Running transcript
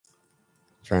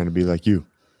trying to be like you.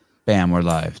 Bam, we're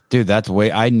live. Dude, that's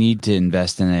way I need to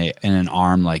invest in an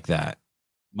arm like that.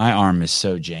 My arm is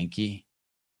so janky.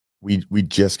 We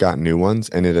just got new ones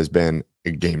and it has been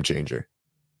a game changer.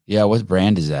 Yeah, what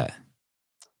brand is that?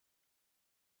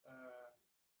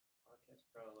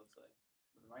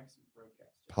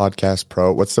 Podcast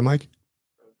Pro. What's the mic?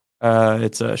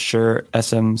 It's a Shure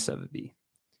SM7B.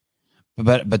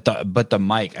 But the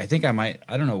mic, I think I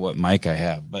don't know what mic I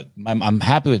have, but I'm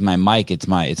happy with my mic. It's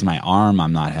my arm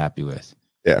I'm not happy with.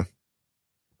 Yeah.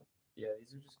 Yeah,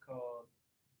 these are just called.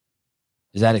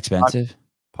 Is that expensive?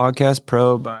 Podcast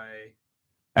Pro by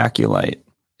Aculite.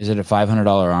 Is it a $500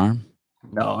 arm?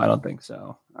 No, I don't think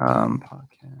so.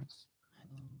 Podcast.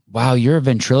 Wow, you're a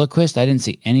ventriloquist? I didn't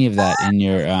see any of that in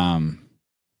your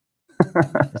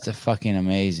That's a fucking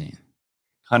amazing.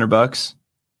 $100.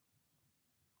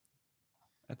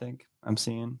 I think I'm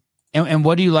seeing. And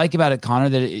what do you like about it, Connor?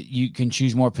 That you can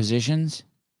choose more positions?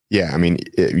 Yeah, I mean,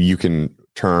 you can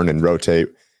turn and rotate.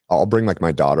 I'll bring like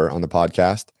my daughter on the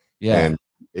podcast. Yeah, and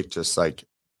it just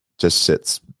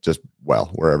sits just well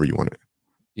wherever you want it.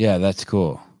 Yeah, that's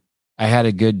cool. I had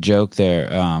a good joke there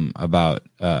about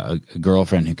a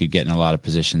girlfriend who could get in a lot of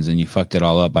positions, and you fucked it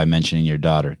all up by mentioning your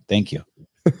daughter. Thank you.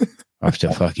 Off to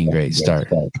a fucking great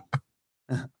start.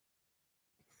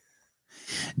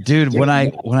 Dude, when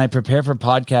I prepare for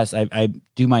podcasts, I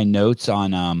do my notes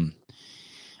on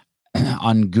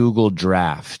Google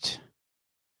Draft.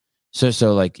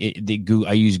 So like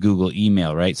I use Google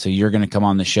Email, right? So you're going to come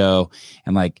on the show,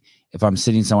 and like if I'm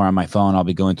sitting somewhere on my phone, I'll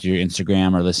be going through your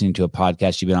Instagram or listening to a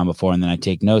podcast you've been on before, and then I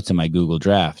take notes in my Google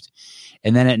Draft.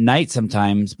 And then at night,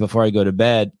 sometimes before I go to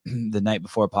bed, the night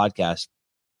before a podcast,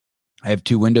 I have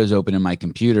two windows open in my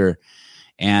computer,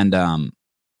 and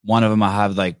one of them I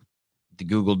have like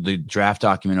the draft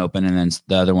document open, and then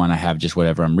the other one I have just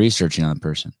whatever I'm researching on the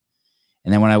person.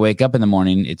 And then when I wake up in the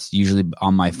morning, it's usually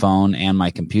on my phone and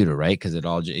my computer, right? Because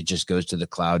it just goes to the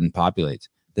cloud and populates.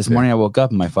 This morning I woke up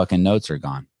and my fucking notes are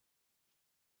gone.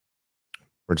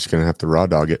 We're just gonna have to raw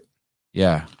dog it.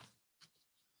 Yeah,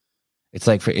 it's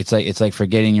like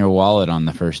forgetting your wallet on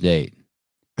the first date.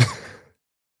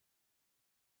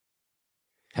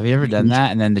 Have you ever done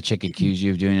that? And then the chick accused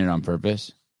you of doing it on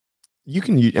purpose?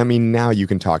 I mean, now you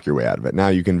can talk your way out of it. Now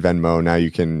you can Venmo. Now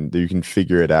you can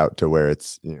figure it out to where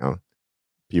it's,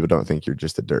 people don't think you're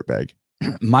just a dirtbag.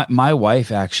 My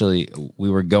wife, actually, we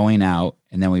were going out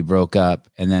and then we broke up.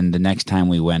 And then the next time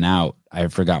we went out, I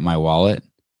forgot my wallet.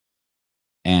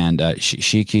 And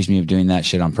she accused me of doing that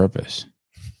shit on purpose.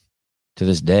 To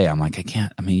this day, I'm like,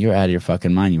 you're out of your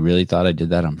fucking mind. You really thought I did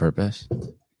that on purpose?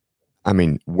 I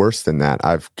mean, worse than that,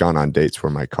 I've gone on dates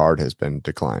where my card has been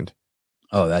declined.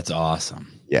 Oh, that's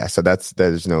awesome. Yeah, so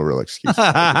there's no real excuse.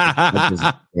 I just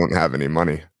don't have any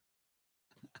money.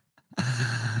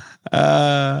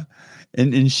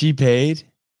 And she paid?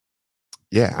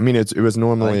 Yeah, I mean it was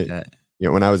normally like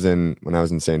when I was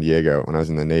in San Diego, when I was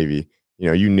in the Navy,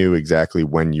 you knew exactly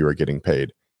when you were getting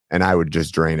paid. And I would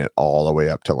just drain it all the way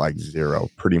up to like zero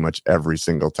pretty much every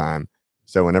single time.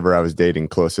 So whenever I was dating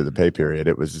close to the pay period,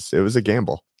 it was a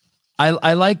gamble.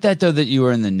 I like that though, that you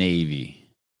were in the Navy.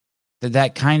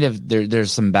 That kind of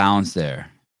there's some balance there.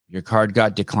 Your card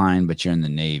got declined, but you're in the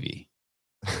Navy.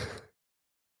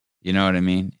 You know what I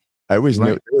mean? I always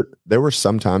knew there were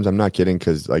some times, I'm not kidding,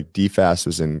 because like DFAS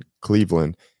was in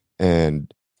Cleveland,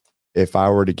 and if I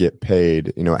were to get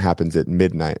paid, it happens at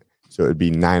midnight, so it would be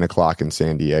 9:00 in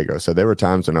San Diego. So there were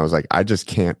times when I was like, I just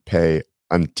can't pay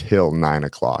until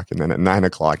 9:00, and then at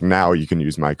 9:00 now you can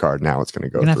use my card. Now it's going to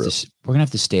go through. We're gonna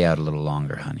have to stay out a little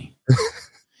longer, honey.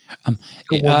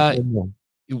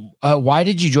 Why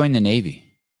did you join the Navy?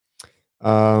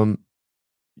 Growing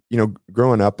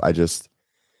up,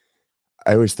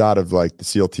 I always thought of like the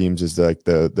SEAL teams as like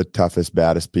the toughest,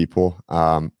 baddest people.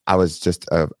 I was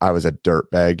a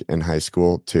dirtbag in high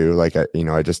school too. Like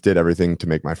I just did everything to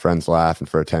make my friends laugh and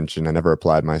for attention. I never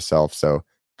applied myself, so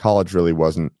college really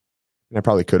wasn't. And I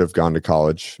probably could have gone to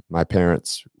college. My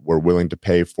parents were willing to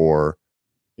pay for,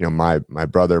 my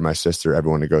brother, my sister,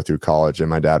 everyone to go through college.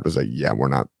 And my dad was like, yeah, we're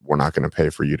not going to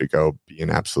pay for you to go be an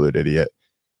absolute idiot.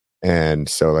 And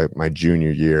so like my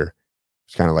junior year,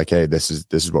 it's kind of like, hey, this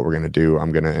is what we're going to do.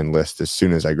 I'm going to enlist as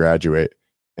soon as I graduate,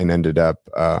 and ended up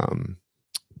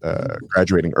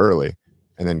graduating early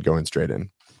and then going straight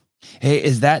in. Hey,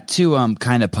 is that to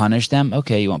kind of punish them?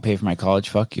 Okay, you won't pay for my college?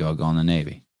 Fuck you. I'll go in the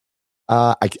Navy.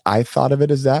 I thought of it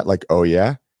as that, like, oh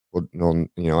yeah, well,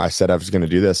 I said I was going to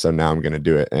do this, so now I'm going to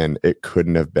do it. And it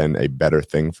couldn't have been a better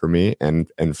thing for me. And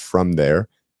from there,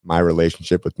 my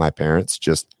relationship with my parents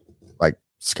just like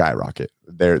skyrocket.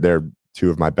 They're two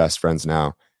of my best friends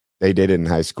now. They dated in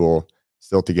high school,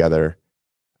 still together.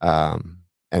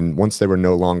 And once they were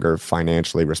no longer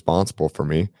financially responsible for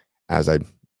me, as I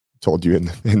told you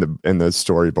in the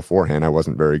story beforehand, I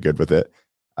wasn't very good with it.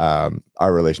 Our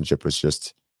relationship was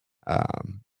just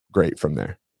great from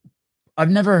there. I've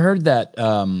never heard that.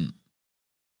 I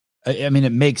mean,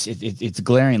 it's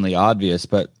glaringly obvious,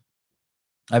 but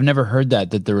I've never heard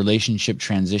that the relationship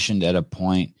transitioned at a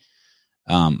point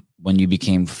when you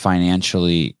became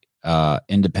financially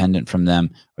independent from them,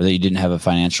 or that you didn't have a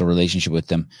financial relationship with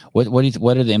them. What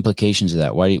are the implications of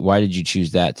that? Why did you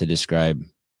choose that to describe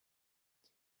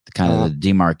the kind of the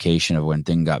demarcation of when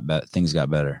things got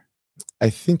better? I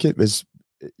think it was,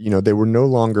 they were no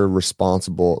longer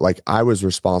responsible. Like, I was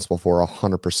responsible for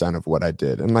 100% of what I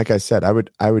did. And like I said, I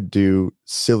would do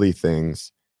silly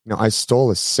things. I stole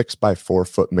a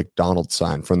 6x4 McDonald's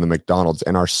sign from the McDonald's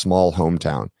in our small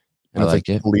hometown. And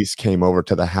the police came over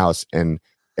to the house and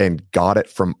got it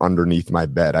from underneath my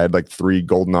bed. I had like 3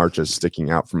 golden arches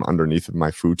sticking out from underneath of my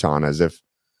futon, as if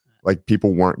like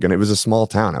people weren't gonna. It was a small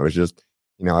town. I was just,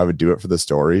 I would do it for the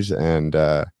stories. And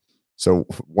so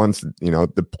once,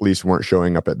 the police weren't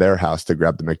showing up at their house to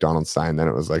grab the McDonald's sign, then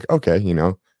it was like, okay,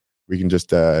 we can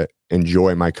just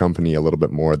enjoy my company a little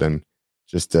bit more than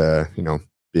just,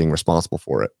 being responsible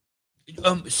for it.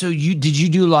 So did you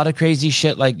do a lot of crazy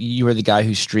shit? Like, you were the guy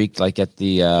who streaked like at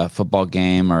the football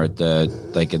game, or at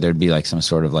there'd be like some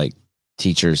sort of like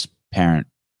teacher's parent,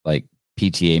 like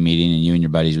PTA meeting, and you and your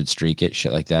buddies would streak it,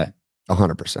 shit like that?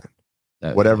 100%.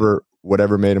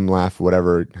 Whatever made him laugh,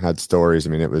 whatever had stories. I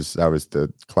mean, I was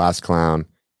the class clown,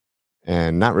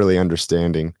 and not really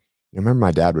understanding. I remember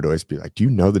my dad would always be like, "Do you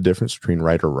know the difference between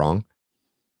right or wrong?"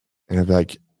 And I'd be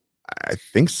like, "I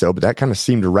think so, but that kind of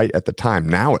seemed right at the time.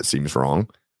 Now it seems wrong,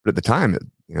 but at the time, it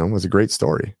was a great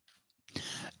story."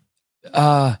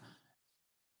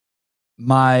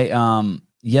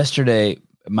 Yesterday,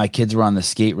 my kids were on the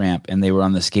skate ramp, and they were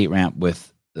on the skate ramp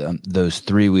with those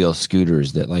 3-wheel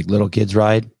scooters that like little kids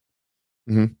ride.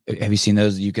 Mm-hmm. Have you seen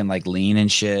those? You can like lean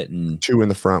and shit, and 2 in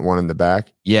the front, 1 in the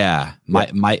back. Yeah,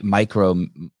 micro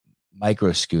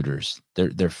scooters.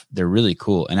 They're really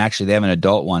cool. And actually, they have an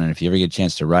adult one. And if you ever get a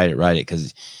chance to ride it,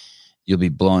 because you'll be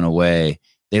blown away.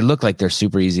 They look like they're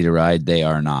super easy to ride. They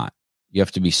are not. You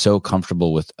have to be so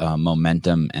comfortable with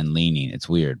momentum and leaning. It's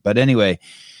weird. But anyway,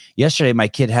 yesterday my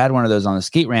kid had one of those on the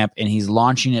skate ramp, and he's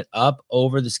launching it up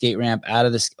over the skate ramp,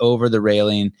 over the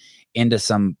railing into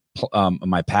some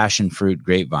my passion fruit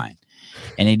grapevine.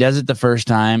 And he does it the first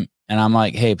time, and I'm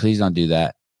like, "Hey, please don't do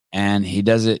that." And he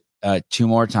does it 2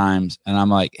 more times, and I'm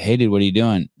like, "Hey, dude, what are you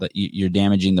doing? You're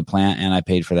damaging the plant, and I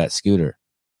paid for that scooter."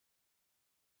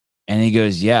 And he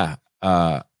goes, "Yeah,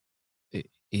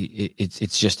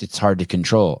 it's hard to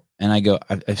control." And I go,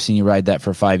 I've seen you ride that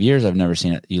for 5 years. I've never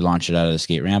seen you launch it out of the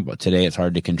skate ramp, but today it's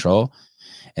hard to control."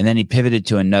 And then he pivoted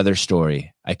to another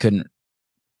story.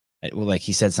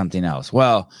 He said something else.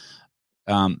 Well,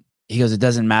 he goes, "It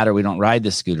doesn't matter. We don't ride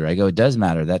the scooter." I go, "It does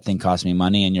matter. That thing costs me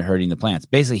money, and you're hurting the plants."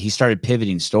 Basically, he started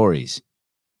pivoting stories.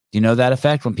 Do you know that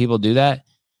effect when people do that?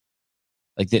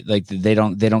 They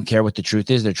don't care what the truth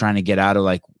is. They're trying to get out of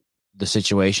like the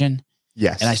situation.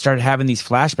 Yes. And I started having these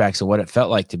flashbacks of what it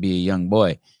felt like to be a young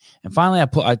boy. And finally, I'm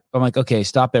like, "Okay,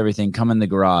 stop everything. Come in the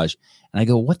garage." And I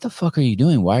go, "What the fuck are you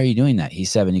doing? Why are you doing that?" He's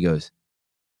 7. He goes,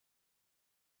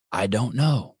 "I don't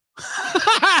know."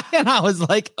 And I was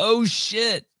like, "Oh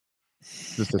shit."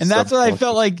 And that's what I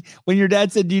felt like when your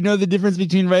dad said, "Do you know the difference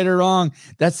between right or wrong?"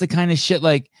 That's the kind of shit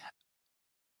like,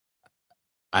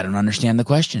 I don't understand the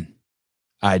question.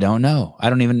 I don't know. I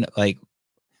don't even like,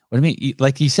 what do you mean?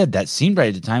 Like you said, that seemed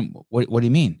right at the time. What do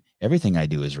you mean? Everything I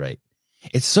do is right.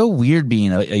 It's so weird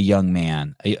being a young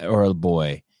man or a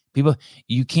boy. People,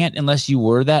 you can't, unless you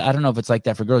were that. I don't know if it's like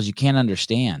that for girls. You can't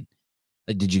understand.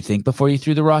 Like, did you think before you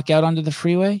threw the rock out onto the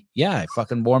freeway? Yeah, I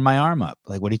fucking wore my arm up.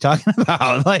 Like, what are you talking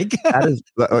about? Like,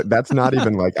 that's not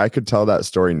even like, I could tell that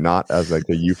story not as like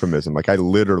a euphemism. Like, I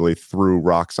literally threw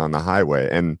rocks on the highway.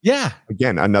 And yeah,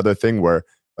 again, another thing where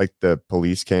like the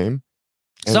police came.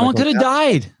 Someone could have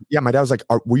died. Yeah, my dad was like,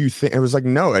 "Were you?" It was like,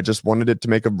 "No, I just wanted it to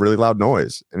make a really loud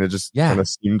noise," and it just kind of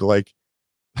seemed like,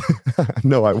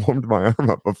 "No, I warmed my arm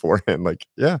up beforehand." Like,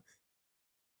 yeah.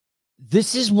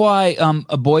 This is why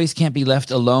boys can't be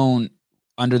left alone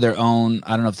under their own,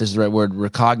 I don't know if this is the right word,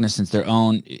 recognizance, their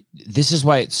own. This is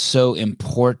why it's so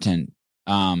important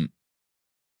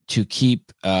to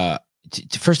keep.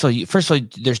 First of all,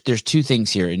 there's 2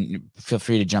 things here, and feel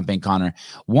free to jump in, Connor.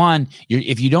 One,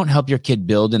 if you don't help your kid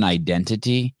build an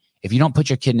identity If you don't put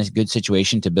your kid in a good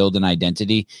situation to build an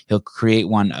identity, he'll create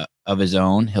one of his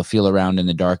own. He'll feel around in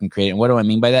the dark and create it. And what do I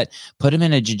mean by that? Put him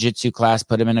in a jiu-jitsu class,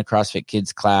 put him in a CrossFit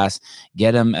Kids class,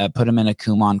 put him in a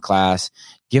Kumon class,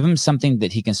 give him something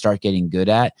that he can start getting good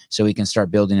at so he can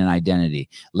start building an identity.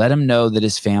 Let him know that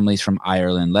his family's from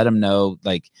Ireland. Let him know,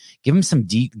 give him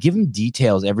give him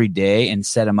details every day and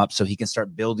set him up so he can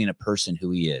start building a person who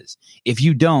he is. If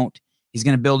you don't, he's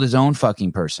going to build his own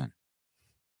fucking person.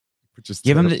 Just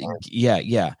give him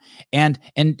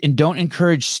and don't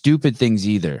encourage stupid things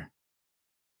either.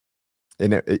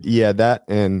 And that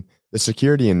and the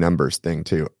security in numbers thing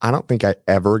too. I don't think I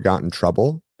ever got in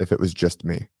trouble if it was just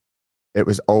me. It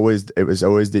was always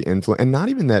the influence, and not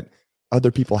even that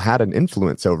other people had an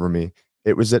influence over me.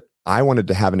 It was that I wanted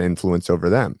to have an influence over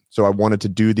them. So I wanted to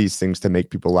do these things to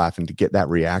make people laugh and to get that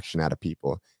reaction out of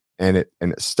people. And it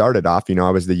started off,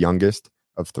 I was the youngest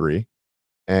of 3,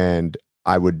 and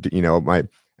I would, I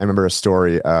remember a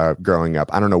story growing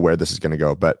up. I don't know where this is going to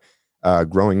go, but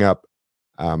growing up,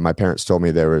 my parents told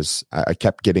me I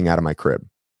kept getting out of my crib,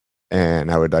 and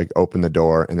I would open the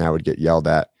door and I would get yelled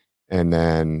at, and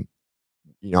then,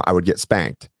 I would get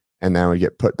spanked, and then I would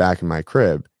get put back in my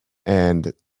crib.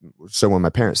 And so when my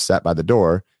parents sat by the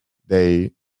door,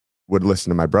 they would listen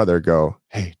to my brother go,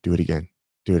 "Hey, do it again,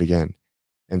 do it again."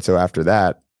 And so after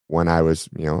that, when I was,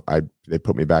 they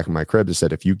put me back in my crib and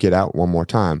said, "If you get out one more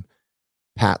time,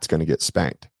 Pat's going to get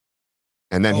spanked."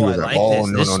 And then he was like, "Oh,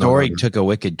 no, this story took a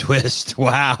wicked twist."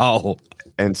 Wow.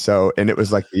 And it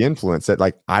was like the influence that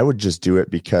I would just do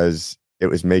it because it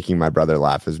was making my brother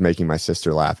laugh. It was making my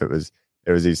sister laugh. It was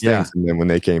these things. And then when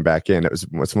they came back in, it's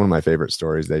one of my favorite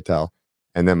stories they tell.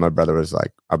 And then my brother was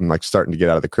like, I'm starting to get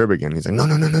out of the crib again. He's like, no.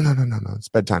 It's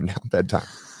bedtime now, bedtime.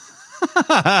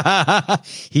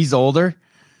 He's older.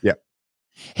 Yeah.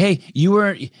 Hey, you were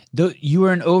an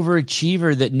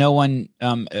overachiever that no one,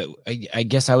 I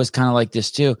guess I was kind of like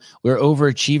this too. We're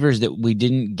overachievers that we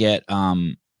didn't get,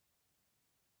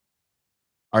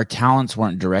 our talents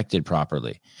weren't directed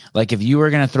properly. Like if you were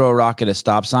going to throw a rock at a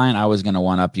stop sign, I was going to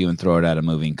one up you and throw it at a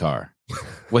moving car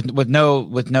with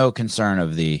no concern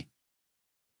of the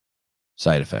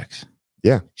side effects.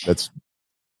 Yeah, that's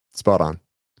spot on.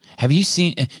 Have you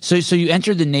seen, so you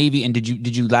entered the Navy, and did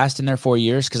you last in there 4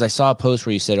 years? Cause I saw a post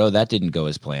where you said, "Oh, that didn't go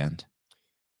as planned."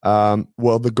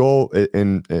 Well, the goal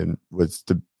was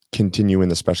to continue in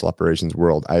the special operations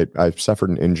world. I suffered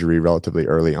an injury relatively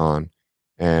early on.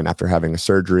 And after having a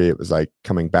surgery, it was like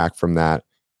coming back from that,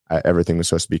 everything was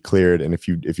supposed to be cleared. And if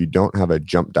you don't have a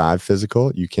jump dive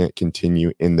physical, you can't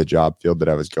continue in the job field that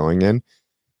I was going in,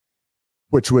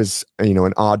 which was,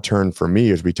 an odd turn for me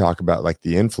as we talk about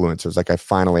the influence. It was I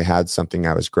finally had something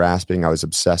I was grasping, I was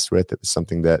obsessed with. It was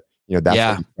something that, that's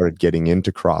when I started getting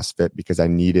into CrossFit because I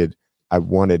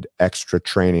wanted extra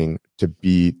training to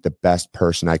be the best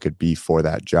person I could be for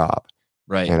that job.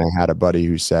 Right. And I had a buddy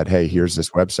who said, "Hey, here's this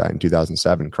website in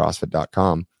 2007,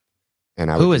 CrossFit.com."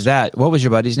 And who is that? What was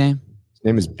your buddy's name? His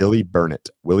name is Billy Burnett,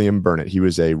 William Burnett. He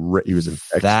was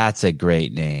That's a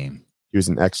great name. He was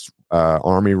an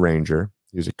ex-Army Ranger.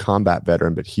 He was a combat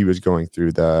veteran, but he was going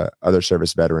through the other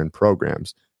service veteran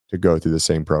programs to go through the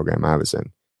same program I was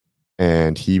in.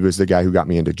 And he was the guy who got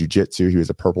me into jiu-jitsu. He was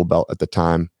a purple belt at the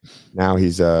time. Now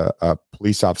he's a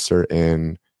police officer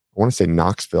in, I want to say,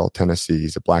 Knoxville, Tennessee.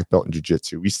 He's a black belt in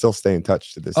jiu-jitsu. We still stay in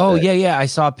touch to this day. Oh, yeah. I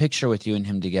saw a picture with you and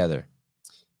him together.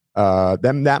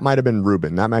 That might have been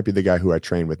Ruben. That might be the guy who I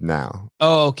train with now.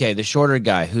 Oh, okay. The shorter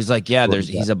guy who's like,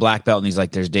 he's a black belt, and he's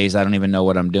like, there's days I don't even know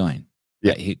what I'm doing.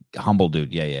 Yeah. Humble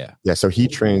dude. Yeah. Yeah. So he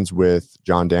trains with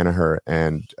John Danaher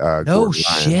and no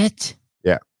shit.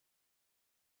 Yeah.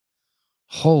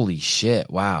 Holy shit.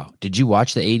 Wow. Did you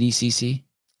watch the ADCC?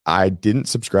 I didn't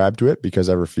subscribe to it because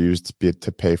I refused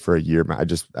to pay for a year. I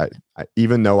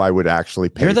even though I would actually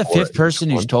pay. You're the fifth person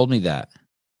who's told me that.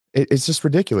 It's just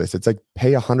ridiculous. It's like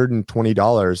pay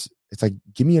 $120. It's like,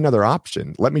 give me another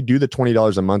option. Let me do the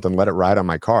 $20 a month and let it ride on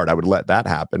my card. I would let that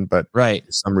happen. But right.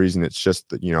 For some reason, it's just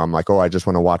that, I'm like, oh, I just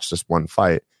want to watch this one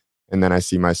fight. And then I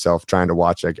see myself trying to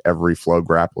watch every Flow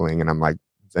grappling. And I'm like,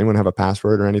 does anyone have a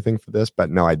password or anything for this? But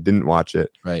no, I didn't watch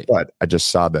it. Right. But I just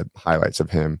saw the highlights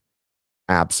of him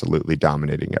absolutely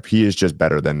dominating it. He is just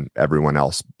better than everyone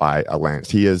else by a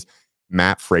lance. He is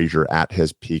Matt Frazier at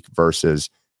his peak versus,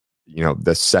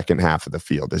 the second half of the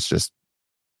field. It's just,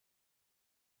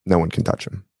 no one can touch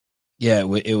him. Yeah,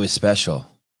 it was special.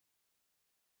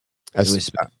 I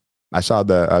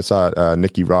saw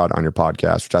Nicky Rod on your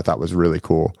podcast, which I thought was really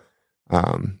cool.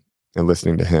 And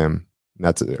listening to him,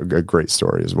 that's a great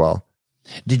story as well.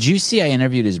 Did you see I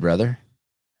interviewed his brother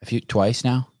twice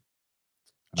now?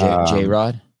 J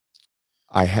Rod.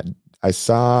 I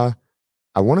saw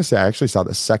I want to say I actually saw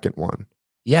the second one.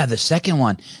 Yeah, the second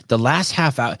one, the last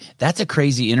half hour, that's a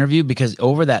crazy interview because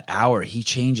over that hour, he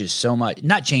changes so much.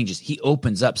 Not changes, he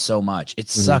opens up so much. It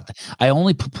sucked. I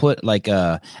only put like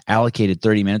allocated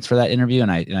 30 minutes for that interview,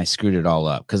 and I screwed it all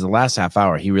up because the last half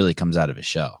hour, he really comes out of his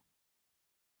shell.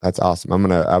 That's awesome. I'm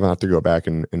gonna have to go back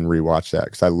and rewatch that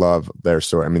because I love their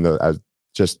story. I mean,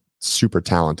 just super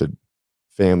talented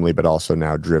family, but also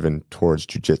now driven towards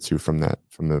jiu-jitsu from the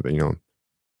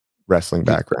wrestling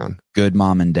background. Good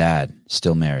mom and dad,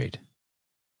 still married.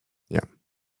 Yeah.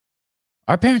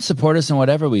 Our parents support us in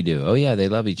whatever we do. Oh yeah, they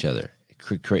love each other.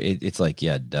 It's like,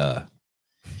 yeah, duh.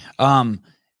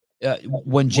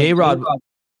 When J-Rod,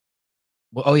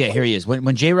 oh yeah, here he is.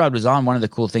 When J-Rod was on, one of the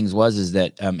cool things is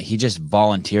that he just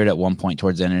volunteered at one point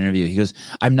towards that interview. He goes,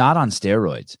 "I'm not on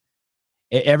steroids.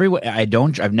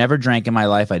 I've never drank in my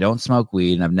life. I don't smoke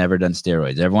weed, and I've never done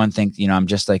steroids. Everyone thinks, I'm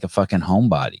just like a fucking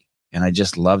homebody." And I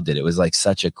just loved it. It was like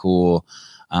such a cool,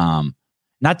 everyone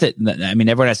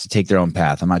has to take their own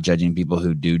path. I'm not judging people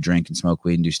who do drink and smoke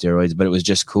weed and do steroids, but it was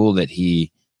just cool that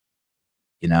he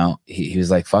was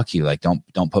like, fuck you. Like,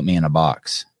 don't put me in a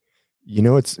box.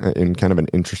 It's in kind of an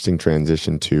interesting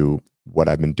transition to what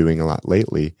I've been doing a lot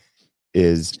lately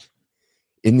is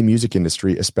in the music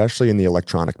industry, especially in the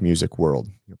electronic music world.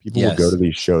 People will go to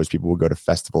these shows, people will go to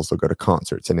festivals, they'll go to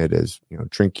concerts, and it is,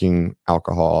 drinking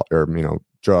alcohol or,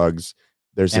 drugs.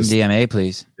 There's MDMA,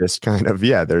 please. This kind of,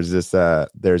 there's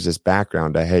this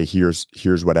background to, hey, here's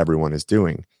what everyone is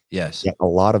doing. Yes. Yet a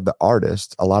lot of the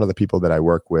artists, a lot of the people that I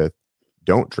work with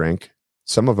don't drink.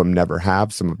 Some of them never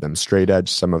have, some of them straight edge,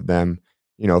 some of them,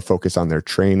 focus on their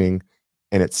training.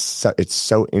 And it's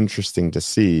so interesting to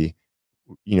see,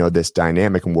 this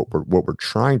dynamic, and what we're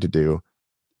trying to do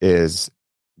is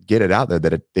get it out there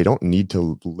that they don't need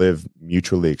to live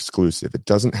mutually exclusive. It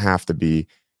doesn't have to be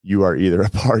you are either a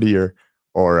partier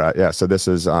or so this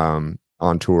is on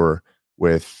tour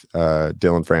with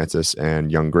Dylan Francis,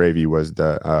 and Young Gravy was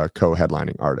the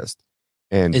co-headlining artist.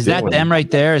 And is that them right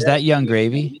there? Is that Young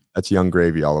Gravy? That's Young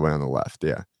Gravy all the way on the left.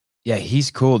 Yeah. Yeah, he's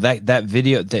cool. That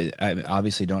video, I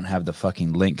obviously don't have the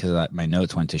fucking link because my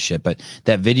notes went to shit. But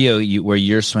that video where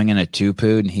you're swinging a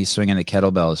two-pood and he's swinging a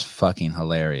kettlebell is fucking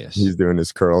hilarious. He's doing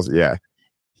his curls. Yeah,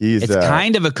 it's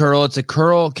kind of a curl. It's a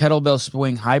curl kettlebell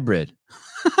swing hybrid.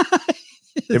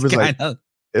 It was like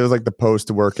the post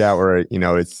workout where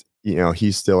it's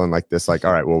he's still in like this, like,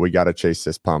 all right, well, we got to chase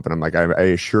this pump, and I'm like, I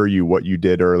assure you, what you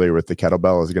did earlier with the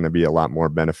kettlebell is going to be a lot more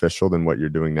beneficial than what you're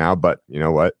doing now. But you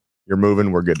know what? You're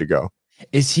moving. We're good to go.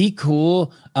 Is he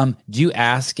cool? Do you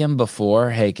ask him before?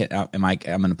 Hey, can I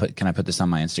put this on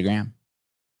my Instagram?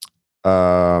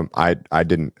 I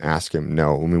didn't ask him.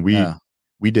 No, I mean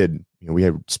we did. We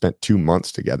had spent 2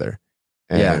 months together,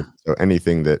 and so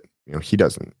anything that he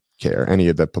doesn't care, any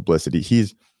of the publicity.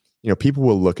 He's people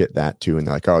will look at that too, and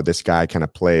they're like, oh, this guy kind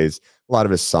of plays a lot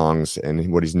of his songs,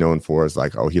 and what he's known for is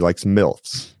like, oh, he likes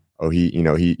MILFs. Oh,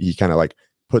 he kind of like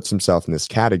puts himself in this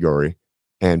category.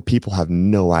 And people have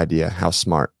no idea how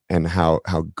smart and how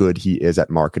good he is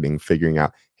at marketing, figuring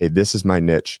out, hey, this is my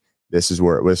niche. This is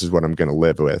what I'm going to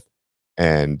live with.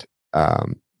 And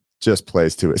just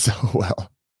plays to it so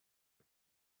well.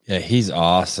 Yeah, he's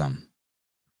awesome.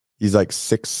 He's like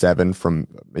 6'7" from,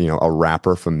 a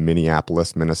rapper from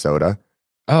Minneapolis, Minnesota.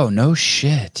 Oh, no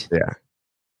shit. Yeah.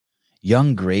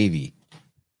 Young Gravy.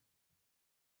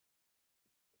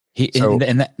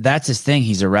 That's his thing.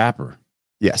 He's a rapper.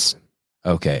 Yes.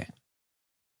 Okay.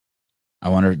 I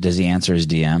wonder, does he answer his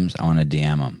DMs? I want to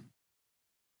DM him.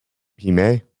 He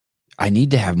may. I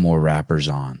need to have more rappers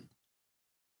on.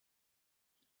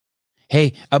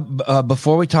 Hey,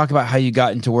 before we talk about how you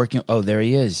got into working, oh, there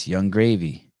he is, Young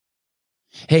Gravy.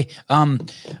 Hey,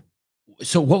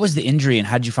 so what was the injury and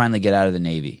how'd you finally get out of the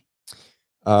Navy?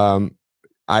 I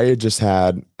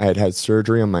had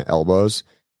surgery on my elbows.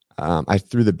 I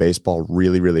threw the baseball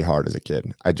really, really hard as a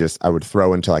kid. I would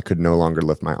throw until I could no longer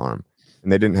lift my arm.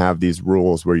 And they didn't have these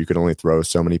rules where you could only throw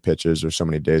so many pitches or so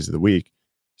many days of the week.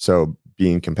 So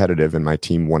being competitive and my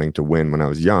team wanting to win when I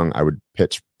was young, I would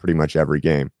pitch pretty much every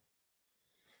game.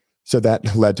 So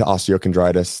that led to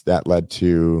osteochondritis. That led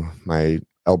to my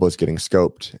elbows getting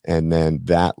scoped. And then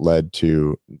that led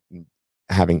to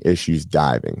having issues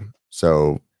diving.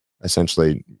 So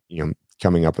essentially,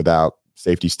 coming up without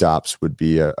safety stops would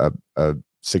be a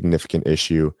significant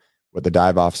issue. What the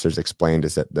dive officers explained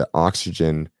is that the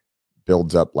oxygen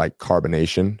builds up like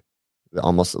carbonation,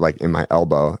 almost like in my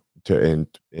elbow, and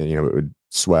it would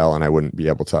swell, and I wouldn't be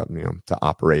able to to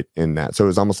operate in that. So it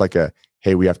was almost like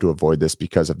hey, we have to avoid this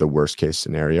because of the worst case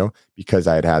scenario, because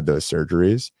I had those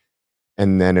surgeries.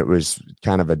 And then it was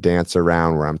kind of a dance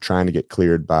around where I'm trying to get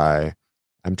cleared by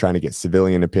I'm trying to get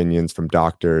civilian opinions from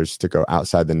doctors to go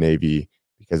outside the Navy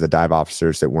because the dive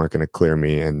officers that weren't going to clear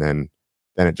me. And then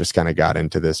it just kind of got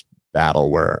into this battle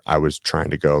where I was trying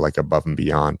to go like above and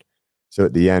beyond. So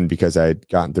at the end, because I had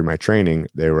gotten through my training,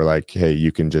 they were like,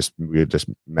 hey, we'll just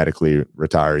medically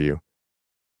retire you.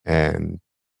 And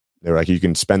they were like, you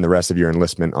can spend the rest of your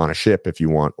enlistment on a ship if you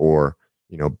want, or,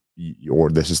 or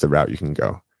this is the route you can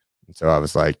go. And so I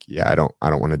was like, yeah, I don't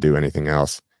want to do anything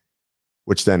else,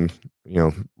 which then,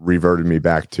 reverted me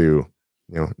back to,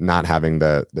 not having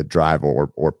the drive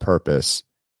or purpose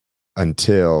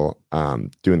until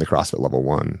doing the CrossFit Level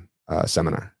 1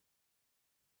 seminar.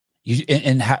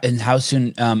 And how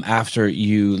soon after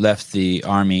you left the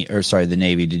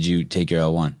Navy did you take your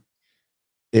L1?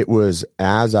 It was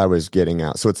as I was getting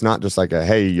out. So it's not just like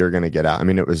hey, you're going to get out. I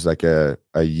mean, it was like a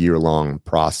year-long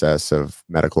process of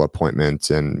medical appointments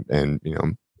and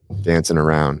dancing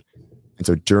around. And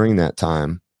so during that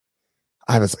time,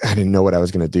 I didn't know what I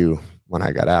was going to do when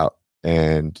I got out.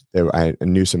 And I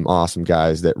knew some awesome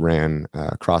guys that ran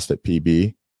CrossFit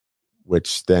PB,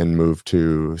 which then moved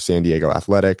to San Diego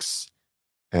Athletics,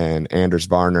 and Anders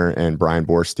Varner and Brian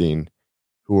Borstein,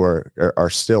 who are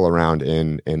still around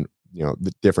in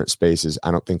the different spaces.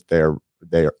 I don't think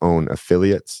they own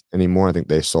affiliates anymore. I think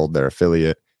they sold their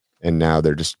affiliate and now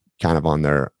they're just kind of on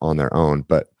their own.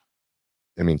 But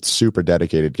I mean, super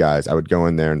dedicated guys. I would go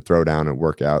in there and throw down and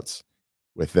workouts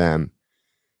with them.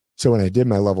 So when I did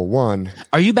my Level 1,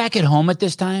 are you back at home at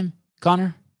this time,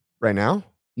 Connor? Right now?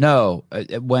 No.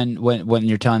 When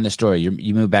you're telling the story,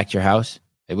 you moved back to your house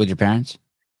with your parents?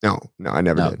 No, I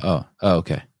never did. Oh,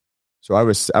 okay. So I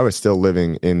was still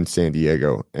living in San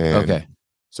Diego, and okay.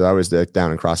 So I was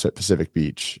down in CrossFit Pacific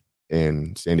Beach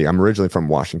in San Diego. I'm originally from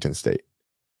Washington State.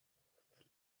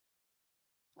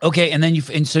 Okay, and then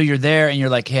so you're there, and you're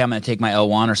like, "Hey, I'm going to take my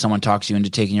L1," or someone talks you into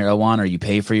taking your L1, or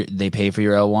they pay for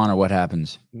your L1, or what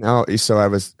happens? No, so I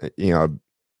was,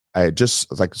 I had just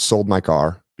sold my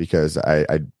car because I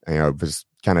was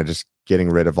kind of just getting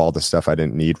rid of all the stuff I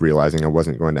didn't need, realizing I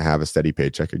wasn't going to have a steady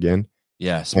paycheck again.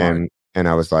 Yeah, smart. And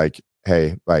I was like,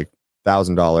 hey,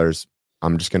 $1,000,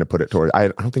 I'm just going to put it towards. I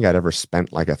don't think I'd ever spent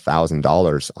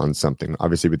 $1,000 on something,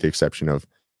 obviously with the exception of,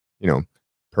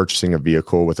 purchasing a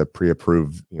vehicle with a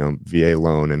pre-approved, VA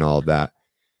loan and all of that.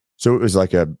 So it was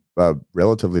like a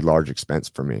relatively large expense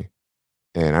for me.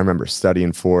 And I remember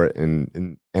studying for it,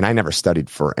 and I never studied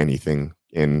for anything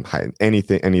in any of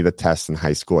the tests in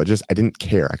high school. I didn't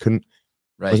care. I couldn't.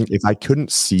 Right. If I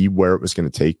couldn't see where it was going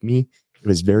to take me, it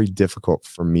was very difficult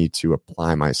for me to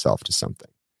apply myself to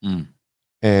something. Mm.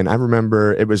 And I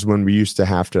remember it was when we used to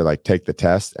have to take the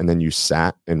test, and then you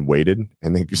sat and waited,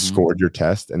 and then you scored your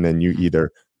test, and then you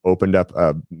either opened up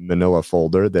a manila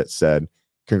folder that said,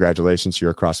 "Congratulations,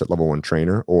 you're a CrossFit Level 1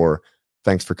 trainer," or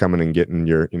 "Thanks for coming and getting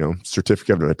your,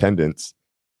 certificate of attendance."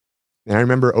 And I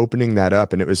remember opening that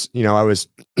up, and it was, I was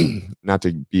not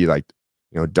to be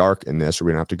dark in this, or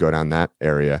we don't have to go down that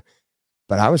area,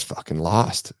 but I was fucking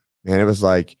lost. And it was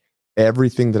like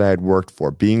everything that I had worked for,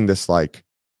 being this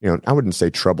I wouldn't say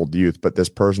troubled youth, but this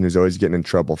person who's always getting in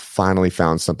trouble finally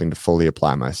found something to fully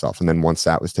apply myself. And then once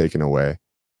that was taken away,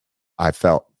 I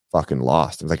felt fucking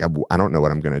lost. I was like, I don't know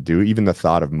what I'm going to do. Even the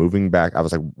thought of moving back, I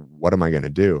was like, what am I going to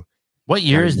do? What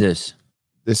year is this?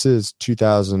 This is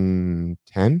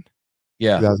 2010.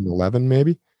 Yeah. 2011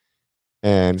 maybe.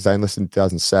 And because I enlisted in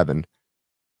 2007. And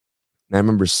I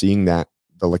remember seeing that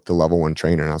the Level 1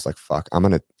 trainer, and I was like, fuck, I'm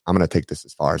going to take this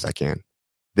as far as I can.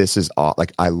 This is all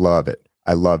I love it.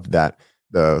 I loved that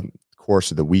the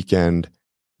course of the weekend,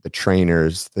 the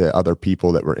trainers, the other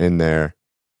people that were in there.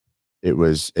 It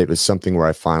was something where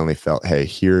I finally felt, hey,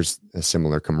 here's a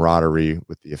similar camaraderie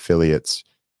with the affiliates,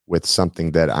 with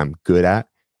something that I'm good at,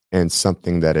 and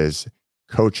something that is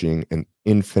coaching an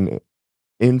infinitely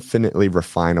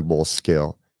refinable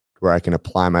skill where I can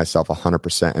apply myself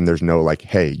 100%. And there's no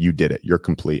hey, you did it, you're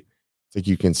complete. It's like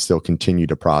you can still continue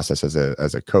to process as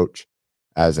a coach,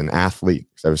 as an athlete,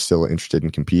 because I was still interested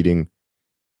in competing.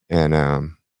 And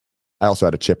I also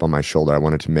had a chip on my shoulder. I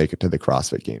wanted to make it to the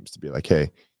CrossFit Games to be like,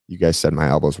 hey, you guys said my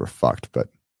elbows were fucked, but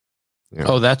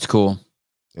oh, that's cool.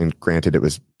 And granted, it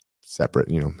was separate,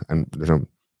 and there's no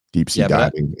deep sea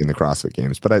diving in the CrossFit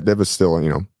Games, but that was still,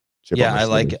 chip. Yeah, I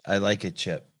like it. I like it,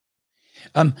 Chip.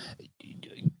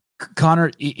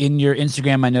 Connor, in your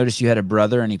Instagram, I noticed you had a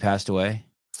brother and he passed away.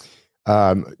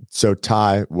 So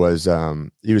Ty was,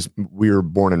 we were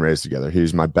born and raised together. He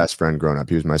was my best friend growing up.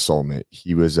 He was my soulmate.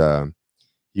 He was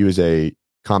a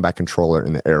combat controller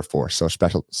in the Air Force. So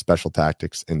special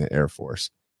tactics in the Air Force.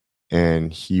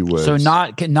 And he was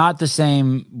not the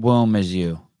same womb as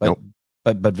you, but, nope.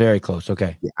 but very close.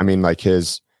 Okay. I mean,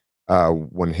 his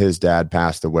when his dad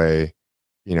passed away,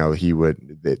 you know,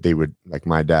 they would, like,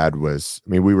 my dad was, I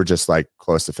mean, we were just like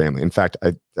close to family. In fact,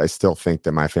 I still think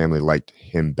that my family liked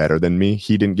him better than me.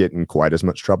 He didn't get in quite as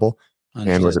much trouble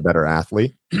and was a better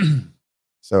athlete.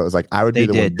 So it was like, I would be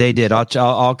the one. They did.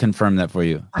 I'll confirm that for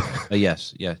you.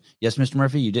 Yes, Mr.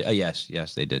 Murphy, you did.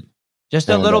 Yes, they did. Just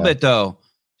a little bit though.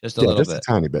 Just a little bit. A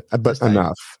tiny bit, but just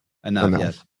enough. Enough.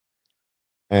 Yes.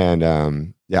 And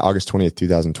August 20th,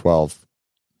 2012,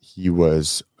 he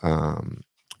was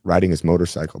riding his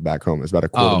motorcycle back home. It was about a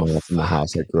quarter mile from the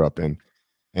house I grew up in.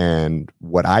 And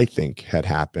what I think had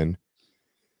happened,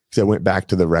 because I went back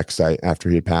to the wreck site after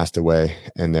he had passed away,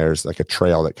 and there's like a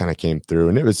trail that kind of came through,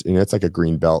 and it was, you know, it's like a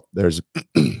green belt. There's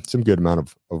some good amount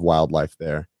of wildlife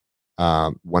there.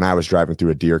 When I was driving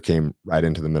through, a deer came right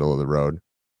into the middle of the road.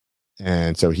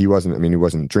 And so he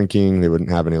wasn't drinking. They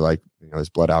wouldn't have any, like, you know, his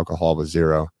blood alcohol was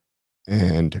 0.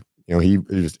 And, you know, he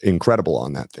was incredible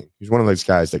on that thing. He's one of those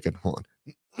guys that could,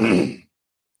 one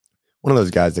of those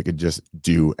guys that could just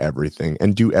do everything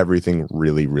and do everything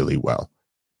really, really well.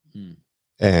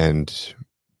 And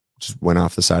just went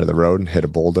off the side of the road and hit a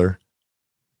boulder.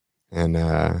 And,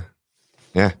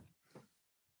 yeah.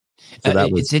 So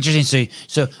it's interesting.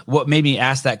 So what made me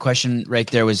ask that question right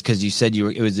there was because you said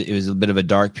it was a bit of a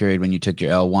dark period when you took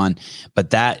your L1,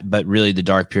 but really the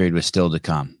dark period was still to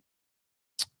come.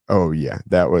 Oh yeah,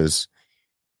 that was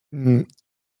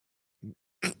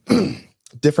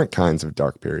different kinds of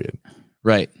dark period.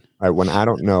 Right. When I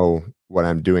don't know what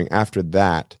I'm doing after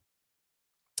that,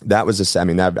 that was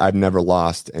I've never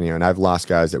lost any, and I've lost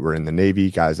guys that were in the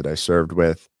Navy, guys that I served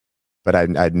with, but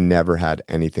I'd never had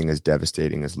anything as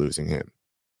devastating as losing him.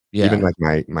 Yeah. Even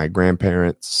like my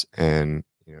grandparents, and,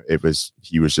 you know,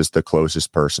 he was just the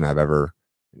closest person I've ever,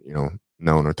 you know,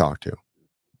 known or talked to.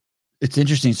 It's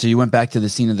interesting. So you went back to the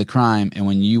scene of the crime, and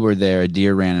when you were there, a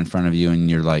deer ran in front of you,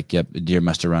 and you're like, yep, a deer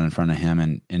must have run in front of him,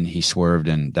 and he swerved,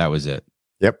 and that was it.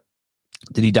 Yep.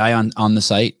 Did he die on the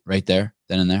site right there,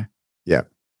 then and there? Yeah.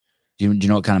 Do you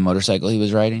know what kind of motorcycle he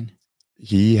was riding?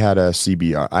 He had a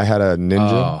CBR. I had a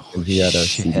Ninja, and he had a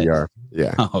CBR.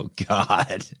 Yeah. Oh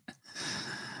God.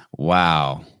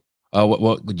 Wow. Oh,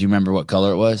 what do you remember what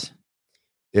color it was?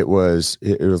 It was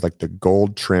like the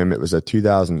gold trim. It was a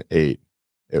 2008.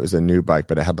 It was a new bike,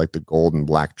 but it had like the gold and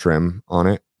black trim on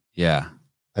it. Yeah.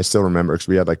 I still remember because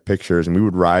we had like pictures, and we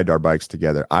would ride our bikes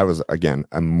together. I was, again,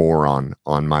 a moron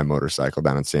on my motorcycle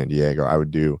down in San Diego.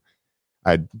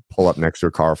 I'd pull up next to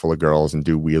a car full of girls and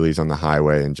do wheelies on the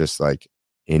highway, and just like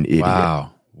an idiot.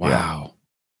 Wow. Yeah.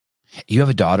 You have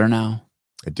a daughter now?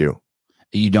 I do.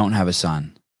 You don't have a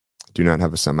son? Do not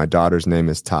have a son. My daughter's name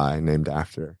is Ty, named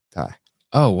after Ty.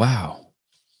 Oh, wow.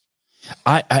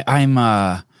 I'm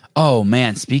oh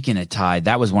man, speaking of Ty,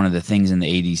 that was one of the things in the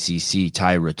ADCC,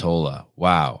 Ty Rotola.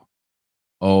 Wow.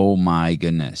 Oh my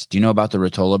goodness. Do you know about the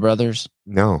Rotola brothers?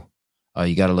 No. Oh,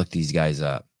 you got to look these guys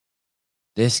up.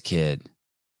 This kid,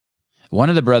 one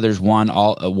of the brothers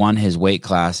won his weight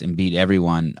class and beat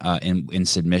everyone in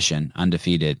submission,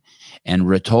 undefeated. And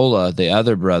Rotola, the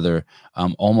other brother,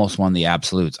 almost won the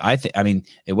absolutes.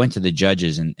 It went to the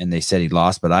judges and they said he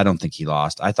lost, but I don't think he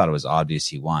lost. I thought it was obvious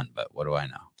he won, but what do I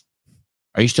know?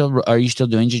 Are you still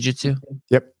doing jiu-jitsu?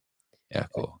 Yep. Yeah,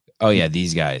 cool. Oh yeah,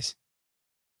 these guys.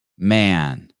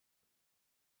 Man.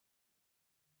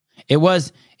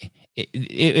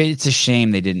 It's a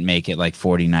shame they didn't make it like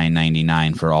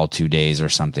 $49.99 for all 2 days or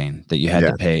something that you had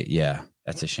to pay. Yeah,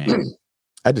 that's a shame.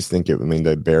 I just think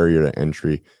the barrier to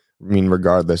entry,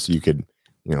 regardless, you could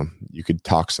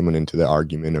talk someone into the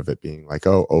argument of it being like,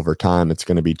 oh, over time it's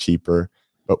going to be cheaper.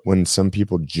 But when some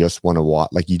people just want to watch,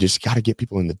 like, you just got to get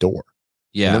people in the door.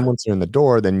 Yeah. And then once they're in the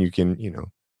door, then you can,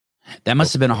 That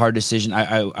must have been a hard decision.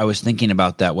 I was thinking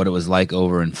about that, what it was like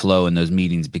over in Flow in those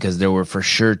meetings, because there were for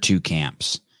sure 2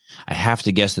 camps. I have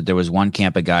to guess that there was one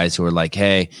camp of guys who were like,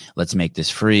 hey, let's make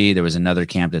this free. There was another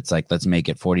camp that's like, let's make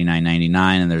it $49.99.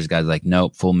 And there's guys like,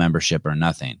 nope, full membership or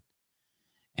nothing.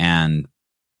 And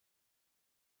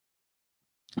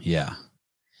yeah.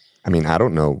 I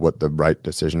don't know what the right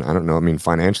decision. I don't know.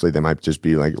 Financially, they might just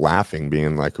be like laughing,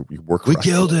 being like, we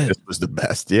killed it. This was the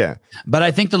best. Yeah. But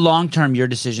I think the long term, your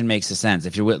decision makes a sense.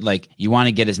 If you're like, you want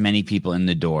to get as many people in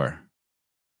the door.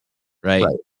 Right.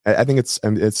 I think it's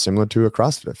similar to a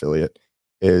CrossFit affiliate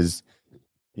is,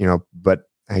 but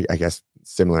I guess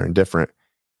similar and different.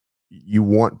 You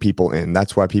want people in.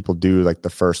 That's why people do like the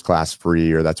first class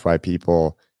free, or that's why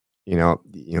people,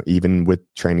 even with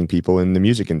training people in the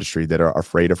music industry that are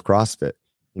afraid of CrossFit,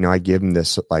 I give them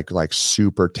this like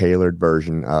super tailored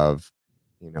version of,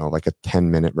 like a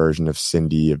 10-minute version of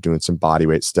Cindy of doing some body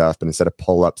weight stuff. But instead of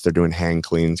pull-ups, they're doing hang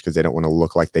cleans because they don't want to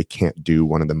look like they can't do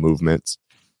one of the movements.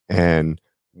 And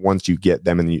once you get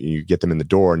them and you get them in the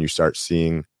door and you start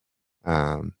seeing,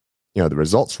 the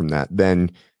results from that,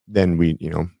 then we,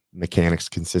 mechanics,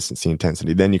 consistency,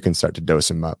 intensity, then you can start to dose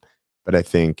them up. But I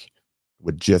think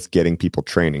with just getting people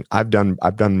training, I've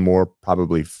done more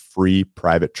probably free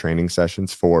private training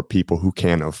sessions for people who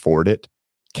can afford it,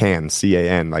 CAN,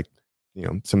 like,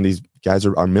 some of these guys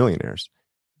are millionaires.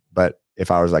 But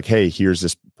if I was like, hey, here's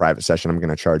this private session, I'm going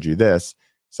to charge you this,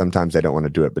 sometimes they don't want to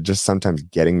do it. But just sometimes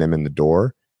getting them in the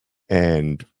door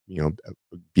and,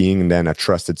 being then a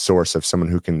trusted source of someone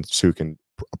who can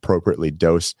appropriately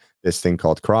dose this thing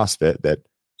called CrossFit that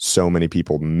so many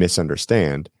people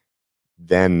misunderstand,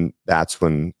 then that's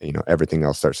when, everything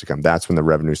else starts to come. That's when the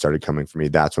revenue started coming for me.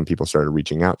 That's when people started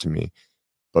reaching out to me.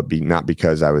 But not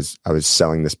because I was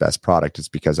selling this best product. It's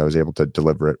because I was able to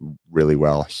deliver it really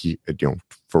well,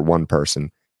 for one person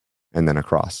and then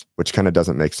across, which kind of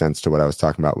doesn't make sense to what I was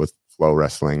talking about with flow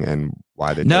wrestling and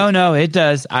why they. No, it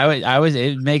does. I was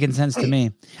it making sense to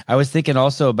me. I was thinking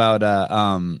also about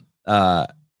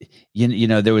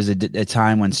there was a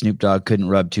time when Snoop Dogg couldn't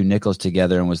rub two nickels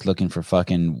together and was looking for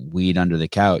fucking weed under the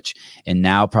couch, and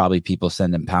now probably people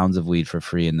send him pounds of weed for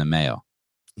free in the mail.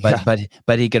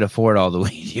 But he could afford all the weed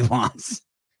he wants.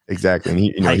 Exactly, and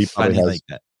he probably has like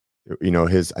that.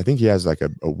 I think he has like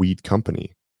a weed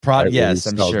company. Right? Yes,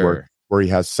 I'm sure. Where he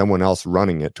has someone else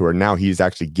running it to where now he's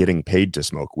actually getting paid to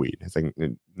smoke weed. I think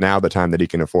now the time that he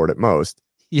can afford it most.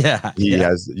 Yeah, he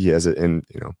has it in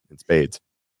in spades.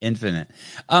 Infinite.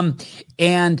 So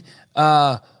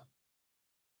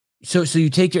you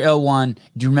take your L1.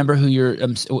 Do you remember who your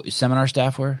seminar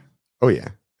staff were? Oh yeah.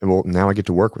 And well, now I get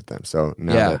to work with them. So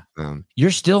now that,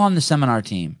 you're still on the seminar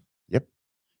team. Yep.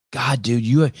 God, dude,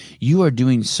 you are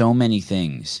doing so many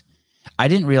things. I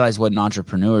didn't realize what an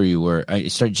entrepreneur you were.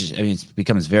 It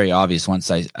becomes very obvious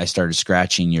once I started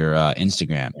scratching your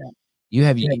Instagram.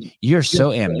 Yeah. You're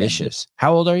so ambitious.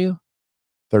 How old are you?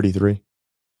 33.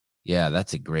 Yeah,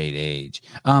 that's a great age.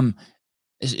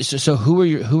 So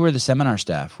who were the seminar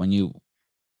staff when you?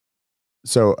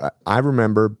 So I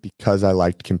remember, because I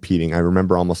liked competing, I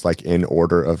remember almost like in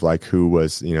order of like who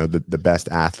was, the best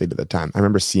athlete at the time. I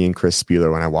remember seeing Chris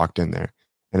Spieler when I walked in there,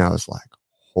 and I was like,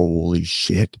 holy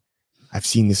shit, I've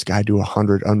seen this guy do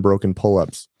 100 unbroken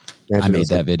pull-ups. I made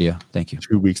that video. Thank you.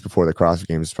 2 weeks before the CrossFit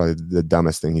Games. It's probably the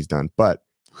dumbest thing he's done. But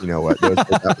you know what? Like,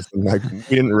 we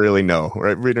didn't really know,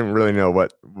 right? We didn't really know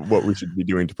what we should be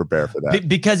doing to prepare for that.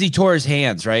 Because he tore his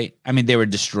hands, right? I mean, they were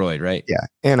destroyed, right? Yeah.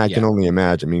 And I can only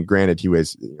imagine. I mean, granted, he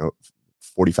weighs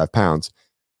 45 pounds,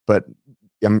 but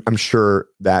I'm sure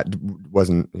that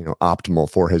wasn't optimal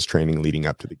for his training leading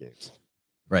up to the games.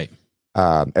 Right.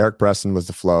 Eric Preston was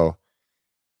the flow.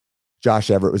 Josh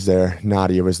Everett was there.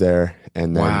 Nadia was there,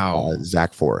 and then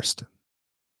Zach Forrest.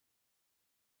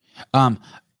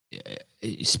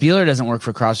 Spieler doesn't work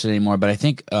for CrossFit anymore, but I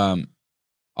think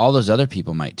all those other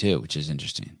people might too, which is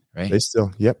interesting, right? They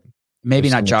still, yep. Maybe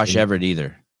not Josh Everett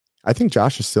either. I think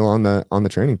Josh is still on the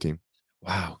training team.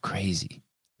 Wow, crazy.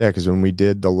 Yeah, because when we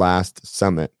did the last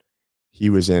summit,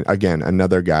 he was in, again,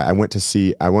 another guy. I went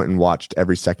and watched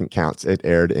Every Second Counts. It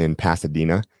aired in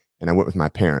Pasadena, and I went with my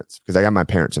parents because I got my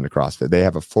parents into CrossFit. They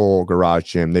have a full garage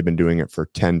gym. They've been doing it for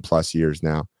 10 plus years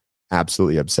now.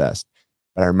 Absolutely obsessed.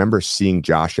 But I remember seeing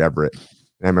Josh Everett,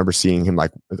 and I remember seeing him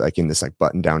like in this like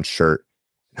button down shirt.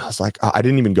 And I was like, I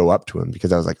didn't even go up to him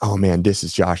because I was like, oh man, this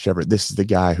is Josh Everett. This is the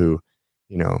guy who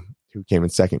came in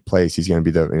second place. He's going to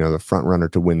be the front runner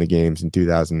to win the games in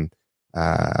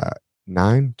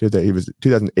 2009.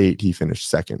 2008. He finished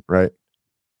second, right?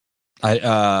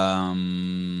 Somewhere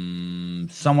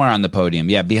on the podium.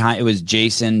 Yeah, behind it was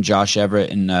Jason, Josh Everett,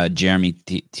 and Jeremy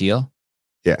Teal.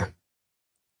 Yeah,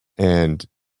 and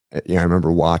I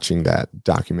remember watching that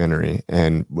documentary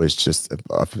and was just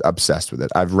obsessed with it.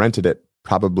 I've rented it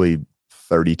probably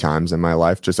 30 times in my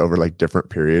life, just over like different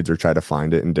periods, or try to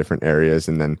find it in different areas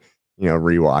and then,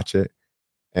 rewatch it.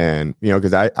 And,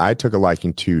 because I took a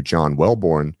liking to John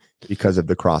Wellborn because of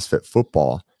the CrossFit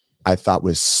Football, I thought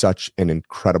was such an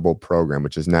incredible program,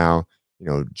 which is now,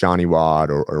 Johnny Watt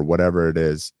or whatever it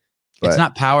is. But it's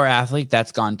not Power Athlete.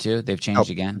 That's gone too. They've changed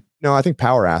again. No, I think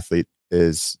Power Athlete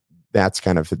that's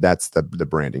the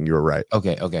branding. You're right.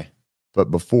 Okay. But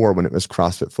before, when it was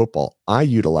CrossFit Football, I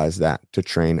utilized that to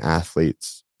train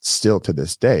athletes still to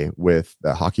this day with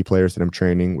the hockey players that I'm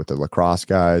training, with the lacrosse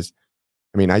guys.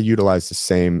 I mean, I utilize the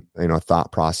same,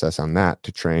 thought process on that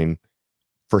to train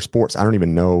for sports. I don't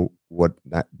even know what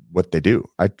they do.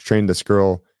 I trained this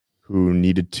girl who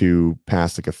needed to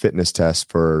pass like a fitness test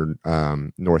for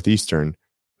Northeastern,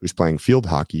 who's playing field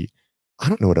hockey. I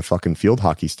don't know what a fucking field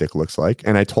hockey stick looks like.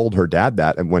 And I told her dad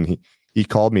that. And when he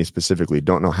called me specifically,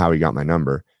 don't know how he got my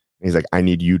number, And he's like, I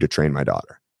need you to train my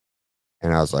daughter.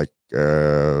 And I was like,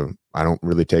 I don't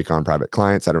really take on private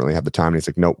clients. I don't really have the time. And he's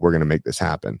like, nope, we're going to make this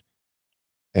happen.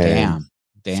 And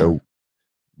Damn. so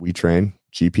we train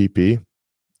GPP.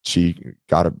 She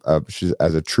got she's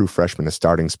as a true freshman, a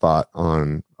starting spot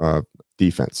on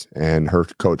defense. And her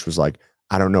coach was like,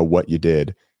 I don't know what you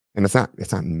did. And it's not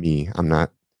me. I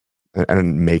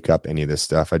didn't make up any of this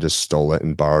stuff. I just stole it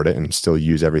and borrowed it and still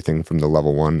use everything from the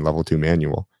level 1, level 2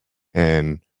 manual.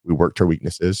 And we worked her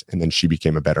weaknesses, and then she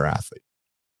became a better athlete.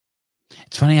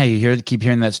 It's funny how you keep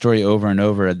hearing that story over and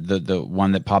over. The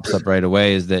one that pops up right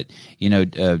away is that,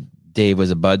 Dave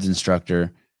was a BUDS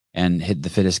instructor, and the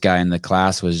fittest guy in the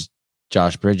class was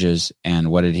Josh Bridges.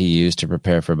 And what did he use to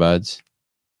prepare for BUDS?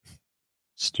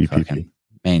 GPP.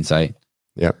 Main site.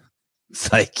 Yep.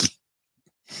 It's like,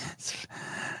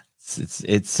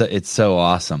 it's so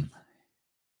awesome.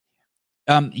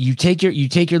 You take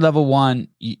your level 1,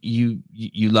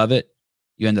 you love it.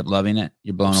 You end up loving it.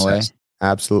 You're blown away.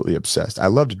 Absolutely obsessed. I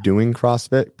loved doing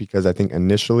CrossFit because I think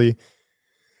initially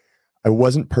I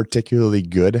wasn't particularly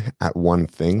good at one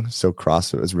thing. So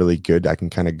CrossFit was really good. I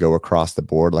can kind of go across the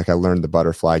board. Like I learned the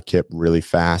butterfly kip really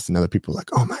fast, and other people were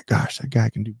like, oh my gosh, that guy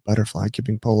can do butterfly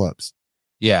kipping pull-ups.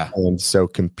 Yeah. And so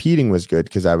competing was good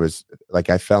because I was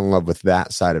like, I fell in love with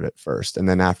that side of it first. And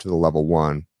then after the level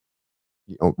 1,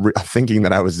 thinking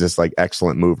that I was this like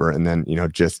excellent mover, and then,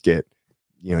 just get,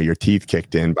 your teeth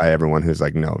kicked in by everyone who's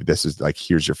like, no, this is like,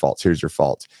 here's your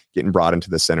faults. Getting brought into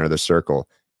the center of the circle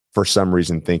for some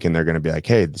reason, thinking they're going to be like,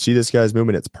 hey, see this guy's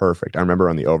movement? It's perfect. I remember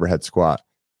on the overhead squat,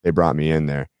 they brought me in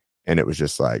there, and it was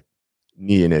just like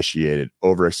knee initiated,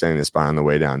 overextending the spine on the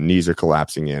way down. Knees are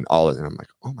collapsing in, all of it. And I'm like,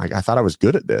 oh my God, I thought I was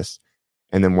good at this.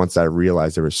 And then once I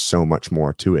realized there was so much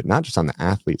more to it, not just on the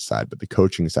athlete side, but the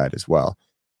coaching side as well,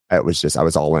 I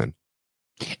was all in.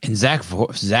 And Zach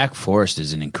Forrest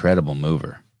is an incredible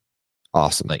mover.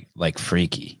 Awesome. Like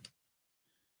freaky.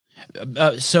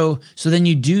 So then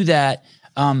you do that.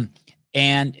 And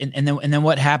then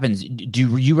what happens?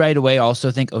 Do you right away also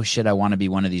think, oh shit, I want to be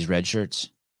one of these red shirts?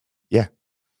 Yeah.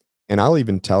 And I'll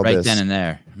even tell right this then and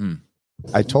there.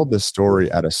 I told this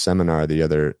story at a seminar the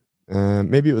other,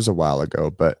 maybe it was a while ago,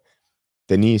 but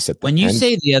Denise at the when you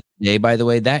say the other day, by the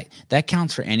way, that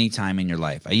counts for any time in your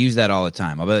life. I use that all the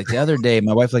time. I'll be like, the other day,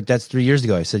 my wife like, that's 3 years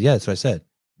ago. I said, yeah, that's what I said.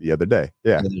 The other day.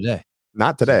 Yeah. The other day.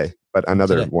 Not today, but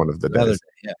another one of the days. Other day.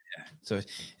 Yeah. So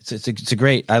it's a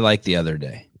great, I like the other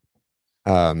day.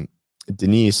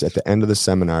 Denise at the end of the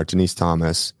seminar, Denise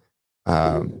Thomas, we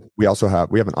have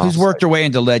an who's worked her way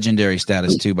into legendary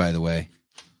status too, by the way.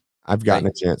 I've gotten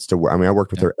a chance to work. I mean, I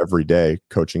worked with her every day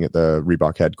coaching at the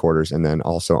Reebok headquarters and then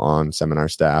also on seminar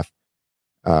staff.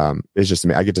 It's just,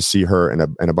 I get to see her and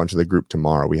a bunch of the group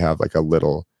tomorrow. We have like a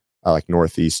little like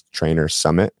Northeast trainer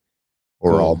summit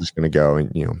where we're all just going to go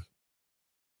and,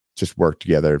 just work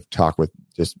together, talk with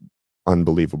just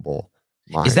unbelievable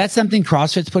minds. Is that something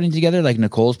CrossFit's putting together? Like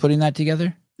Nicole's putting that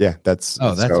together? Yeah, that's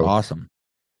awesome.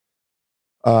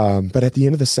 But at the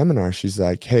end of the seminar, she's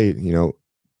like, hey,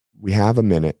 we have a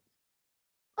minute.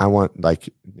 I want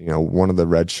one of the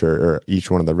red shirt or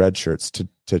each one of the red shirts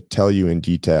to tell you in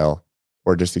detail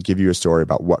or just to give you a story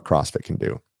about what CrossFit can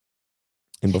do.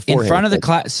 And before in front of the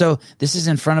class. So this is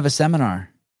in front of a seminar.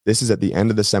 This is at the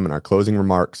end of the seminar, closing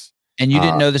remarks. And you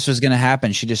didn't know this was going to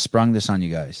happen. She just sprung this on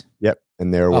you guys. Yep.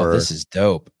 And there were, this is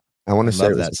dope. I want to say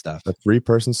love that stuff. A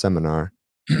 3-person seminar.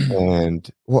 And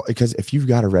because if you've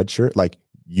got a red shirt, like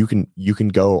you can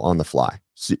go on the fly.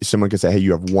 Someone can say, hey,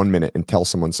 you have 1 minute and tell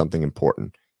someone something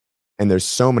important. And there's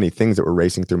so many things that were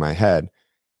racing through my head.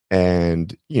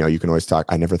 And, you can always talk.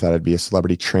 I never thought I'd be a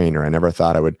celebrity trainer. I never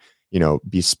thought I would,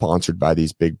 be sponsored by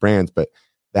these big brands, but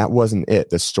that wasn't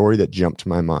it. The story that jumped to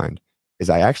my mind is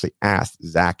I actually asked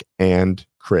Zach and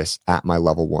Chris at my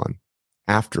level 1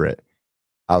 after it.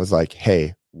 I was like,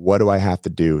 hey, what do I have to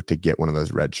do to get one of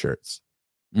those red shirts?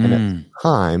 And at the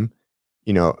time,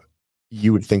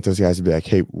 you would think those guys would be like,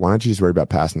 hey, why don't you just worry about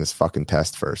passing this fucking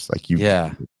test first? Like you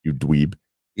dweeb.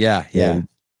 Yeah. Yeah.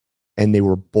 And they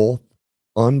were both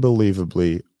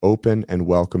unbelievably open and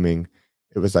welcoming.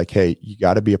 It was like, hey, you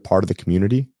got to be a part of the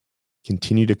community,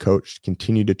 continue to coach,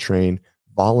 continue to train,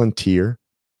 volunteer,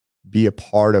 be a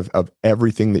part of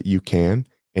everything that you can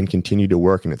and continue to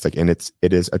work. And it's like, and it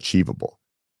is achievable.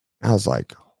 I was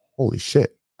like, holy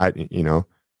shit.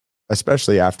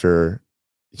 Especially after,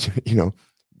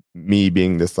 me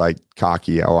being this like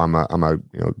cocky, I'm a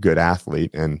good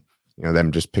athlete and,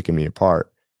 them just picking me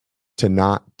apart to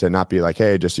not be like,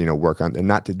 hey, just, work on, and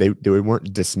they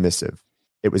weren't dismissive.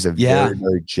 It was a very,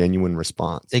 very genuine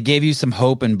response. They gave you some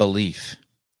hope and belief.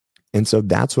 And so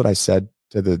that's what I said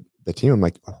to the team. I'm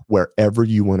like, wherever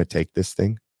you want to take this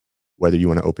thing, whether you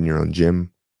want to open your own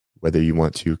gym, whether you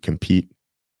want to compete,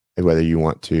 whether you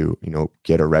want to,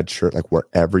 get a red shirt, like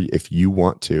wherever, if you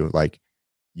want to, like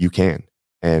you can.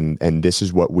 And this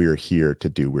is what we're here to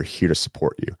do. We're here to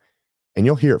support you. And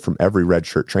you'll hear it from every red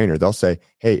shirt trainer. They'll say,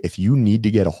 hey, if you need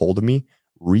to get a hold of me,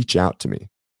 reach out to me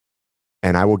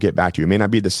and I will get back to you. It may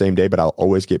not be the same day, but I'll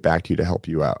always get back to you to help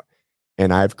you out.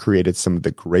 And I've created some of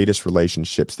the greatest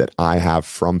relationships that I have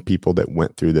from people that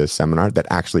went through this seminar that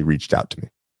actually reached out to me.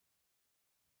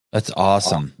 That's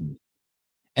awesome.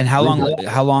 And how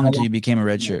long until you became a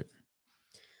red shirt?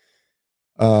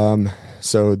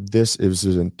 So it was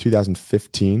in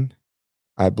 2015,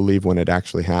 I believe, when it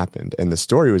actually happened. And the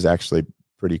story was actually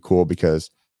pretty cool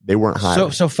because they weren't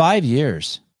hiring. So 5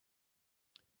 years.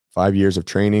 5 years of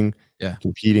training,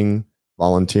 competing,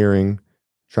 volunteering,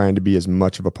 trying to be as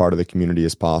much of a part of the community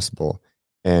as possible.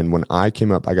 And when I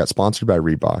came up, I got sponsored by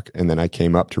Reebok, and then I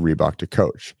came up to Reebok to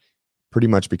coach, pretty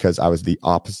much because I was the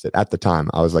opposite. At the time,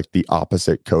 I was like the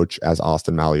opposite coach as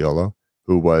Austin Malleolo,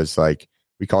 who was like,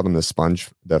 we called him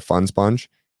the fun sponge.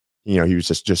 He was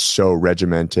just so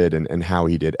regimented and how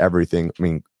he did everything. I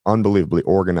mean, unbelievably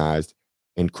organized,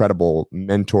 incredible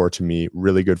mentor to me,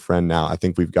 really good friend now. I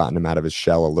think we've gotten him out of his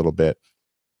shell a little bit.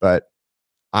 But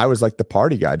I was like the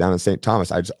party guy down in St.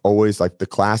 Thomas. I just always like the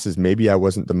classes. Maybe I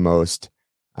wasn't the most,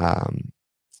 I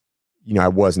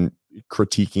wasn't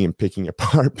critiquing and picking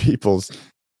apart people's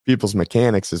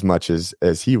mechanics as much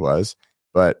as he was,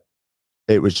 but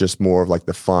it was just more of like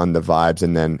the fun, the vibes,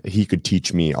 and then he could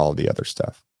teach me all the other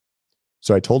stuff.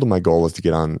 So I told him my goal was to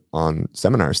get on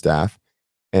seminar staff.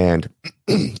 And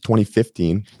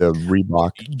 2015, the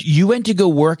Reebok. You went to go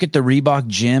work at the Reebok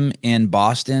gym in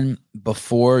Boston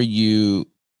before you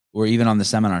were even on the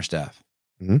seminar staff.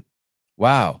 Mm-hmm.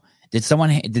 Wow. Did someone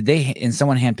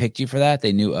handpicked you for that?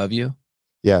 They knew of you?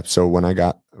 Yeah. So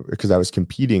because I was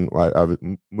competing, I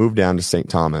moved down to St.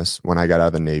 Thomas when I got out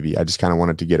of the Navy. I just kind of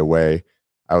wanted to get away.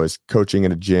 I was coaching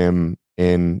at a gym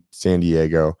in San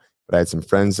Diego, but I had some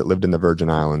friends that lived in the Virgin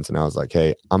Islands, and I was like,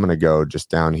 hey, I'm going to go just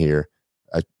down here.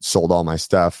 I sold all my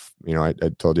stuff. I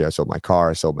told you I sold my car.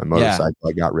 I sold my motorcycle. Yeah.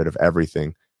 I got rid of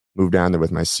everything, moved down there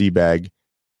with my sea bag,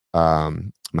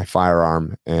 my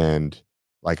firearm, and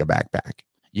like a backpack.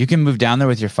 You can move down there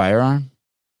with your firearm?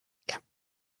 Yeah.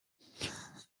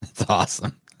 That's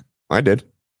awesome. I did.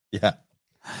 Yeah.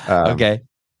 Okay.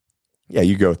 Yeah,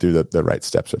 you go through the right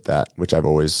steps with that, which I've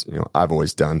always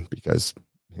done because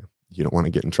you don't want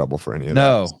to get in trouble for any of that.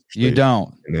 No, you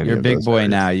don't. You're a big boy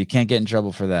now. You can't get in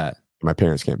trouble for that. My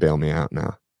parents can't bail me out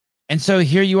now. And so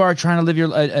here you are trying to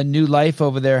live a new life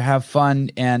over there, have fun,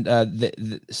 and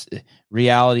the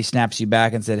reality snaps you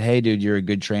back and said, hey, dude, you're a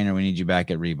good trainer. We need you back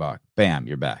at Reebok. Bam,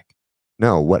 you're back.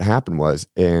 No, what happened was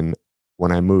when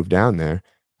I moved down there,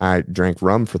 I drank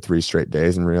rum for 3 straight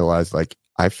days and realized like,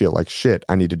 I feel like shit.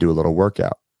 I need to do a little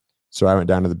workout. So I went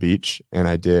down to the beach and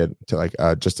I did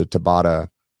just a Tabata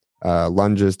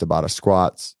lunges, Tabata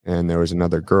squats. And there was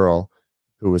another girl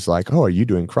who was like, oh, are you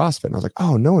doing CrossFit? And I was like,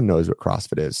 oh, no one knows what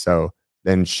CrossFit is. So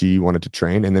then she wanted to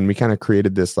train. And then we kind of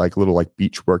created this like little like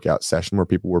beach workout session where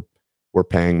people were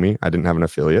paying me. I didn't have an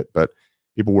affiliate, but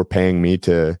people were paying me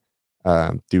to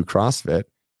do CrossFit.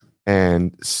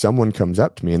 And someone comes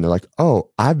up to me and they're like, oh,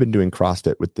 I've been doing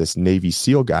CrossFit with this Navy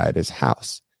SEAL guy at his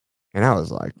house. And I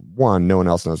was like, 1, no one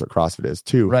else knows what CrossFit is.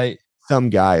 2, right.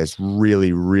 Some guy is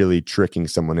really, really tricking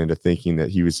someone into thinking that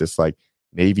he was just like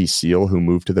Navy SEAL who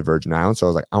moved to the Virgin Islands. So I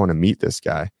was like, I want to meet this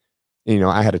guy. And,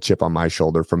 I had a chip on my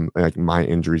shoulder from like my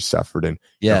injuries suffered and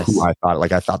who I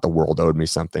thought the world owed me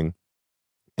something.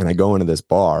 And I go into this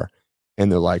bar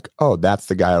and they're like, oh, that's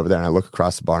the guy over there. And I look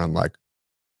across the bar and I'm like,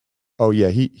 oh yeah,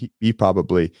 he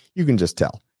probably, you can just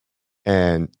tell.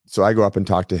 And so I go up and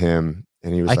talk to him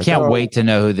and he was I can't wait to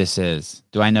know who this is.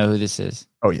 Do I know who this is?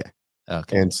 Oh yeah.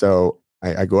 Okay. And so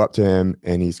I go up to him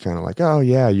and he's kind of like, oh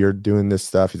yeah, you're doing this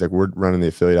stuff. He's like, we're running the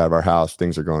affiliate out of our house.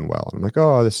 Things are going well. And I'm like,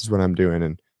 oh, this is what I'm doing.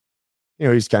 And,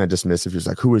 he's kind of dismissive. He's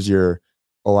like, who is your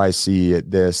OIC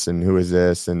at this? And who is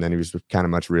this? And then he was kind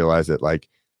of much realized that like,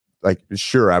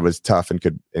 sure, I was tough and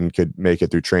could make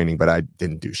it through training, but I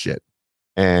didn't do shit.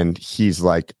 And he's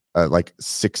like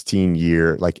 16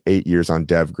 year, like 8 years on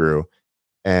DevGru.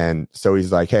 And so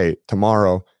he's like, hey,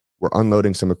 tomorrow we're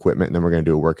unloading some equipment and then we're going to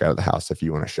do a workout at the house if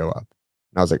you want to show up.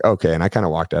 And I was like, okay. And I kind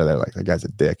of walked out of there like, that guy's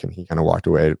a dick. And he kind of walked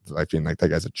away like feeling like that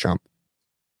guy's a chump.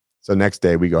 So next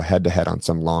day we go head to head on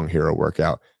some long hero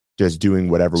workout, just doing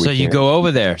whatever we can. So you go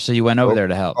over there. So you went over there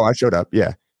to help. Oh, I showed up.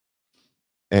 Yeah.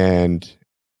 And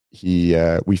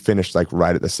we finished like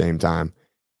right at the same time.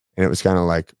 And it was kind of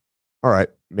like, all right,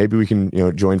 maybe we can,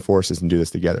 join forces and do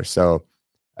this together. So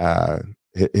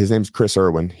his name's Chris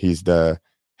Irwin. He's the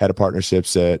head of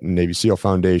partnerships at Navy SEAL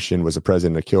Foundation, was the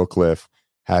president of Kill Cliff,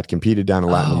 had competed down in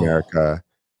Latin America.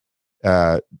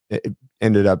 It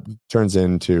ended up turns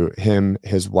into him,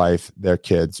 his wife, their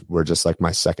kids were just like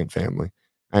my second family.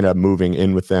 I ended up moving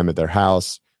in with them at their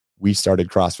house. We started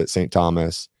CrossFit St.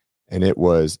 Thomas, and it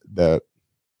was the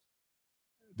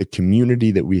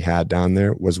community that we had down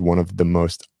there was one of the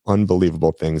most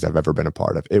unbelievable things I've ever been a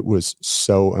part of. It was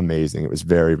so amazing. It was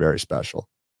very, very special.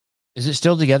 Is it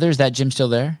still together? Is that gym still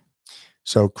there?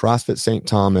 So CrossFit St.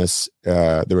 Thomas,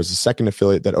 there was a second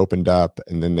affiliate that opened up,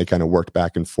 and then they kind of worked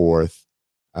back and forth.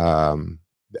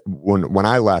 When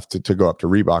I left to go up to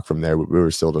Reebok from there, we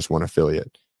were still just one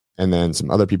affiliate. And then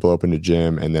some other people opened a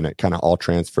gym, and then it kind of all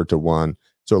transferred to one.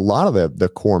 So a lot of the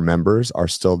core members are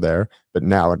still there, but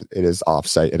now it is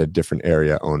offsite at a different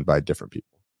area owned by different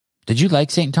people. Did you like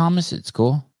St. Thomas at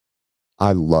school?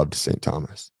 I loved St.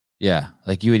 Thomas. Yeah.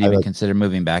 Like you would even consider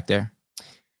moving back there?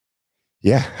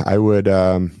 Yeah, I would.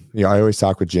 I always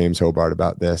talk with James Hobart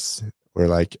about this. Where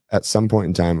like at some point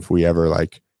in time, if we ever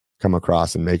like come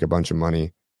across and make a bunch of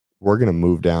money, we're going to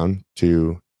move down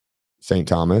to St.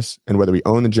 Thomas, and whether we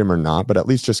own the gym or not, but at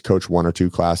least just coach 1 or 2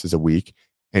 classes a week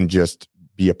and just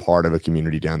be a part of a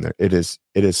community down there. It is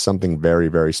something very,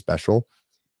 very special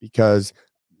because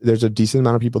there's a decent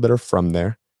amount of people that are from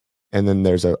there. And then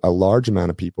there's a large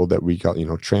amount of people that we call,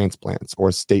 transplants or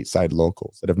stateside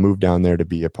locals that have moved down there to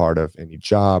be a part of any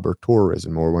job or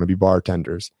tourism or want to be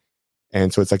bartenders.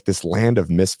 And so it's like this land of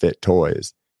misfit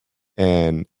toys,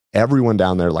 and everyone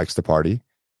down there likes to party,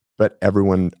 but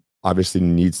everyone obviously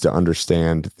needs to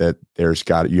understand that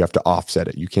you have to offset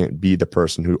it. You can't be the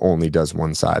person who only does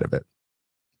one side of it.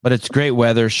 But it's great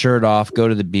weather, shirt off, go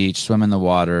to the beach, swim in the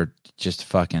water, just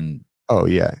fucking. Oh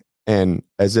yeah. And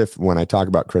as if when I talk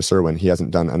about Chris Irwin, he hasn't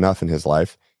done enough in his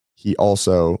life. He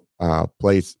also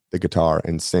plays the guitar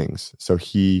and sings. So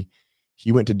he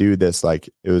went to do this, like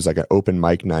it was like an open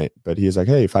mic night, but he was like,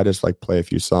 hey, if I just like play a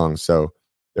few songs. So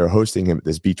they're hosting him at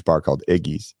this beach bar called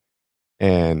Iggy's.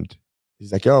 And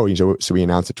he's like, oh, so we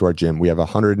announced it to our gym. We have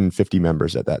 150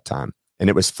 members at that time, and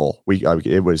it was full. Our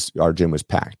gym was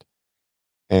packed,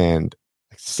 and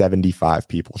like 75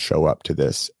 people show up to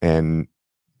this. And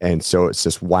so it's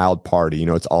this wild party,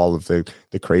 it's all of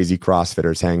the crazy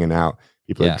CrossFitters hanging out.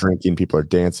 People are drinking, people are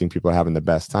dancing, people are having the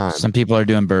best time. Some people are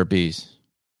doing burpees.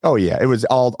 Oh yeah. It was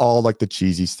all like the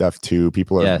cheesy stuff too.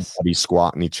 People are be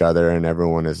squatting each other, and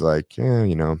everyone is like,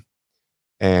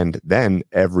 And then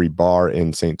every bar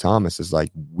in St. Thomas is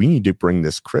like, we need to bring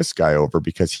this Chris guy over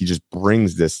because he just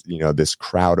brings this, this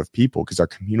crowd of people, because our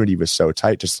community was so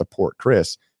tight to support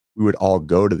Chris. We would all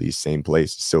go to these same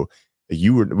places. So we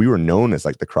were known as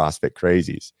like the CrossFit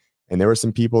crazies. And there were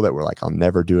some people that were like, I'll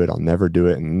never do it. And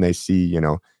then they see,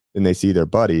 their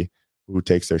buddy who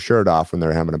takes their shirt off when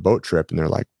they're having a boat trip, and they're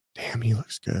like, damn, he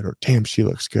looks good, or damn, she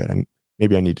looks good, and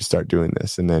maybe I need to start doing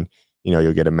this. And then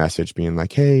you'll get a message being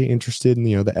like, hey, interested in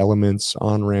the Elements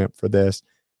on ramp for this.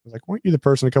 I was like, weren't you the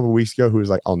person a couple of weeks ago who was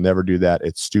like, I'll never do that,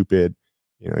 it's stupid,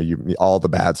 all the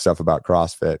bad stuff about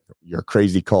CrossFit, you're a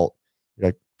crazy cult. You're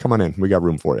like, come on in, we got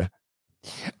room for you.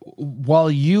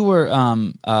 While you were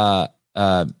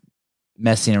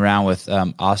messing around with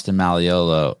Austin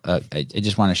Malleolo, I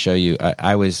just want to show you.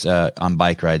 I was on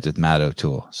bike rides with Matt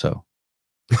O'Toole, so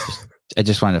I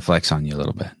just wanted to flex on you a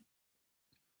little bit.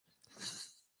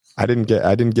 I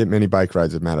didn't get many bike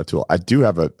rides with Matt O'Toole. I do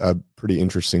have a pretty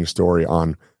interesting story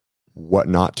on what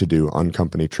not to do on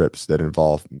company trips that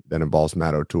involves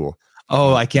Matt O'Toole.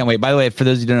 Oh, I can't wait. By the way, for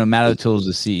those who don't know, Matt O'Toole is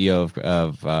the CEO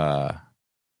of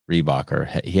Reebok, or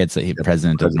he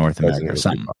president of North America or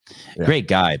something. Yeah. Great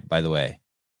guy, by the way.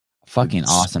 Fucking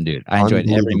awesome dude. I enjoyed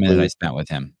every minute I spent with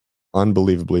him.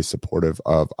 Unbelievably supportive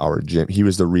of our gym. He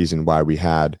was the reason why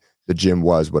the gym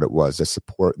was what it was, the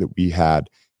support that we had,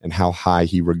 and how high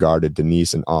he regarded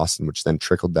Denise and Austin, which then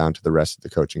trickled down to the rest of the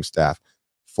coaching staff.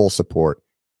 Full support.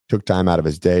 Took time out of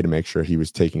his day to make sure he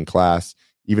was taking class.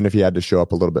 Even if he had to show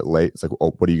up a little bit late, it's like,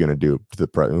 oh, what are you going to do to the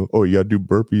president? Oh, you got to do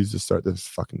burpees to start this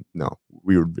fucking, no.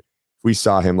 We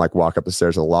saw him like walk up the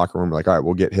stairs of the locker room. We're like, all right,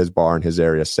 we'll get his bar and his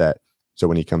area set, so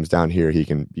when he comes down here, he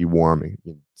can be warm and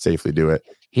safely do it.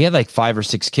 He had like 5 or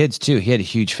 6 kids too. He had a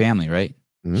huge family, right?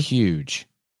 Mm-hmm. Huge.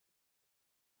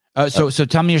 So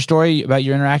tell me your story about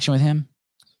your interaction with him.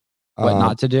 What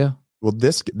not to do? Well,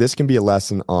 this can be a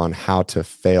lesson on how to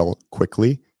fail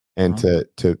quickly and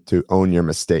to own your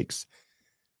mistakes.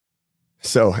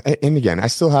 So, and again, I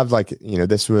still have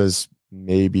this was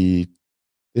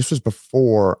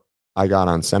before I got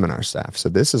on seminar staff. So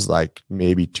this is like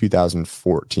maybe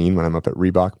 2014 when I'm up at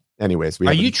Reebok. Anyways,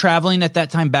 are you traveling at that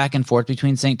time back and forth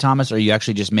between St. Thomas, or you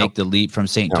actually just make the leap from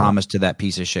St. Thomas to that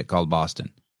piece of shit called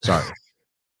Boston? Sorry.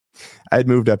 I had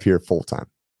moved up here full time.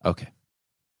 Okay.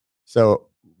 So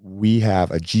we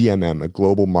have a GMM, a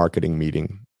global marketing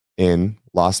meeting in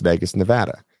Las Vegas,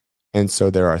 Nevada. And so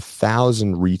there are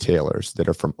 1,000 retailers that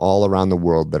are from all around the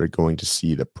world that are going to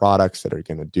see the products, that are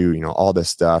going to do, all this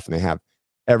stuff. And they have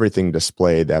everything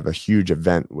displayed. They have a huge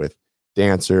event with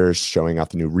dancers showing off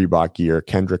the new Reebok gear.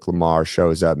 Kendrick Lamar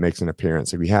shows up, makes an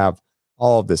appearance. So we have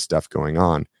all of this stuff going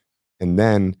on. And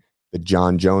then the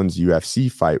John Jones UFC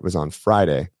fight was on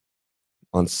Friday.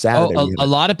 On Saturday, a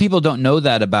lot of people don't know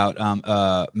that about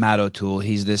Matt O'Toole.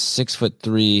 He's this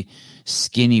 6'3"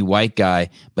 skinny white guy,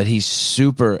 but he's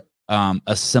super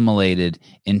assimilated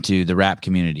into the rap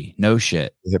community. No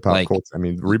shit. Hip hop culture. I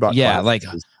mean, Reebok. Yeah, like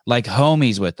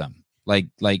homies with them. Like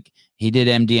he did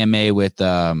MDMA with.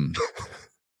 Told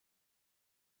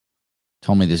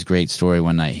me this great story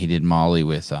one night. He did Molly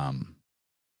with. I'll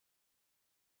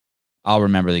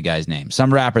remember the guy's name.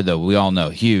 Some rapper though. We all know.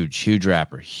 Huge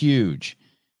rapper. Huge.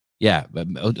 Yeah, but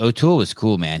O'Toole was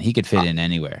cool, man. He could fit in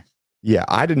anywhere. Yeah,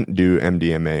 I didn't do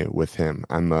MDMA with him.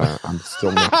 I'm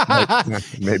still not.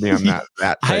 Maybe I'm not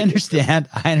that. I understand.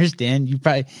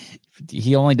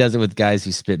 He only does it with guys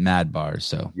who spit mad bars.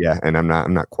 So yeah, and I'm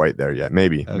not quite there yet.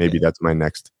 Maybe that's my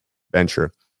next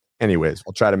venture. Anyways,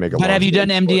 I'll try to make a. But have you done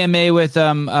MDMA with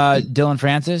Dylan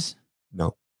Francis?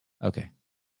 No. Okay.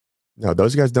 No,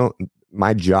 those guys don't.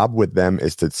 My job with them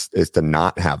is to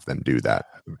not have them do that.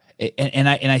 And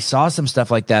I saw some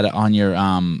stuff like that on your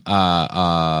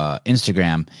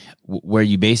Instagram where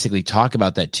you basically talk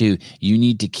about that too. You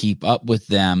need to keep up with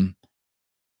them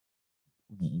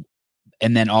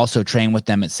and then also train with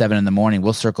them at 7 a.m.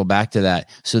 We'll circle back to that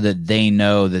so that they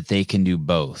know that they can do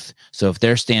both. So if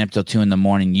they're staying up till 2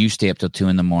 a.m, you stay up till 2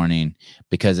 a.m,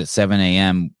 because at 7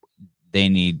 a.m. they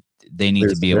need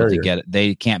to be able to get it.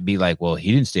 They can't be like, well,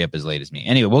 he didn't stay up as late as me.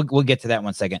 Anyway, we'll get to that in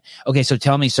 1 second. Okay, so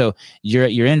tell me, so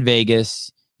you're in Vegas,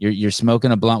 you're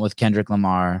smoking a blunt with Kendrick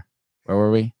Lamar. Where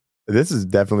were we? This is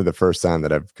definitely the first time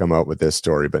that I've come up with this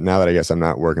story, but now that I guess I'm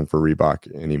not working for Reebok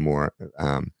anymore.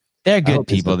 They're good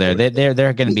people there.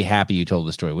 They're going to be happy you told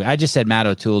the story. I just said Matt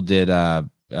O'Toole did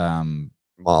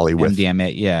Molly with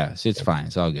MDMA. Yeah, so it's fine.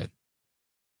 It's all good.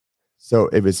 So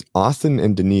it was Austin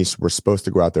and Denise were supposed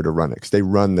to go out there to run it because they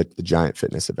run the giant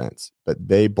fitness events, but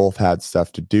they both had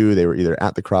stuff to do. They were either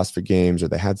at the CrossFit Games or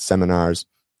they had seminars.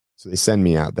 So they send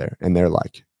me out there and they're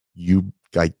like, you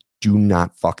do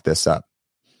not fuck this up.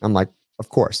 I'm like, of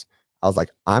course. I was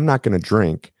like, I'm not going to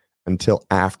drink until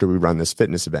after we run this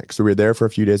fitness event. Because we were there for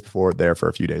a few days before, there for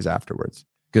a few days afterwards.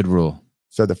 Good rule.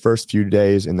 So the first few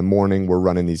days in the morning, we're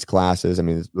running these classes. I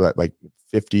mean, it's like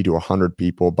 50 to 100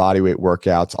 people, bodyweight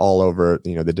workouts all over,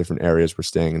 the different areas we're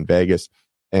staying in Vegas.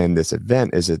 And this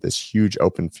event is at this huge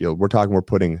open field. We're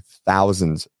putting close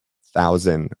to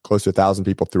 1,000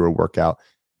 people through a workout,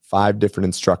 5 different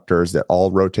instructors that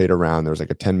all rotate around. There's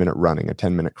like a 10-minute running, a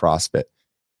 10-minute CrossFit.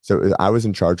 So I was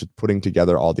in charge of putting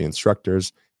together all the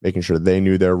instructors, making sure they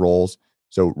knew their roles.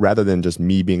 So rather than just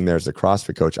me being there as a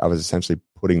CrossFit coach, I was essentially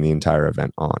putting the entire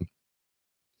event on.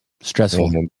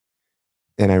 Stressful.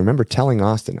 And I remember telling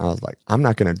Austin, I was like, I'm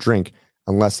not going to drink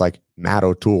unless like Matt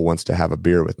O'Toole wants to have a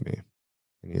beer with me.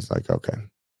 And he's like, okay.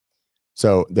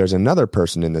 So there's another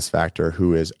person in this factor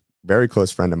who is a very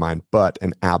close friend of mine, but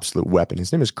an absolute weapon.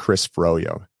 His name is Chris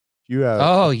Froyo.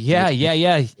 Yeah.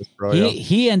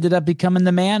 He ended up becoming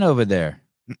the man over there.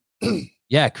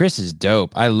 Yeah, Chris is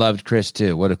dope. I loved Chris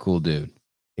too. What a cool dude.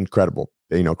 Incredible.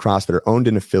 CrossFitter, owned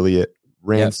an affiliate,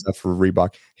 ran stuff for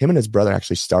Reebok. Him and his brother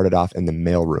actually started off in the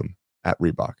mailroom at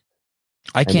Reebok.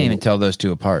 I can't even tell those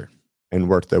two apart. And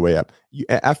worked their way up.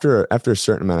 After a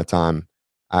certain amount of time,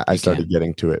 I started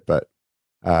getting to it. But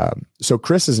so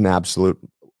Chris is an absolute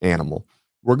animal.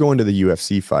 We're going to the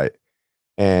UFC fight,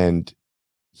 and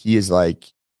he is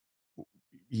like,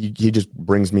 he just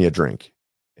brings me a drink.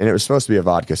 And it was supposed to be a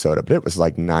vodka soda, but it was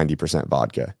like 90%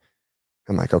 vodka.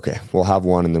 I'm like, okay, we'll have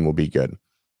one and then we'll be good.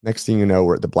 Next thing you know,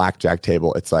 we're at the blackjack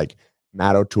table. It's like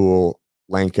Matt O'Toole,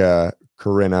 Lenka,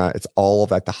 Corinna. It's all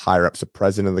of like the higher ups, the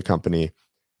president of the company.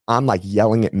 I'm like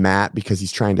yelling at Matt because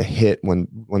he's trying to hit when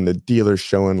the dealer's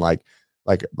showing like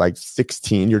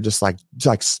 16. You're just like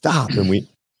stop. And we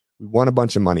won a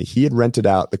bunch of money. He had rented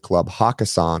out the club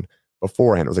Hakkasan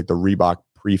beforehand. It was like the Reebok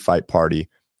pre-fight party.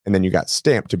 And then you got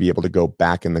stamped to be able to go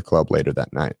back in the club later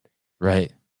that night.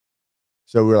 Right.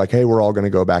 So we were like, hey, we're all going to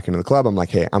go back into the club. I'm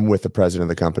like, hey, I'm with the president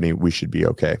of the company. We should be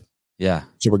okay. Yeah.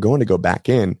 So we're going to go back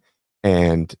in,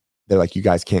 and they're like, you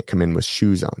guys can't come in with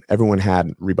shoes on. Everyone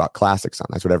had Reebok Classics on.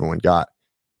 That's what everyone got.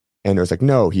 And it was like,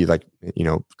 no,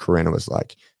 Corinna was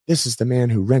like, this is the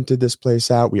man who rented this place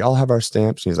out. We all have our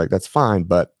stamps. And he's like, that's fine,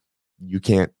 but you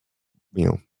can't,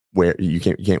 you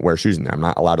can't wear shoes in there. I'm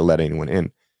not allowed to let anyone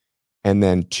in. And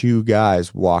then 2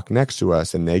 guys walk next to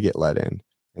us and they get let in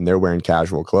and they're wearing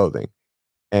casual clothing.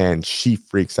 And she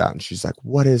freaks out and she's like,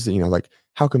 what is it? Like,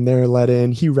 how come they're let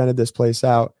in? He rented this place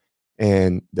out.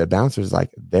 And the bouncer's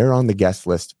like, they're on the guest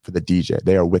list for the DJ.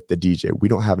 They are with the DJ. We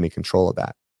don't have any control of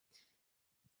that.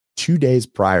 2 days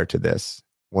prior to this,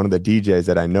 one of the DJs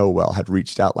that I know well had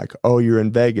reached out like, oh, you're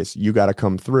in Vegas. You got to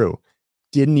come through.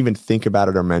 Didn't even think about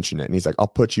it or mention it. And he's like, I'll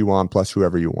put you on plus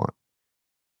whoever you want.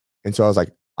 And so I was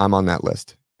like, I'm on that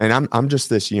list. And I'm just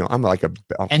this, I'm like a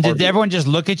and did everyone just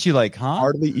look at you like, huh?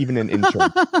 Hardly even an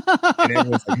intern. And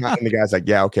everyone's like, and the guy's like,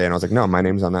 yeah, okay. And I was like, no, my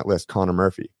name's on that list, Conor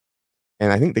Murphy.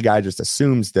 And I think the guy just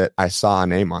assumes that I saw a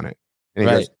name on it. And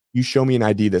he goes, you show me an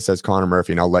ID that says Conor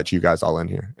Murphy and I'll let you guys all in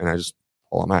here. And I just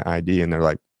pull out my ID and they're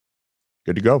like,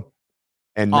 good to go.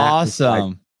 And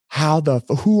awesome. Like,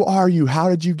 who are you? How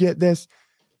did you get this?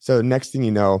 So next thing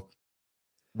you know,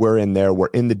 we're in there. We're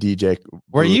in the DJ.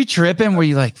 Were you tripping? Were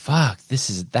you like, fuck,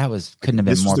 couldn't have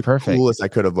been more perfect. Coolest I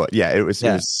could have looked. Yeah, it was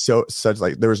such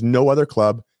like, there was no other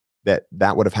club that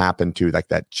would have happened to, like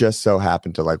that just so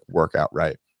happened to like work out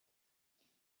right.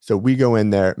 So we go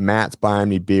in there. Matt's buying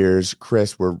me beers.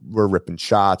 Chris, we're ripping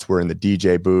shots. We're in the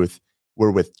DJ booth.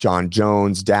 We're with John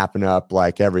Jones, dapping up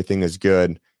like everything is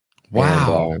good.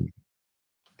 Wow.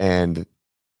 And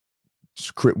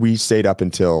we stayed up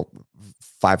until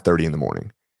 5:30 in the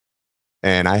morning.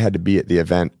 And I had to be at the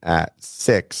event at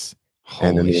 6.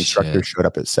 And then the instructor showed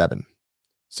up at 7.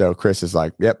 So Chris is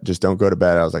like, yep, just don't go to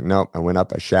bed. I was like, nope. I went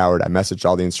up, I showered. I messaged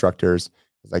all the instructors.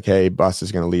 I was like, hey, bus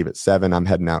is going to leave at 7. I'm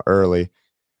heading out early.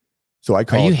 So I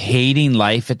called. Are you hating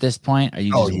life at this point? Are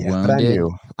you just wounded?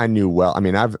 But I knew well. I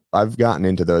mean, I've gotten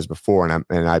into those before, and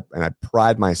I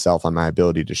pride myself on my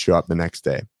ability to show up the next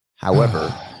day.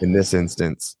 However, in this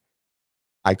instance,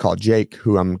 I called Jake,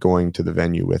 who I'm going to the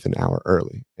venue with an hour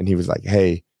early, and he was like,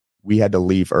 "Hey, we had to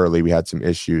leave early. We had some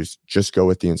issues. Just go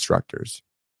with the instructors."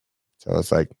 So I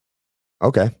was like,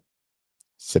 "Okay."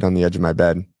 Sit on the edge of my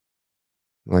bed.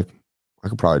 I'm like, I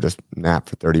could probably just nap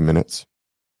for 30 minutes.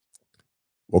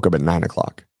 Woke up at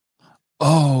 9:00.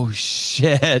 Oh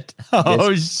shit!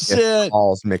 Oh shit!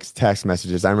 Calls, mixed text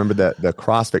messages. I remember the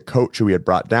CrossFit coach who we had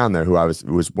brought down there, who was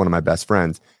one of my best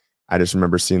friends. I just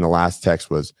remember seeing the last text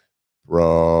was,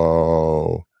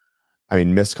 "Bro." I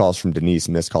mean, missed calls from Denise,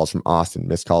 missed calls from Austin,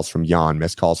 missed calls from Jan,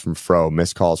 missed calls from Fro,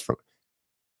 missed calls from.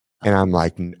 And I'm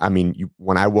like, I mean,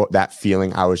 when I woke that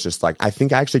feeling, I was just like, I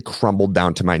think I actually crumbled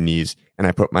down to my knees and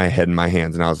I put my head in my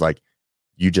hands and I was like,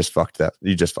 you just fucked up.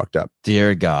 You just fucked up.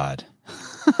 Dear God.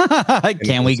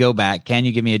 Can we go back? Can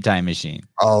you give me a time machine?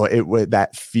 Oh, it was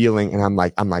that feeling. And I'm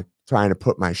like trying to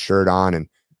put my shirt on and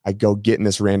I go get in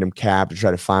this random cab to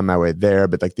try to find my way there.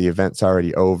 But like the event's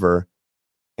already over.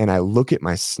 And I look at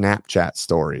my Snapchat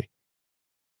story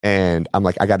and I'm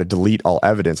like, I got to delete all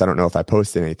evidence. I don't know if I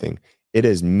posted anything. It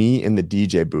is me in the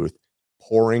DJ booth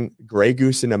pouring Grey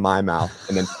Goose into my mouth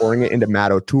and then pouring it into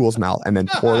Matt O'Toole's mouth and then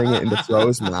pouring it into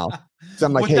Fro's mouth. So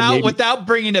I'm like, without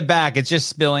bringing it back, it's just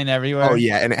spilling everywhere. Oh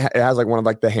yeah, and it has like one of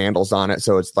like the handles on it,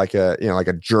 so it's like a like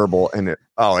a gerbil, and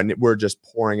we're just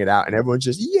pouring it out, and everyone's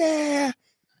just yeah.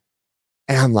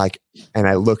 And I'm like, and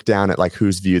I look down at like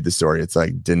who's viewed the story. It's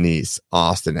like Denise,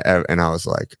 Austin, and I was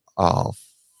like, oh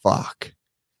fuck.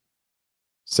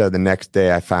 So the next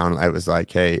day, I was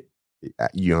like, hey,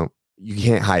 you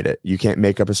can't hide it. You can't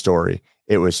make up a story.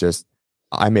 It was just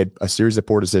I made a series of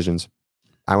poor decisions.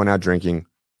 I went out drinking.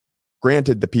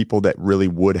 Granted, the people that really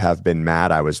would have been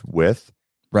mad I was with,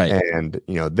 right? And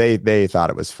they thought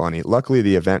it was funny. Luckily,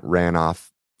 the event ran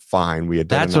off fine.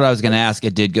 That's what I was going to ask.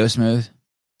 It did go smooth.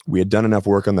 We had done enough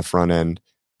work on the front end.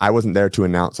 I wasn't there to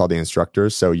announce all the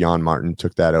instructors, so Jan Martin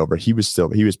took that over. He was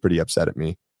pretty upset at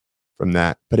me from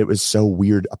that, but it was so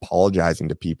weird apologizing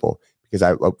to people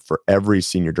because for every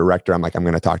senior director, I'm like, I'm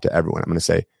going to talk to everyone. I'm going to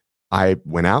say, I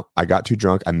went out, I got too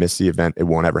drunk, I missed the event. It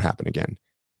won't ever happen again.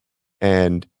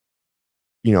 And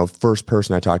first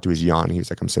person I talked to is Jan. He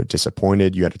was like, I'm so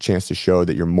disappointed. You had a chance to show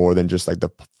that you're more than just like the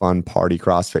fun party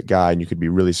CrossFit guy and you could be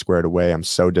really squared away. I'm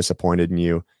so disappointed in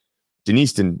you.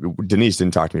 Denise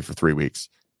didn't talk to me for 3 weeks.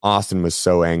 Austin was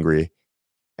so angry.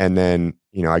 And then,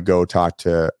 I go talk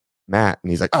to Matt and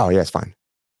he's like, oh yeah, it's fine.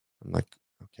 I'm like,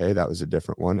 okay, that was a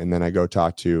different one. And then I go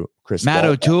talk to Chris. Matt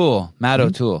O'Toole.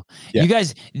 Yeah. You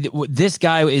guys, this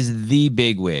guy is the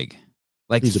big wig.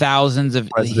 Like he's thousands of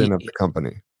president of the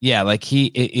company. Yeah, like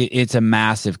it's a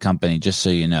massive company, just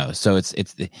so you know. So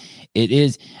it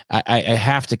is. I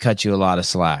have to cut you a lot of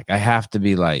slack. I have to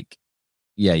be like,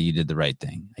 yeah, you did the right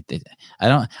thing.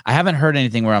 I haven't heard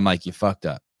anything where I'm like, you fucked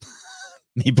up.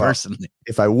 Me personally.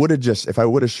 If I would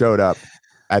have showed up,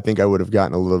 I think I would have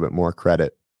gotten a little bit more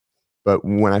credit. But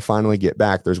when I finally get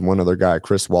back, there's one other guy,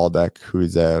 Chris Waldeck,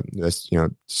 who's a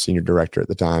senior director at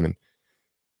the time, and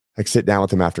I sit down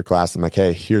with him after class. I'm like,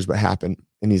 hey, here's what happened,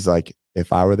 and he's like,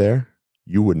 if I were there,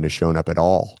 you wouldn't have shown up at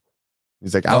all.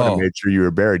 He's like, I would have made sure you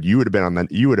were buried. You would have been on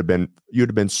that. You would have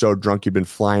been so drunk you'd been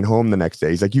flying home the next day.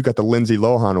 He's like, you got the Lindsay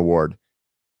Lohan Award,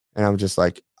 and I'm just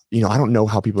like, I don't know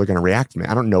how people are going to react to me.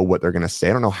 I don't know what they're going to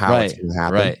say. I don't know how it's going to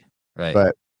happen. Right.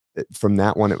 But from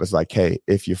that one, it was like, hey,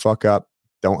 if you fuck up,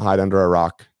 don't hide under a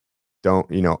rock.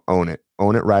 Don't, own it.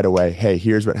 Own it right away. Hey,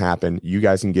 here's what happened. You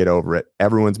guys can get over it.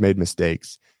 Everyone's made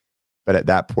mistakes. But at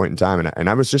that point in time, and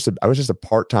I was just a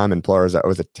part-time employer. I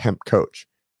was a temp coach.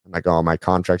 I'm like, oh, my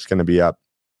contract's going to be up.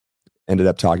 Ended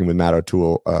up talking with Matt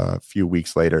O'Toole a few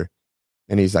weeks later.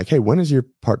 And he's like, hey, when is your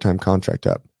part-time contract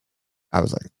up? I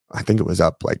was like, I think it was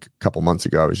up like a couple months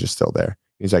ago. I was just still there.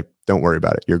 He's like, don't worry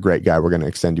about it. You're a great guy. We're going to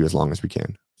extend you as long as we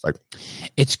can. It's like,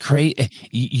 it's great.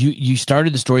 You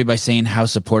started the story by saying how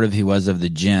supportive he was of the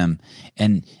gym.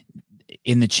 And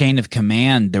in the chain of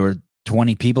command, there were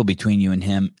 20 people between you and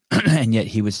him, and yet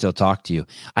he would still talk to you.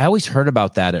 I always heard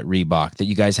about that at Reebok, that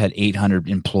you guys had 800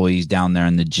 employees down there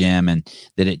in the gym, and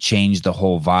that it changed the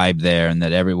whole vibe there, and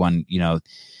that everyone, the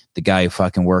guy who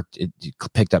fucking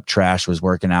picked up trash was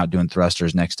working out doing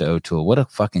thrusters next to O'Toole. What a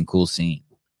fucking cool scene.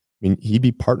 I mean, he'd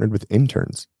be partnered with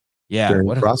interns during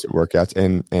CrossFit workouts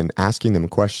and asking them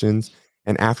questions.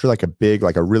 And after like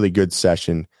a really good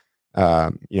session,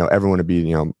 everyone would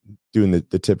be, doing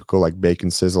the typical like bacon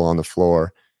sizzle on the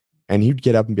floor. And he'd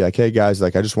get up and be like, hey guys,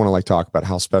 like, I just want to like talk about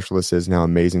how special this is and how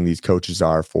amazing these coaches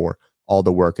are for all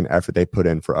the work and effort they put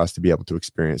in for us to be able to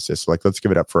experience this. So, like, let's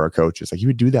give it up for our coaches. Like, he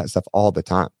would do that stuff all the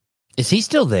time. Is he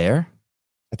still there?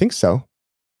 I think so.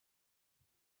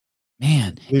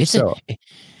 Man,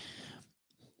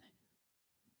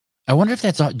 I wonder if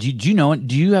that's all. Do you know?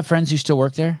 Do you have friends who still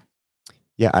work there?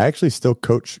 Yeah, I actually still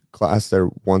coach class there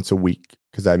once a week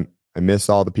because I miss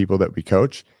all the people that we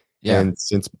coach. Yeah. And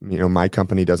since my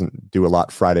company doesn't do a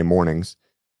lot Friday mornings,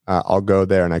 I'll go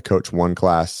there and I coach one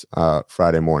class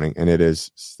Friday morning, and it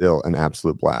is still an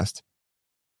absolute blast.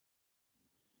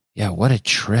 Yeah, what a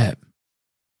trip.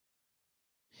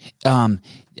 And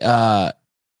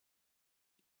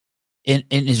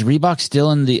is Reebok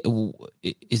still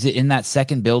is it in that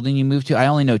second building you moved to? I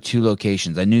only know 2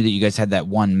 locations. I knew that you guys had that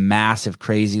one massive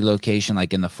crazy location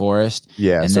like in the forest.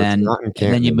 Yeah. And so then, it's not in Canton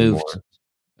and then you moved. Anymore.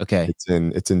 Okay.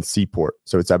 It's in Seaport.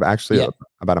 So it's actually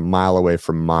about a mile away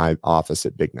from my office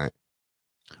at Big Night.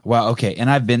 Wow. Okay. And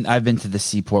I've been to the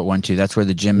Seaport one too. That's where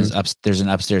the gym is up. There's an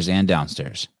upstairs and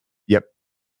downstairs. Yep.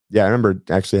 Yeah. I remember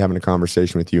actually having a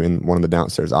conversation with you in one of the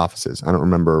downstairs offices. I don't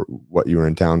remember what you were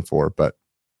in town for, but.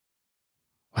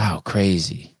 Wow.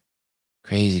 Crazy.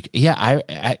 Yeah.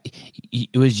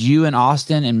 It was you and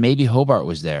Austin, and maybe Hobart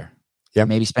was there. Yeah.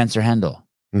 Maybe Spencer Hendel.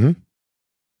 Mm-hmm.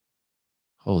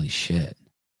 Holy shit.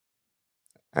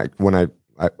 When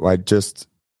I just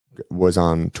was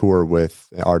on tour with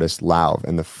the artist Lauv,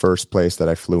 and the first place that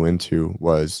I flew into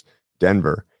was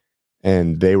Denver,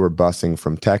 and they were busing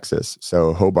from Texas.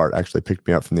 So Hobart actually picked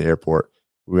me up from the airport.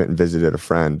 We went and visited a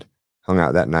friend, hung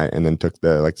out that night, and then took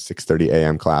the 6:30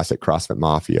 a.m. class at CrossFit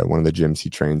Mafia, one of the gyms he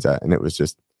trains at. And it was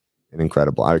just an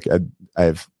incredible. I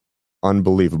have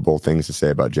unbelievable things to say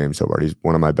about James Hobart. He's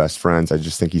one of my best friends. I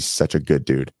just think he's such a good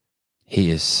dude.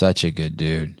 He is such a good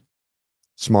dude.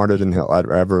 Smarter than he'll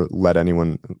ever lead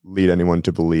anyone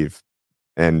to believe.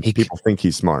 And people think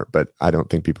he's smart, but I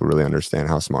don't think people really understand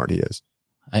how smart he is.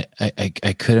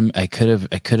 I could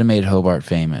have made Hobart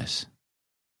famous.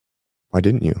 Why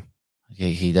didn't you?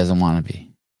 Okay, he doesn't want to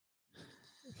be.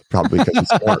 Probably because he's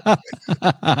smart.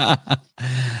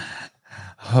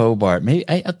 Hobart. Maybe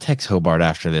I'll text Hobart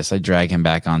after this. I drag him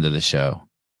back onto the show.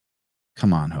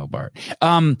 Come on, Hobart.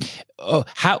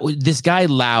 How this guy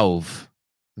Lauv?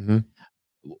 Mm-hmm.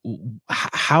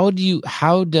 How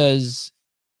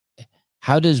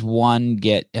does one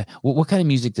get? What kind of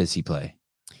music does he play?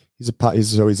 He's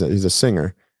a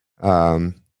singer.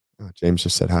 James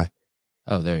just said hi.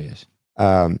 Oh, there he is.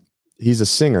 He's a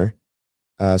singer.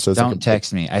 So don't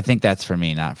text me. I think that's for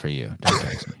me, not for you. Don't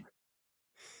text me.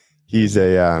 He's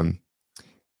a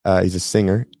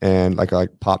singer and like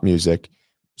pop music.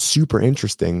 Super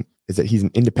interesting is that he's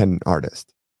an independent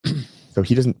artist. So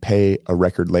he doesn't pay a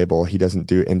record label. He doesn't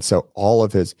do, and so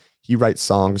he writes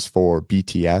songs for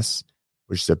BTS,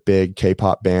 which is a big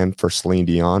K-pop band, for Celine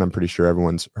Dion. I'm pretty sure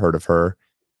everyone's heard of her.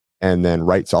 And then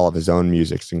writes all of his own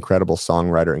music. He's an incredible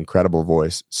songwriter, incredible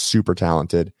voice, super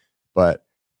talented. But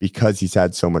because he's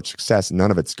had so much success,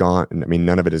 none of it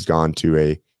has gone to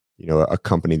a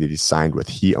company that he's signed with.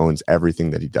 He owns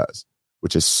everything that he does,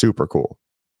 which is super cool.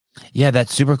 Yeah,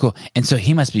 that's super cool. And so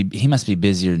he must be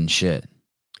busier than shit.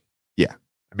 Yeah.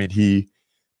 I mean, he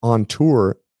on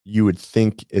tour, you would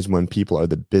think is when people are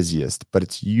the busiest, but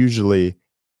it's usually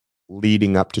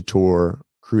leading up to tour,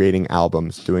 creating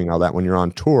albums, doing all that. When you're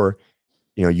on tour,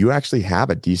 you actually have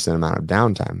a decent amount of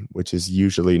downtime, which is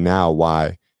usually now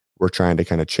why we're trying to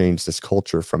kind of change this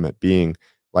culture from it being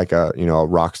like a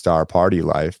rock star party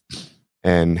life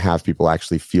and have people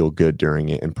actually feel good during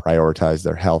it and prioritize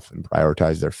their health and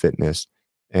prioritize their fitness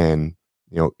and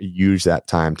use that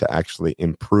time to actually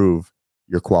improve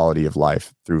your quality of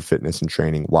life through fitness and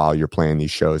training while you're playing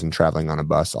these shows and traveling on a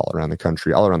bus all around the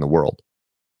country, all around the world.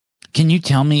 Can you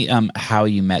tell me how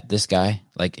you met this guy,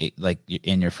 like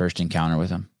in your first encounter with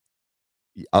him?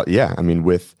 Yeah, I mean,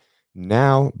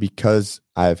 because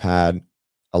I've had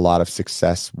a lot of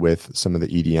success with some of the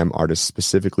EDM artists,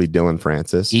 specifically Dylan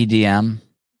Francis. EDM,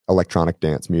 electronic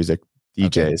dance music,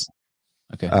 DJs.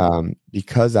 Okay.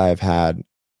 Because I've had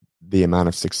the amount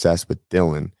of success with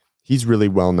Dylan, he's really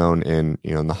well known in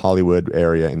the Hollywood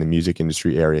area, in the music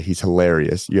industry area. He's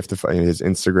hilarious. You have to find his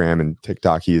Instagram and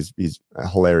TikTok. He's a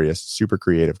hilarious, super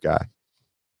creative guy.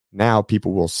 Now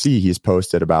people will see he's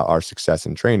posted about our success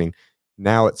in training.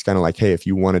 Now it's kind of like, hey, if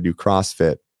you want to do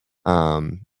CrossFit,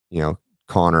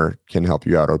 Conor can help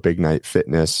you out, or Big Night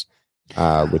Fitness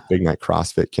with Big Night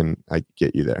CrossFit can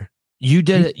get you there. You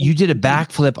did a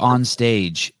backflip on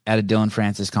stage at a Dylan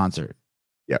Francis concert.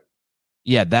 Yep.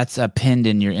 Yeah, that's pinned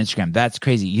in your Instagram. That's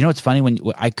crazy. You know what's funny?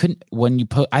 I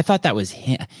thought that was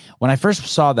him. When I first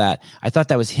saw that, I thought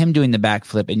that was him doing the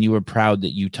backflip, and you were proud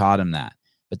that you taught him that.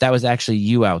 But that was actually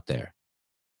you out there.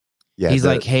 Yeah, he's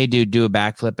like, "Hey, dude, do a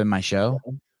backflip in my show."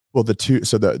 Well,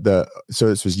 so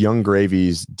this was Young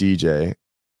Gravy's DJ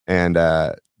and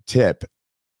Tip,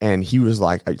 and he was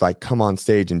like, come on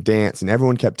stage and dance, and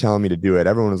everyone kept telling me to do it.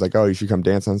 Everyone was like, "Oh, you should come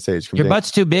dance on stage." Your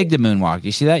butt's too big to moonwalk.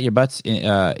 You see that? Your butt's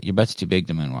too big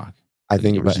to moonwalk. I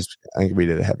think we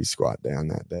did a heavy squat down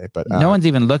that day, but no one's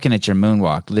even looking at your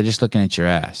moonwalk. They're just looking at your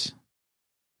ass.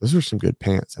 Those were some good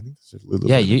pants. I think those are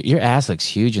yeah, your ass looks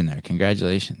huge in there.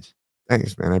 Congratulations.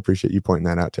 Thanks, man. I appreciate you pointing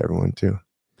that out to everyone too.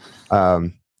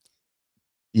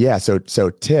 Yeah, so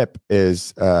Tip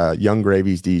is Young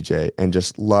Gravy's DJ and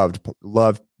just loved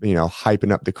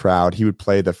hyping up the crowd. He would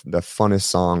play the funnest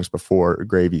songs before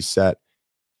Gravy's set.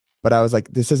 But I was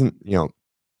like, this isn't,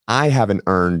 I haven't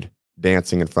earned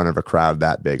dancing in front of a crowd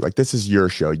that big. Like, this is your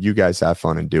show. You guys have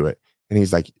fun and do it. And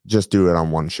he's like, just do it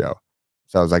on one show.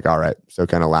 So I was like, all right. So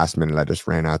kind of last minute, I just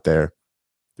ran out there,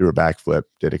 threw a backflip,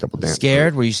 did a couple dances.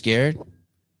 Scared? Were you scared?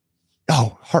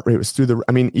 Oh, heart rate was through the.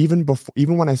 I mean, even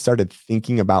when I started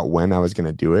thinking about when I was going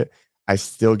to do it, I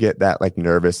still get that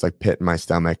nervous pit in my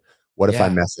stomach. What if I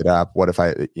mess it up? What if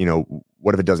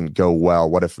what if it doesn't go well?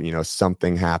 What if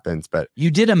something happens? But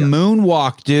you did a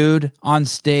moonwalk, dude, on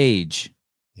stage,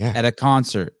 at a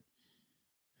concert.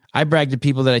 I bragged to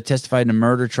people that I testified in a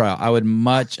murder trial. I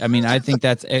think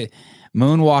that's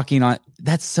moonwalking on.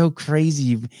 That's so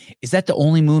crazy. Is that the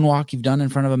only moonwalk you've done in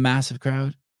front of a massive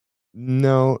crowd?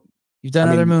 No. You've done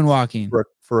other moonwalking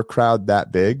for a crowd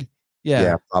that big.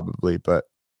 Yeah, probably. But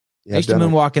I used to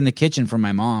moonwalk in the kitchen for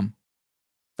my mom.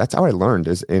 That's how I learned.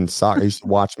 Is in soccer. I used to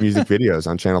watch music videos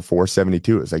on channel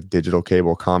 472. It was like digital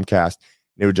cable Comcast.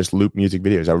 And it would just loop music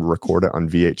videos. I would record it on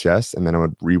VHS and then I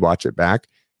would rewatch it back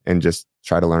and just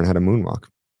try to learn how to moonwalk.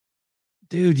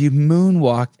 Dude, you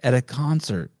moonwalked at a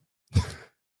concert.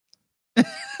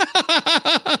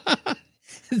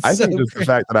 I think just the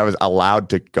fact that I was allowed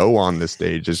to go on the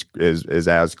stage is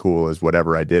as cool as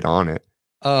whatever I did on it.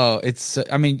 Oh,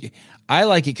 I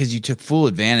like it because you took full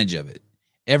advantage of it.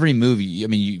 Every movie,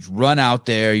 you run out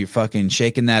there, you're fucking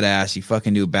shaking that ass, you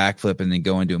fucking do a backflip and then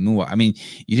go and do a moonwalk.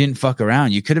 You didn't fuck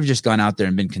around. You could have just gone out there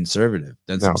and been conservative,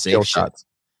 done some safe shots.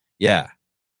 Yeah.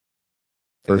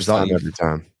 First time every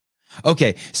time.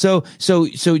 Okay. So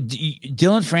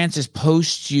Dylan Francis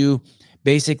posts you.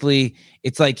 Basically,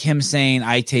 it's like him saying,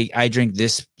 I drink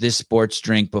this sports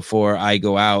drink before I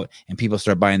go out, and people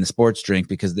start buying the sports drink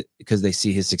because they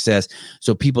see his success.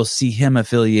 So people see him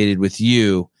affiliated with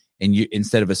you, and you,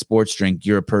 instead of a sports drink,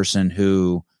 you're a person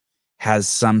who has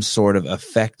some sort of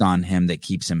effect on him that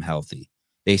keeps him healthy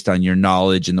based on your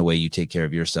knowledge and the way you take care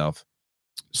of yourself.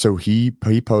 So he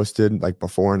posted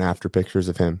before and after pictures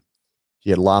of him. He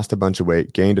had lost a bunch of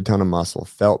weight, gained a ton of muscle,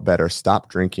 felt better, stopped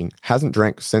drinking, hasn't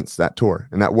drank since that tour.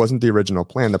 And that wasn't the original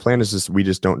plan. The plan is we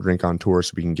just don't drink on tour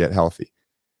so we can get healthy.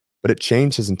 But it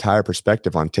changed his entire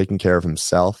perspective on taking care of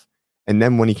himself. And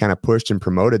then when he kind of pushed and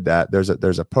promoted that, there's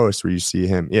a post where you see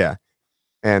him. Yeah.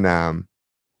 And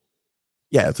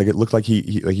it's it looked like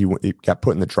he got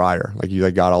put in the dryer. He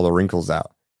got all the wrinkles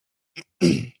out.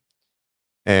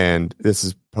 And this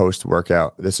is post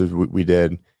workout. This is what we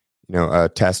did, a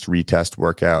retest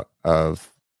workout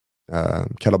of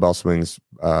kettlebell swings,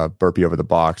 burpee over the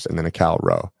box, and then a cow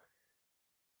row.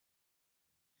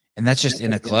 And that's just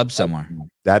in a club somewhere.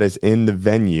 That is in the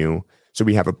venue. So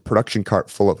we have a production cart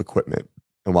full of equipment.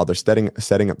 And while they're setting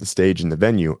up the stage in the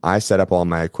venue, I set up all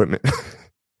my equipment.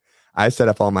 I set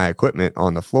up all my equipment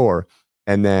on the floor.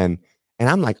 And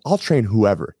I'm like, I'll train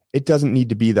whoever. It doesn't need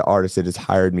to be the artist that has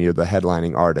hired me or the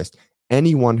headlining artist.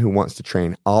 Anyone who wants to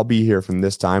train, I'll be here from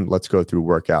this time. Let's go through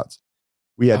workouts.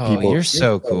 We had people. You're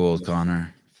so cool,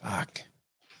 Conor. Fuck.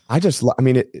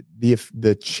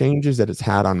 The changes that it's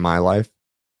had on my life,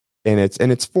 and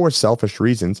it's for selfish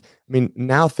reasons. I mean,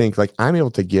 now think like I'm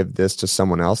able to give this to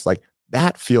someone else. Like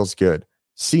that feels good.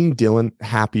 Seeing Dylan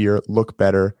happier, look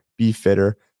better, be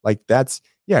fitter. Like that's,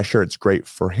 yeah, sure. It's great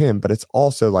for him, but it's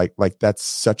also like that's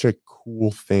such a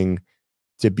cool thing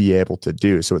to be able to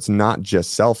do. So it's not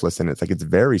just selfless, and it's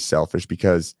very selfish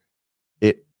because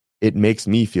it makes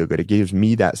me feel good. It gives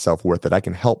me that self-worth that I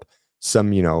can help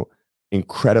some,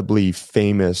 incredibly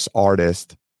famous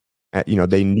artist.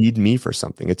 They need me for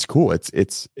something. It's cool.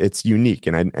 It's unique.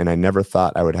 And I never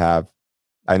thought it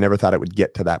would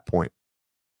get to that point.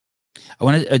 I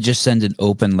want to just send an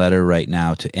open letter right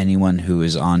now to anyone who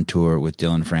is on tour with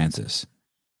Dylan Francis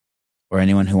or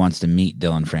anyone who wants to meet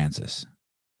Dylan Francis.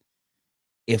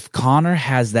 If Conor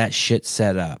has that shit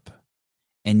set up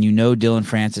and Dylan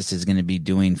Francis is going to be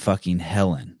doing fucking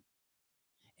Helen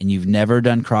and you've never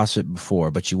done CrossFit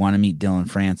before, but you want to meet Dylan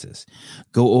Francis,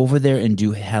 go over there and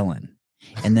do Helen.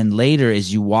 And then later,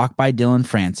 as you walk by Dylan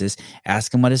Francis,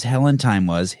 ask him what his Helen time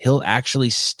was. He'll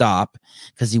actually stop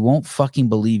because he won't fucking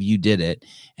believe you did it.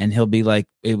 And he'll be like,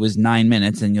 it was 9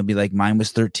 minutes. And you'll be like, mine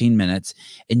was 13 minutes.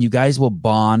 And you guys will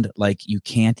bond like you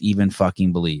can't even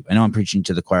fucking believe. I know I'm preaching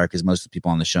to the choir because most of the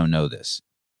people on the show know this.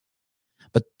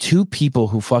 But two people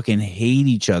who fucking hate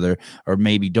each other or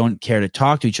maybe don't care to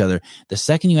talk to each other, the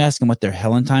second you ask them what their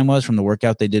Helen time was from the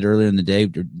workout they did earlier in the day,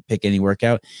 or pick any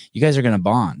workout, you guys are going to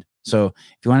bond. So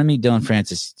if you want to meet Dylan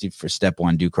Francis for step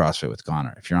one, do CrossFit with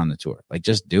Conor. If you're on the tour,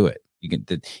 just do it.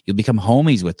 You'll become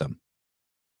homies with them.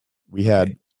 We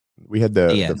had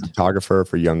the photographer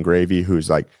for Young Gravy,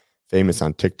 who's like famous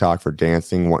on TikTok for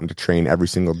dancing, wanting to train every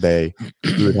single day.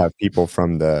 We would have people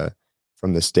from the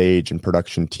stage and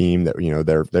production team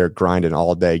that, they're grinding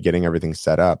all day, getting everything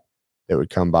set up, that would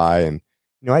come by. And,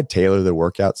 I'd tailor the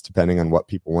workouts depending on what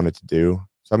people wanted to do.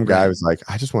 Some guy was like,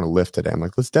 I just want to lift today. I'm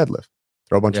like, let's deadlift.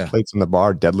 Throw a bunch of plates on the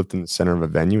bar, deadlift in the center of a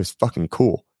venue is fucking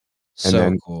cool. And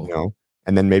then, cool.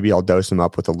 And then maybe I'll dose them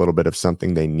up with a little bit of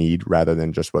something they need rather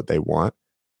than just what they want.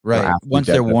 Right. Once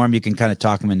they're warm, you can kind of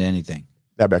talk them into anything.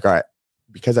 That'd be like, all right,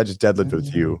 because I just deadlifted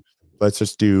with you, let's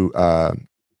just do,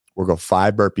 we'll go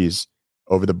 5 burpees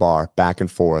over the bar, back and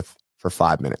forth for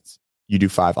 5 minutes. You do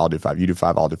 5, I'll do 5. You do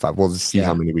 5, I'll do 5. We'll just see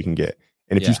how many we can get.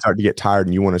 And if you start to get tired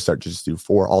and you want to start just do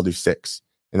 4, I'll do 6.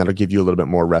 And that'll give you a little bit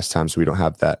more rest time so we don't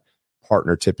have that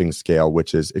partner tipping scale,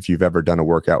 which is if you've ever done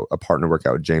a partner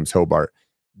workout with James Hobart,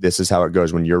 this is how it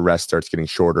goes when your rest starts getting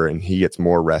shorter and he gets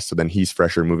more rest. So then he's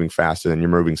fresher, moving faster, then you're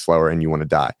moving slower and you want to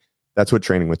die. That's what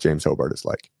training with James Hobart is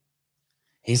like.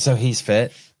 He's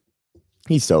fit.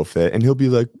 He's so fit. And he'll be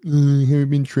like, have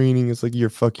been training. It's like, you're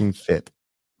fucking fit.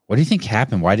 What do you think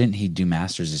happened? Why didn't he do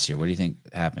Masters this year? What do you think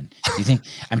happened? Do you think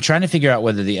I'm trying to figure out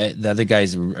whether the other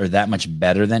guys are that much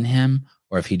better than him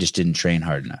or if he just didn't train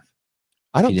hard enough?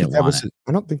 I don't think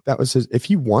that was his. If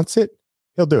he wants it,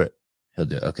 he'll do it. He'll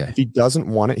do it. Okay. If he doesn't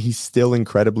want it, he's still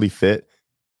incredibly fit,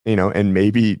 and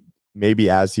maybe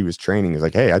as he was training, he's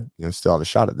like, hey, I still have a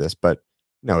shot at this. But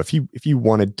no, if he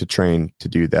wanted to train to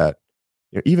do that,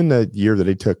 even the year that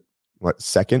he took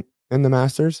second in the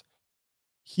Masters,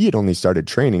 he had only started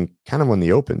training kind of when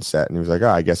the Open set, and he was like, oh,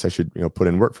 I guess I should put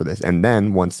in work for this. And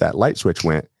then once that light switch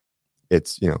went,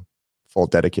 it's full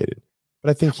dedicated. But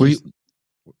I think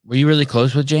were you really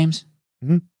close with James?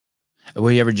 Mm-hmm.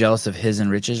 Were you ever jealous of his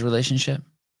and Rich's relationship?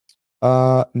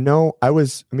 No,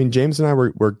 James and I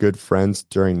were good friends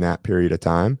during that period of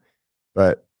time.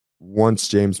 But once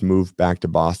James moved back to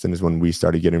Boston is when we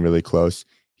started getting really close.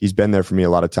 He's been there for me a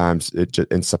lot of times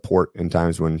in support in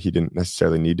times when he didn't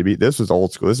necessarily need to be. This was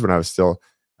old school. This is when I was still,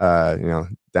 down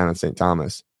in St.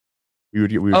 Thomas. We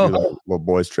would do like little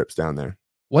boys trips down there.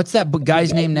 What's that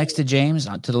guy's name next to James,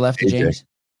 to the left of James?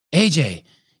 AJ.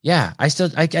 Yeah, I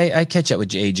catch up with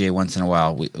AJ once in a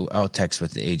while. I'll text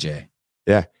with AJ.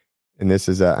 Yeah, and this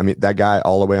is that guy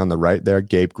all the way on the right there,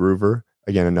 Gabe Groover.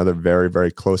 Again, another very, very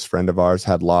close friend of ours,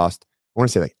 had lost, I want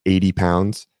to say like 80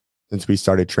 pounds since we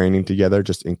started training together.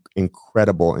 Just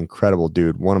incredible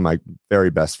dude. One of my very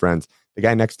best friends. The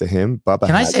guy next to him, Bubba.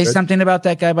 Can I say something about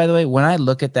that guy, by the way? When I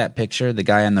look at that picture, the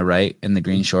guy on the right in the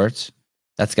green shorts,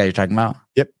 that's the guy you're talking about?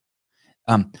 Yep.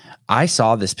 I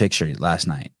saw this picture last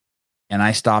night and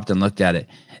I stopped and looked at it.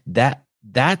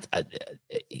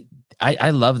 I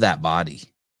love that body.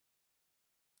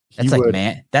 That's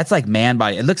like man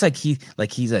body. It looks like he's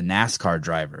a NASCAR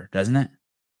driver, doesn't it?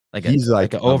 He's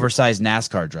like an oversized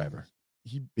NASCAR driver.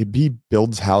 He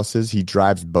builds houses. He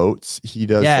drives boats. He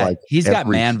does he's got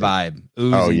man vibe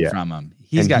oozing from him.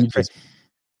 He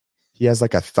has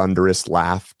like a thunderous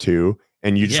laugh too.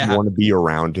 And you just want to be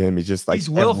around him. He's just like he's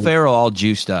Will Ferrell all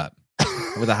juiced up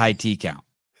with a high T count.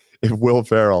 If Will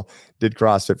Ferrell did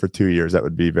CrossFit for 2 years, that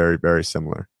would be very, very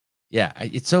similar. Yeah,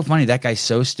 it's so funny. That guy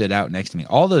so stood out next to me.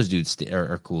 All those dudes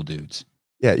are cool dudes.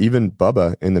 Yeah, even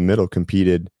Bubba in the middle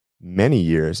competed many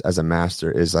years as a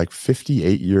master, is like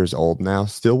 58 years old now.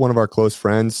 Still one of our close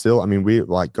friends. Still, I mean, we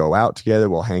like go out together.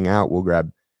 We'll hang out. We'll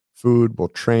grab food. We'll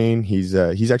train. He's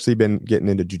actually been getting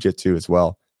into jiu-jitsu as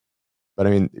well. But I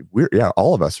mean,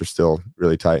 all of us are still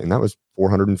really tight, and that was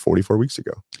 444 weeks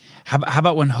ago. How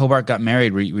about when Hobart got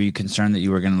married? Were you concerned that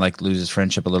you were going to like lose his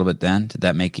friendship a little bit? Then did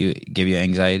that give you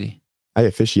anxiety? I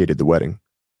officiated the wedding.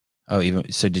 Oh,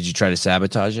 even so, did you try to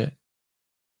sabotage it?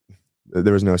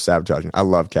 There was no sabotaging. I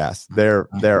love Cass. They're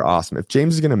awesome. If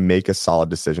James is going to make a solid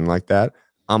decision like that,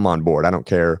 I'm on board. I don't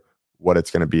care what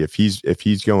it's going to be. If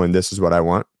he's going, this is what I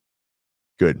want.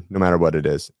 Good, no matter what it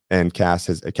is. And Cass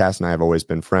and I have always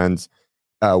been friends.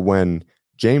 When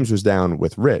James was down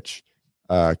with Rich,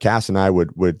 Cass and I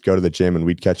would go to the gym and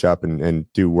we'd catch up and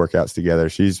do workouts together.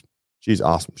 She's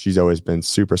awesome. She's always been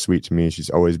super sweet to me. She's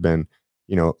always been,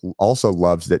 also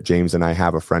loves that James and I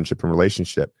have a friendship and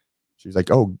relationship. She's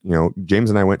like, oh, James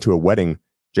and I went to a wedding.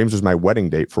 James was my wedding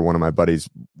date for one of my buddies'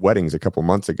 weddings a couple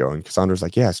months ago. And Cassandra's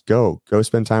like, yes, go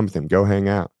spend time with him. Go hang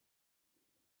out.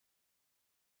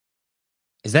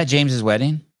 Is that James's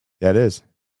wedding? Yeah, it is.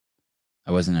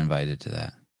 I wasn't invited to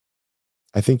that.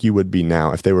 I think you would be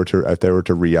now. If they were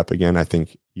to re-up again, I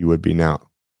think you would be now.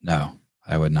 No,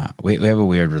 I would not. We have a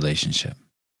weird relationship.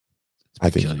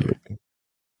 I think you would be.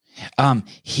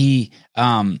 He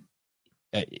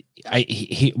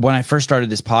when I first started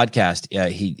this podcast,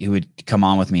 he would come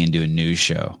on with me and do a news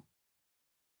show.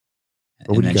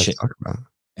 What would you guys talk about?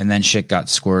 And then shit got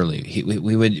squirrely.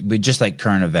 We'd just like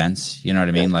current events, you know what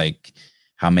I mean? Like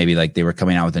how maybe like they were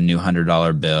coming out with a new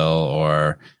 $100 bill,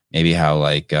 or maybe how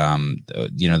like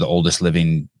the oldest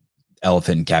living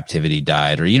elephant in captivity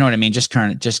died, or you know what I mean? Just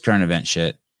current event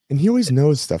shit. And he always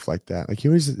knows stuff like that. Like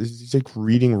he's like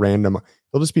reading random.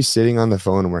 He'll just be sitting on the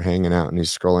phone and we're hanging out and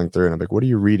he's scrolling through and I'm like, what are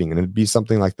you reading? And it'd be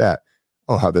something like that.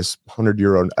 Oh, how this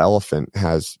 100-year-old elephant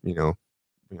has,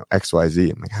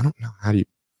 XYZ. I'm like, I don't know. How do you,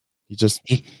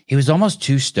 he was almost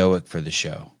too stoic for the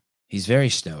show. He's very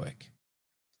stoic.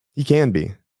 He can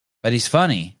be. But he's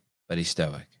funny, but he's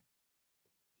stoic.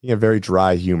 He had very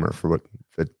dry humor for what,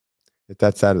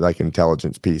 that's that like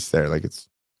intelligence piece there. Like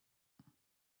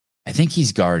I think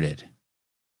he's guarded.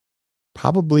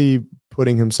 Probably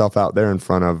putting himself out there in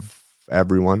front of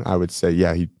everyone. I would say,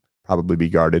 yeah, he'd probably be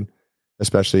guarded,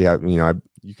 especially, you kind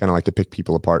of like to pick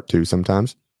people apart too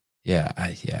sometimes. Yeah.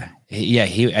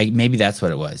 Maybe that's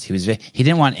what it was. He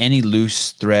didn't want any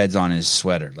loose threads on his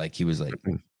sweater. Like he was like,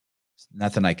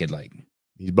 nothing I could like.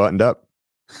 He's buttoned up.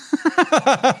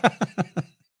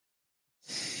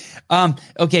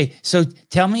 Okay. So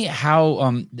tell me how,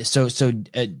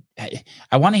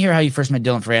 I want to hear how you first met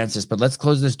Dylan Francis, but let's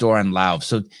close this door on Lauv.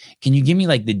 So can you give me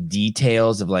like the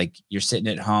details of like, you're sitting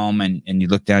at home and you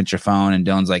look down at your phone and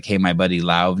Dylan's like, hey, my buddy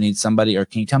Lauv needs somebody, or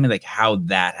can you tell me like how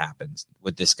that happens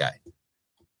with this guy?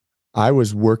 I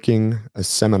was working a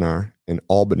seminar in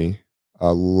Albany,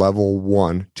 level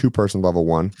 1, 2-person level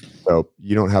 1. So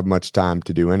you don't have much time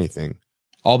to do anything.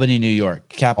 Albany, New York,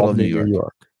 capital of New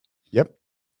York. Yep.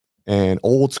 And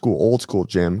old school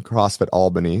gym, CrossFit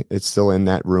Albany. It's still in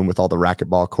that room with all the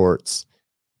racquetball courts.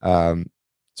 So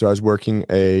I was working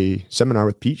a seminar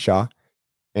with Pete Shaw,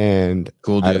 and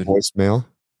cool dude. I had a voicemail.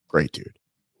 Great dude.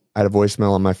 I had a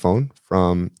voicemail on my phone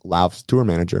from Lauv's tour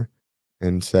manager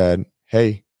and said,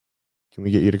 hey, can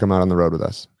we get you to come out on the road with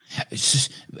us?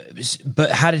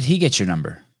 But how did he get your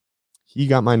number? He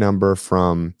got my number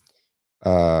from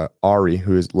Ari,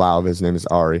 who is Lauv. His name is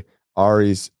Ari.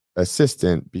 Ari's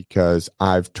assistant, because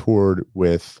I've toured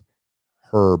with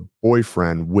her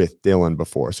boyfriend with Dylan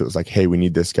before. So it was like, hey, we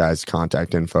need this guy's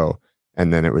contact info.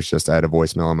 And then it was just, I had a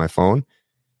voicemail on my phone,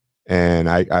 and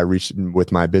I reached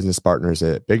with my business partners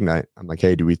at Big Night. I'm like,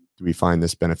 hey, do we find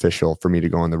this beneficial for me to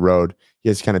go on the road? He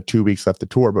has kind of 2 weeks left to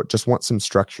tour, but just wants some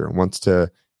structure, wants to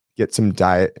get some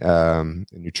diet and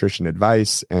nutrition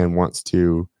advice, and wants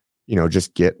to,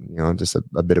 just get, just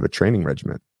a bit of a training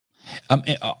regimen.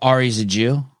 Ari's a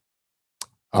Jew.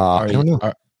 I don't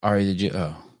know. Ari the Jew.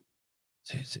 Oh,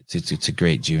 it's a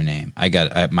great Jew name.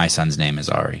 My son's name is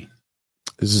Ari.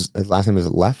 His last name is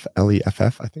Leff,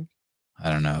 Leff, I think. I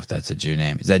don't know if that's a Jew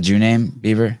name. Is that a Jew name,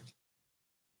 Beaver?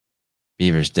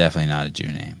 Beaver's definitely not a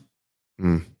Jew name.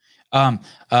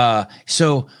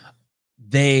 So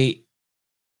they,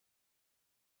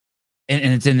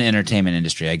 and it's in the entertainment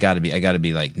industry. I gotta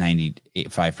be like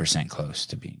 95% close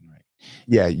to being right.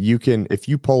 Yeah, you can, if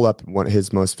you pull up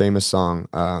his most famous song.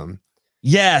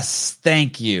 Yes,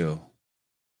 thank you.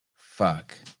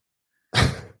 Fuck.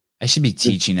 I should be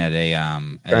teaching at a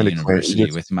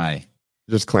university with my.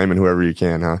 Just claiming whoever you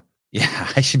can, huh?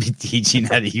 Yeah, I should be teaching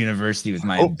at a university with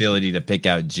my ability to pick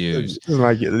out Jews.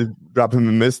 Drop him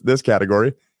in this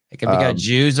category. I can pick out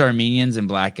Jews, Armenians, and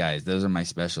black guys. Those are my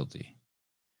specialty.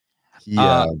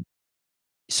 Yeah.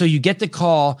 So you get the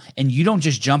call, and you don't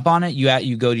just jump on it.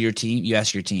 You go to your team. You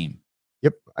ask your team.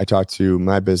 Yep. I talked to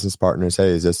my business partners.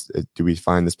 Hey, do we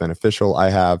find this beneficial?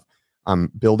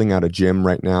 I'm building out a gym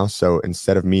right now. So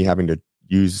instead of me having to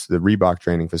use the Reebok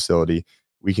training facility,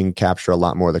 we can capture a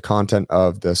lot more of the content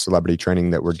of the celebrity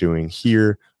training that we're doing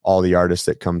here. All the artists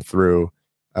that come through,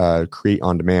 create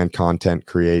on-demand content,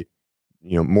 create,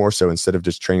 more so instead of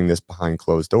just training this behind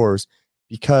closed doors,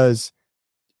 because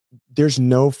there's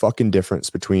no fucking difference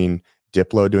between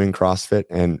Diplo doing CrossFit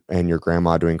and your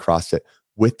grandma doing CrossFit,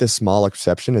 with the small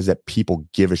exception is that people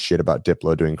give a shit about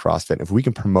Diplo doing CrossFit. If we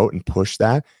can promote and push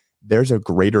that, there's a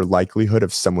greater likelihood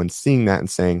of someone seeing that and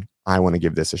saying, I want to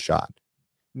give this a shot.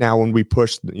 Now, when we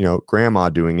push, grandma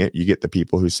doing it, you get the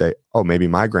people who say, oh, maybe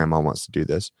my grandma wants to do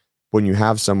this. When you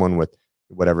have someone with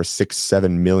whatever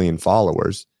 6-7 million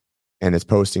followers and is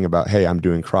posting about, hey, I'm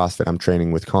doing CrossFit, I'm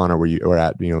training with Conor, where you are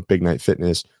at, Big Night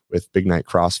Fitness with Big Night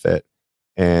CrossFit,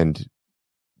 and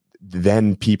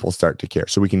then people start to care.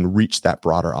 So we can reach that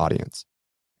broader audience.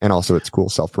 And also it's cool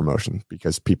self-promotion,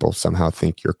 because people somehow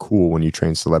think you're cool when you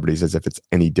train celebrities, as if it's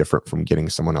any different from getting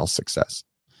someone else success.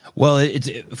 Well,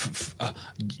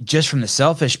 just from the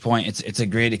selfish point, it's a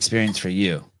great experience for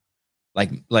you.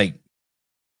 Like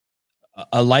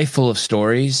a life full of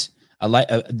stories,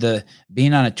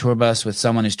 being on a tour bus with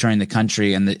someone who's touring the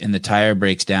country, and the tire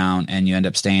breaks down and you end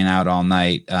up staying out all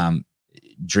night,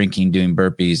 drinking, doing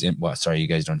burpees, and sorry, you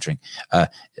guys don't drink,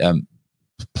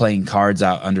 playing cards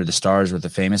out under the stars with a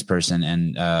famous person.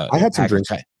 And I had some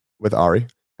drinks with Ari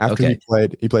after he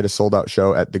played a sold out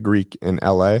show at the Greek in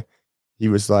LA. He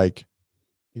was like,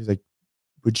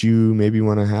 would you maybe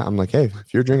want to have, I'm like, hey,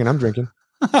 if you're drinking, I'm drinking.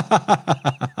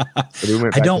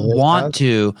 I don't want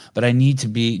to, but I need to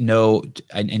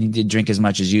I need to drink as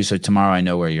much as you. So tomorrow I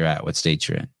know where you're at, what state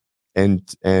you're in.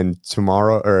 And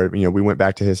tomorrow, we went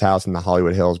back to his house in the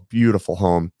Hollywood Hills, beautiful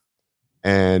home.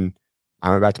 And I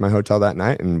went back to my hotel that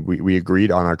night, and we agreed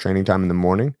on our training time in the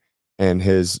morning. And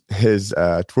his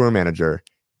tour manager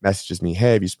messages me,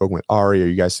 hey, have you spoken with Ari? Are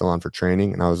you guys still on for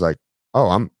training? And I was like,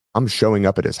 oh, I'm showing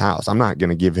up at his house. I'm not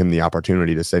going to give him the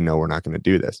opportunity to say, no, we're not going to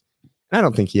do this. And I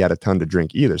don't think he had a ton to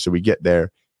drink either. So we get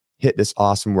there, hit this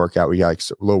awesome workout. We got like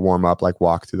a little warm up, like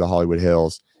walk through the Hollywood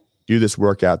Hills, do this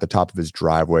workout at the top of his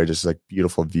driveway, just like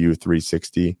beautiful view,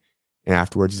 360. And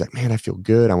afterwards, he's like, man, I feel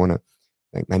good. I want to,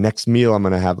 like, my next meal, I'm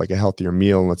going to have like a healthier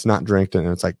meal, and let's not drink it. And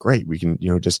it's like, great, we can,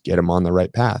 just get him on the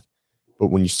right path. But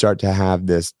when you start to have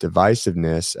this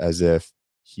divisiveness, as if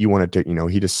he wanted to,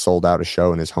 he just sold out a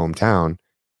show in his hometown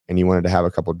and he wanted to have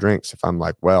a couple drinks. If I'm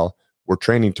like, well, we're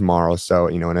training tomorrow. So,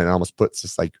 and it almost puts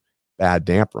this like bad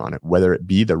damper on it, whether it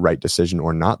be the right decision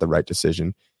or not the right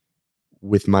decision.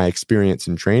 With my experience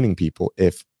in training people,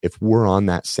 if we're on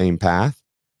that same path,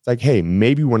 it's like, hey,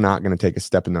 maybe we're not going to take a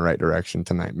step in the right direction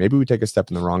tonight. Maybe we take a step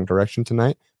in the wrong direction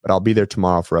tonight, but I'll be there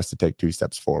tomorrow for us to take 2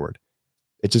 steps forward.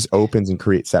 It just opens and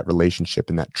creates that relationship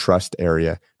in that trust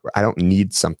area where I don't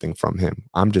need something from him.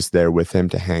 I'm just there with him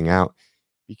to hang out,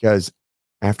 because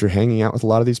after hanging out with a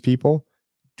lot of these people,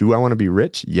 do I want to be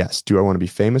rich? Yes. Do I want to be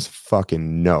famous?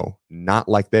 Fucking no. Not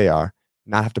like they are.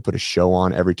 Not have to put a show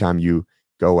on every time you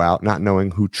go out, not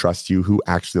knowing who trusts you, who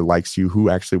actually likes you, who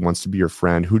actually wants to be your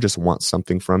friend, who just wants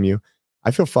something from you.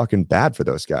 I feel fucking bad for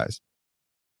those guys.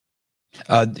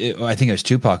 I think it was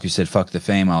Tupac who said, fuck the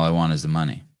fame, all I want is the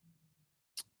money.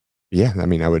 Yeah, I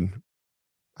mean,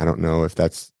 I don't know if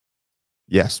that's,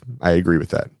 yes, I agree with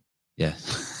that. Yeah.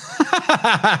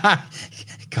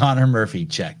 Conor Murphy,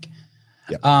 check.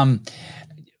 Yeah.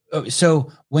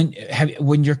 So when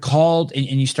you're called and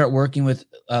you start working with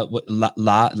Lauv,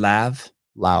 Lauv,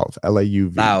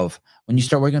 Lauv. When you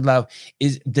start working with Lauv,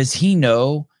 does he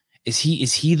know Is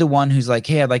he the one who's like,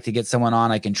 hey, I'd like to get someone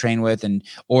on I can train with,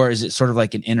 or is it sort of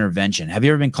like an intervention? Have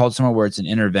you ever been called somewhere where it's an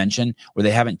intervention where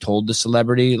they haven't told the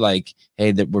celebrity like,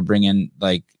 hey, that we're bringing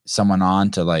like someone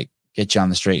on to like get you on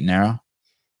the straight and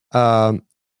narrow?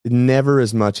 Never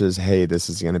as much as, hey, this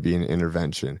is going to be an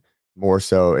intervention. More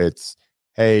so it's,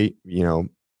 hey,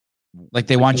 like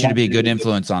they want you to be a good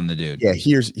influence on the dude. Yeah,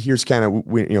 here's kind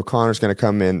of, Conor's going to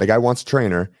come in. The guy wants a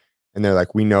trainer, and they're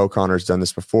like, we know Conor's done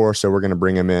this before, so we're going to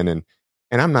bring him in. And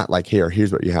I'm not like,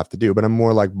 here's what you have to do, but I'm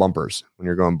more like bumpers when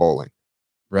you're going bowling.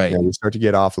 Right. We start to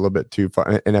get off a little bit too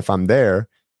far. And if I'm there,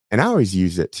 and I always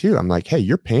use it too, I'm like, hey,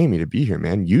 you're paying me to be here,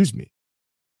 man. Use me.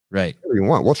 Right. Whatever you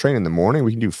want. We'll train in the morning.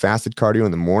 We can do fasted cardio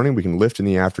in the morning. We can lift in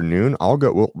the afternoon.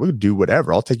 We'll do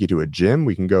whatever. I'll take you to a gym.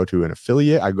 We can go to an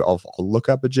affiliate. I'll look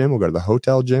up a gym. We'll go to the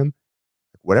hotel gym.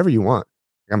 Whatever you want.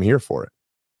 I'm here for it.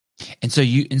 And so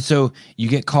you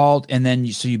get called, and then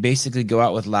you basically go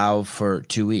out with Lau for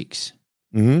 2 weeks.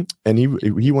 Mm-hmm. And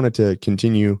he wanted to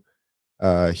continue.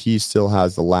 He still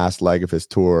has the last leg of his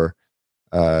tour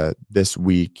this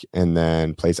week, and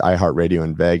then plays iHeartRadio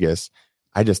in Vegas.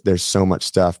 There's so much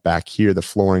stuff back here. The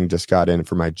flooring just got in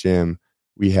for my gym.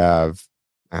 I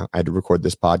had to record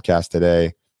this podcast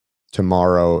today.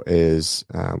 Tomorrow is,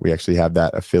 we actually have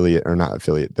that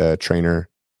the trainer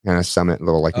kind of summit,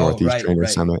 little like Northeast trainer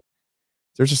summit.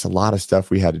 There's just a lot of stuff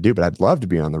we had to do, but I'd love to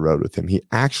be on the road with him. He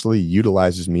actually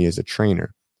utilizes me as a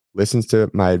trainer, listens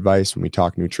to my advice when we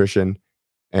talk nutrition,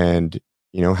 and,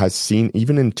 has seen,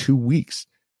 even in 2 weeks,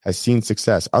 has seen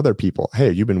success. Other people, hey,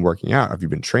 have you been working out? Have you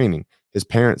been training? His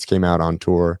parents came out on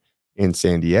tour in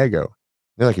San Diego.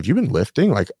 They're like, have you been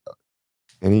lifting? Like,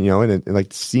 and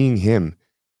like seeing him,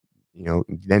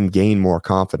 then gain more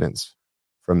confidence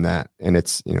from that. And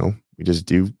it's, we just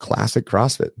do classic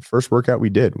CrossFit. First workout we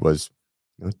did was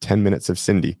 10 minutes of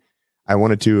Cindy. I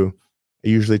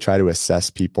usually try to assess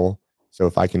people. So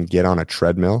if I can get on a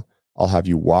treadmill, I'll have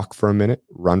you walk for a minute,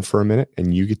 run for a minute,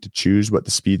 and you get to choose what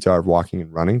the speeds are of walking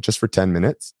and running just for 10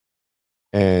 minutes.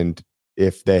 And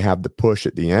if they have the push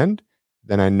at the end,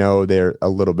 then I know they're a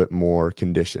little bit more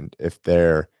conditioned. If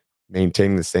they're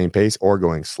maintaining the same pace or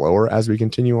going slower as we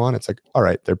continue on, it's like, all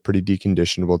right, they're pretty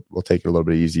deconditioned. We'll take it a little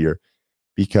bit easier,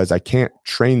 because I can't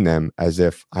train them as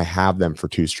if I have them for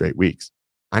 2 straight weeks.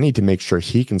 I need to make sure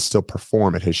he can still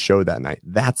perform at his show that night.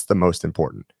 That's the most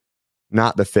important,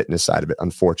 not the fitness side of it,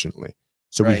 unfortunately.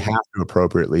 So we have to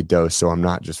appropriately dose, so I'm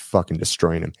not just fucking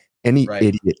destroying him. Any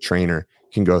idiot trainer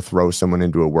can go throw someone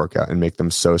into a workout and make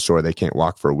them so sore they can't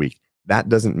walk for a week. That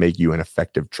doesn't make you an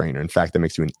effective trainer. In fact, that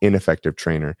makes you an ineffective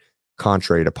trainer,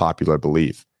 contrary to popular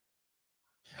belief.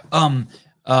 You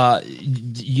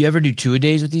ever do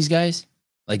 2-a-days with these guys?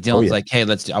 Like Dylan's like, hey,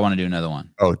 I want to do another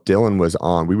one. Oh, Dylan was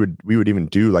on. We would even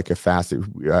do like a fast.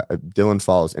 Dylan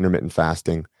follows intermittent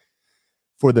fasting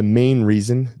for the main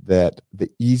reason that the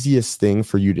easiest thing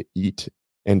for you to eat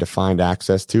and to find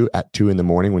access to at 2 a.m.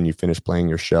 when you finish playing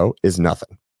your show is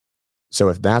nothing. So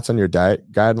if that's on your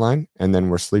diet guideline, and then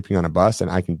we're sleeping on a bus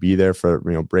and I can be there for,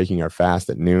 breaking our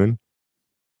fast at noon,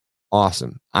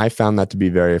 awesome. I found that to be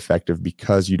very effective,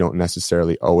 because you don't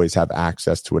necessarily always have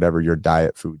access to whatever your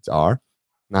diet foods are.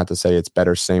 Not to say it's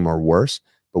better, same, or worse,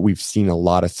 but we've seen a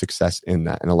lot of success in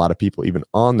that. And a lot of people, even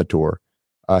on the tour,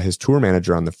 his tour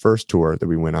manager on the first tour that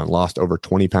we went on lost over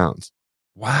 20 pounds.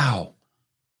 Wow.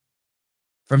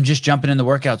 From just jumping in the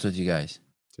workouts with you guys.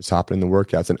 Just hopping in the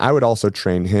workouts. And I would also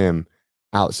train him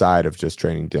outside of just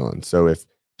training Dylan. So if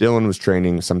Dylan was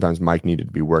training, sometimes Mike needed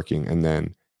to be working. And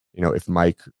then, if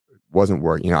Mike wasn't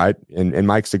working, and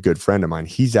Mike's a good friend of mine.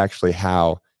 He's actually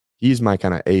he's my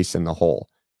kind of ace in the hole.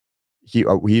 He's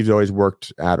always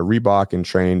worked at a Reebok and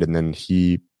trained, and then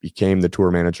he became the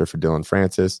tour manager for Dylan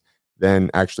Francis.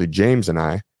 Then actually James and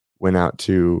I went out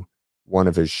to one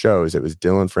of his shows. It was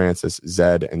Dylan Francis,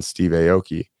 Zed, and Steve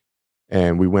Aoki.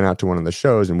 And we went out to one of the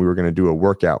shows, and we were going to do a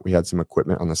workout. We had some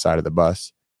equipment on the side of the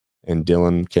bus, and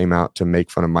Dylan came out to make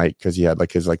fun of Mike because he had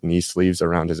like his knee sleeves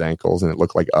around his ankles, and it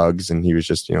looked like Uggs, and he was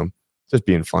just, just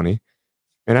being funny.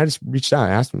 And I just reached out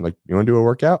and asked him, like, you want to do a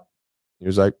workout? He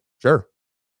was like, sure.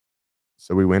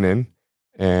 So we went in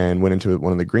and went into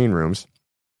one of the green rooms.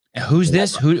 Who's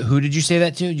this? Who did you say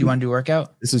that to? Do you want to do a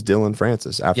workout? This is Dylan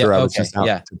Francis. After I was just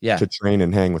out to train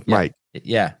and hang with Mike.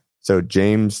 Yeah. So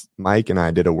James, Mike, and I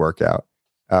did a workout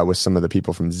with some of the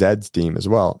people from Zed's team as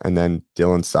well. And then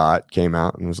Dylan saw it, came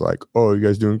out, and was like, "Oh, you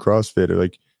guys doing CrossFit?" Or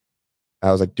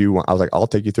I was like, "I'll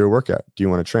take you through a workout. Do you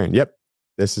want to train?" Yep.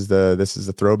 This is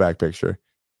the throwback picture.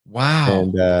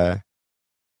 Wow.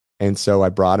 And so I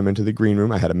brought him into the green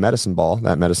room. I had a medicine ball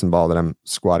that I'm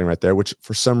squatting right there, which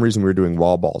for some reason we were doing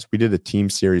wall balls. We did a team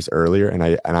series earlier, and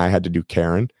I had to do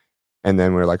Karen. And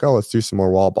then we were like, oh, let's do some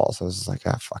more wall balls. I was just like,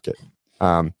 fuck it.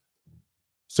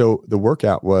 So the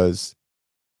workout was,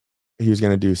 he was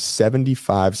going to do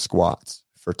 75 squats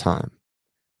for time.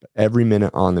 But every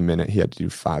minute on the minute, he had to do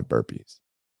 5 burpees.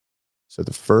 So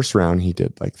the first round, he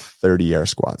did like 30 air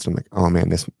squats. I'm like, oh man,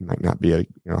 this might not be a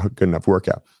good enough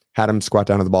workout. Had him squat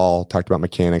down to the ball, talked about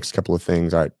mechanics, a couple of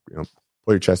things. All right,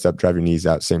 pull your chest up, drive your knees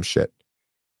out, same shit.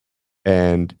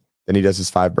 And then he does his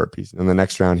 5 burpees. And the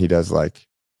next round, he does like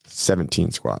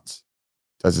 17 squats,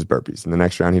 does his burpees. And the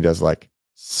next round, he does like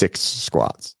 6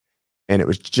 squats. And it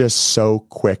was just so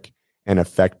quick and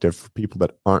effective for people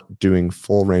that aren't doing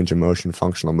full range of motion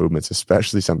functional movements,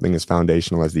 especially something as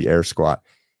foundational as the air squat.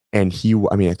 And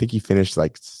I think he finished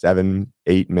like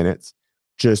 7-8 minutes,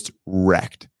 just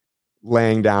wrecked,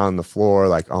 laying down on the floor,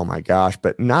 like, oh my gosh,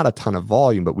 but not a ton of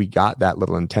volume, but we got that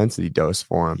little intensity dose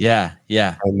for him. Yeah.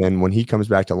 Yeah. And then when he comes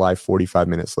back to life 45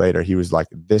 minutes later, he was like,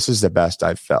 this is the best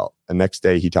I've felt. The next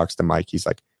day he talks to Mike. He's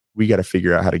like, we got to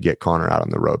figure out how to get Conor out on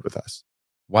the road with us.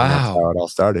 Wow. And that's how it all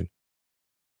started.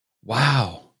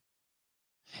 Wow.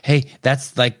 Hey,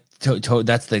 that's like,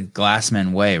 that's the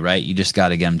Glassman way, right? You just got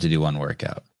to get him to do one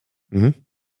workout. Mm-hmm.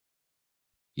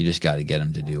 You just got to get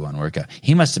him to do one workout.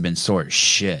 He must have been sore as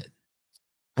shit.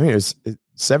 I mean, it was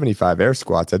 75 air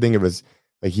squats. I think it was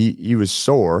like he was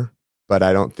sore, but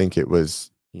I don't think it was,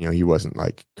 he wasn't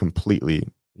like completely,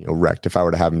 wrecked. If I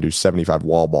were to have him do 75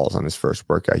 wall balls on his first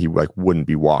workout, he like wouldn't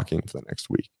be walking for the next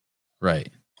week. Right.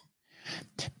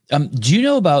 Do you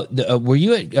know about were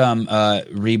you at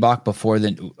Reebok before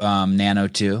the Nano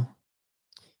 2?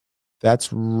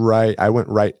 That's right. I went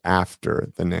right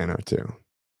after the Nano 2.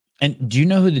 And do you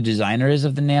know who the designer is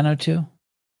of the Nano 2?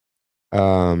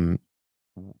 I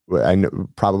know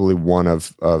probably one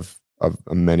of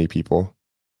many people.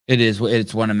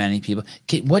 It's one of many people.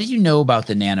 What do you know about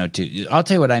the Nano 2? I'll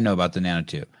tell you what I know about the Nano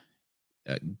 2.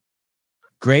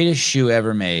 Greatest shoe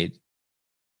ever made.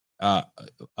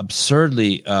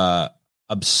 Absurdly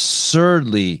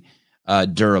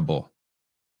durable.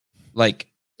 Like,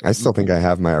 I still think I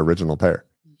have my original pair.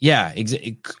 Yeah,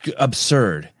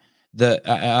 absurd.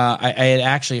 I had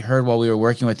actually heard while we were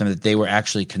working with them that they were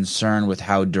actually concerned with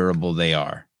how durable they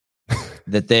are.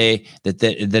 that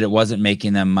it wasn't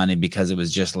making them money because it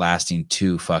was just lasting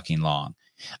too fucking long.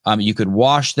 You could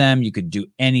wash them, you could do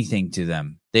anything to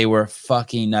them. They were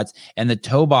fucking nuts. And the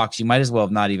toe box, you might as well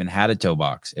have not even had a toe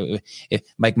box. If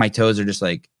like my toes are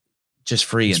just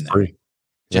free in there. Free.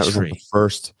 Just free. The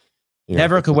first.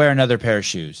 Never could wear another pair of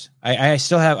shoes. I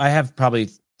have probably,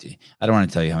 I don't want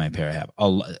to tell you how many pair I have.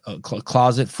 A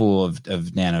closet full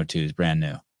of Nano 2s, brand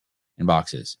new, in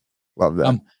boxes. Love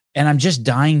that. And I'm just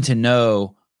dying to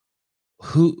know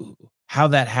how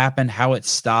that happened, how it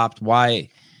stopped, why.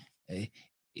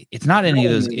 It's not any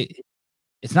of those.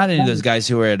 It's not any of those guys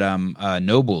who are at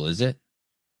Noble, is it?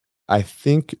 I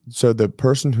think so. The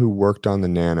person who worked on the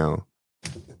Nano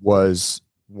was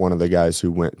one of the guys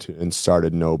who went to and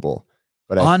started Noble.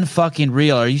 But unfucking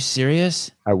real. Are you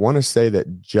serious? I want to say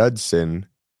that Judson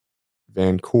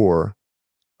Van Coor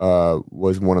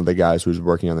was one of the guys who was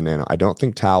working on the Nano. I don't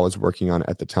think Tal was working on it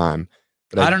at the time.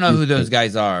 But I don't know who those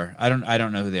guys are. I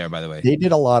don't know who they are, by the way. They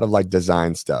did a lot of like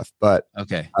design stuff, but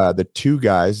okay. The two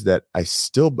guys that they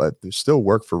still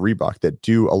work for Reebok that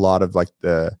do a lot of like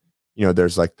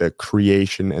there's like the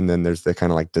creation and then there's the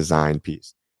kind of like design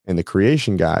piece. And the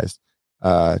creation guys,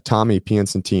 Tommy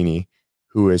Piancentini,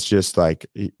 who is just like,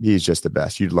 he's just the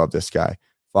best. You'd love this guy.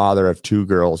 Father of 2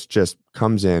 girls, just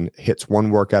comes in, hits 1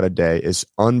 workout a day, is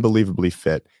unbelievably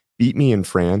fit. Beat me in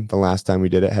Fran the last time we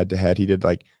did it head to head. He did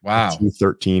like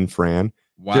 213 Fran.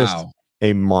 Wow. Just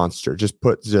a monster. Just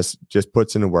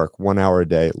puts into work 1 hour a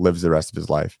day, lives the rest of his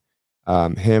life.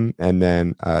 Him and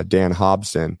then Dan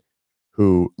Hobson,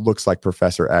 who looks like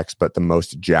Professor X, but the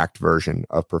most jacked version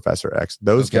of Professor X.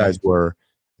 Those guys were,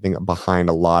 I think, behind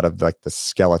a lot of like the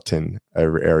skeleton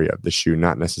area of the shoe,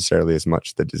 not necessarily as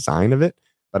much the design of it,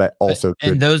 but I also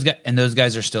those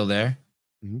guys are still there.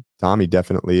 Mm-hmm. Tommy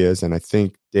definitely is, and I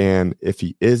think Dan, if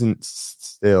he isn't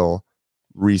still,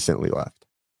 recently left.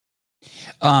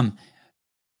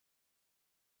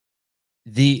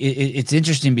 It's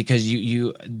interesting because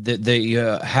you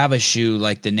have a shoe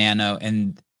like the Nano,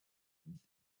 and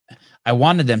I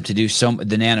wanted them to do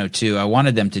the Nano 2. I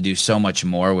wanted them to do so much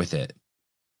more with it.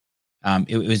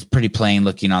 It was pretty plain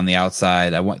looking on the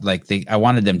outside. I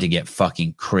wanted them to get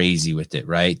fucking crazy with it,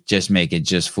 right? Just make it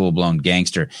just full blown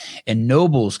gangster. And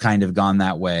Noble's kind of gone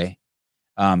that way.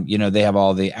 They have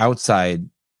all the outside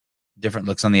different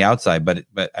looks on the outside, but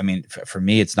I mean, for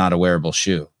me, it's not a wearable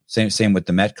shoe. Same with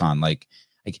the Metcon. Like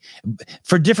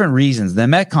for different reasons, the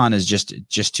Metcon is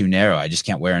just too narrow. I just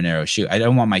can't wear a narrow shoe. I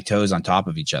don't want my toes on top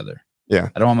of each other. Yeah.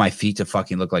 I don't want my feet to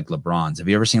fucking look like LeBron's. Have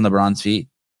you ever seen LeBron's feet?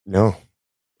 No.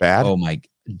 Bad? Oh my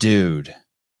dude.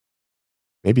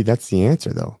 Maybe that's the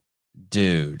answer though.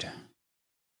 Dude.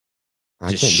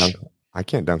 I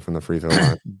can't dunk from the free throw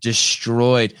line.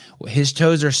 Destroyed. His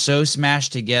toes are so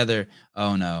smashed together.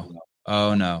 Oh no.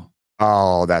 Oh no.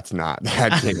 Oh, that's not.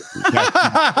 That can't be.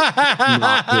 That's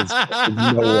not his foot.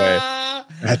 No way.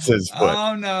 That's his foot.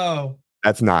 Oh no.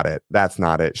 That's not it. That's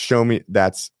not it. Show me.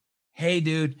 Hey,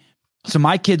 dude. So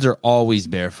my kids are always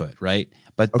barefoot, right?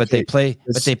 But they play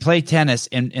tennis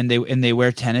and they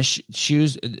wear tennis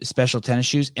shoes, special tennis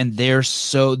shoes, and they're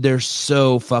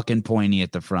so fucking pointy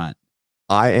at the front.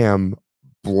 I am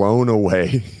blown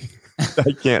away.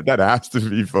 That has to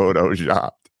be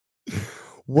photoshopped.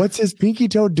 What's his pinky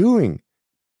toe doing?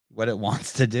 What it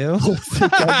wants to do? It's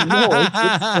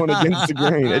going against the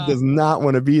grain. It does not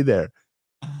want to be there.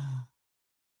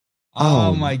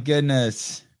 Oh my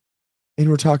goodness. And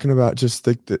we're talking about just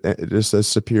a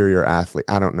superior athlete.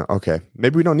 I don't know. Okay,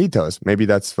 maybe we don't need toes. Maybe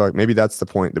that's the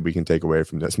point that we can take away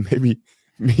from this. Maybe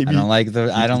I don't like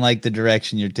the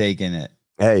direction you're taking it.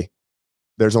 Hey,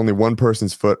 there's only one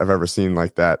person's foot I've ever seen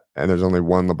like that, and there's only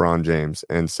one LeBron James.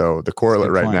 And so the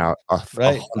correlate right now,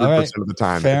 100% of the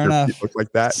time, fair enough. If your feet look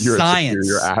like that, you're Science.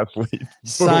 a superior athlete.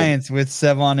 Science with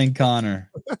Sevon and Connor.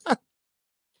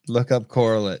 Look up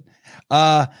correlate.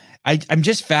 I'm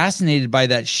just fascinated by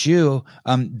that shoe.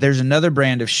 There's another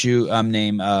brand of shoe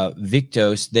named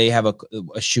Victos. They have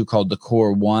a shoe called the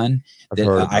Core One.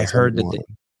 I heard that.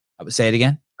 Say it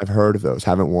again. I've heard of those.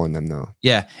 Haven't worn them though.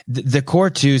 Yeah, the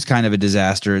Core 2 is kind of a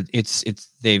disaster. It's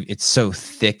so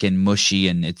thick and mushy,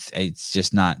 and it's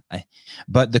just not.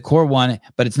 But the Core 1,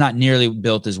 but it's not nearly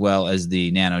built as well as the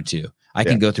Nano 2. I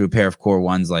can go through a pair of Core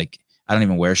 1s like I don't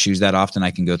even wear shoes that often. I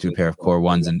can go through a pair of Core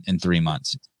 1s in 3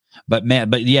 months. But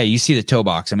yeah, you see the toe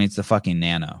box. I mean, it's the fucking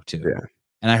Nano 2. Yeah.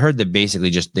 And I heard that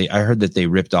basically I heard that they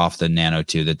ripped off the Nano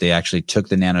 2, that they actually took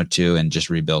the Nano 2 and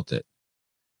just rebuilt it.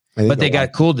 But they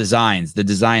got cool designs. The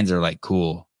designs are like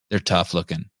cool. They're tough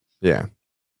looking. Yeah.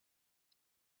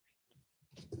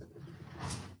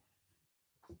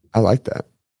 I like that.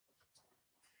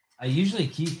 I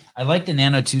like the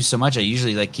Nano 2 so much. I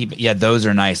usually keep it. Yeah, those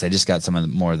are nice. I just got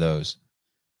some more of those,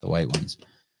 the white ones.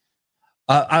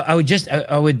 I would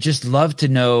just love to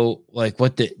know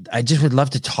I just would love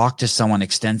to talk to someone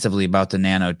extensively about the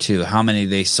Nano 2, how many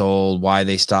they sold, why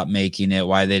they stopped making it,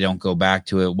 why they don't go back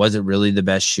to it. Was it really the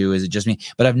best shoe? Is it just me?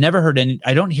 But I've never heard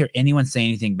I don't hear anyone say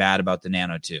anything bad about the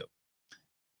Nano 2.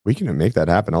 We can make that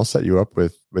happen. I'll set you up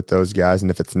with those guys. And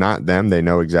if it's not them, they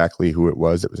know exactly who it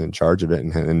was that was in charge of it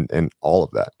and all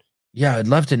of that. Yeah. I'd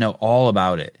love to know all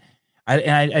about it.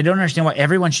 I don't understand why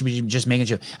everyone should be just making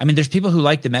sure. I mean, there's people who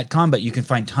like the Metcon, but you can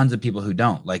find tons of people who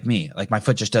don't, like me. Like my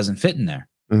foot just doesn't fit in there.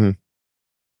 Mm-hmm.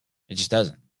 It just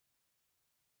doesn't.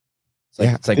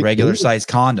 It's like regular size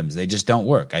condoms. They just don't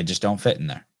work. I just don't fit in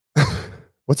there.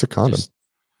 What's a condom?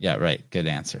 Yeah, right. Good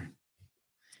answer.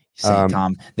 St.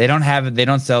 Tom. They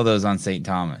don't sell those on St.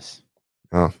 Thomas.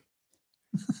 Oh,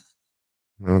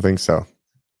 I don't think so.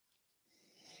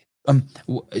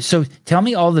 So tell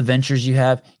me all the ventures you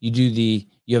have. You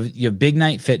have Big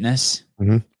Night Fitness.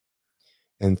 Mm-hmm.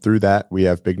 And through that, we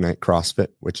have Big Night CrossFit,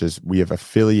 we have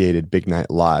affiliated Big Night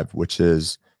Live, which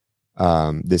is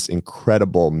this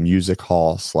incredible music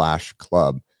hall /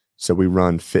 club. So we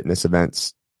run fitness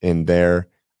events in there.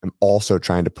 I'm also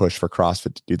trying to push for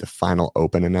CrossFit to do the final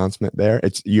open announcement there.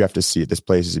 You have to see it. This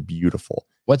place is beautiful.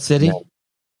 What city?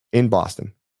 In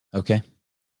Boston. Okay.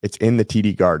 It's in the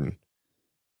TD Garden.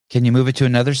 Can you move it to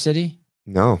another city?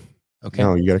 No. Okay.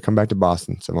 No, you got to come back to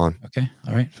Boston. Simon. Okay.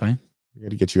 All right. Fine. We got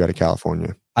to get you out of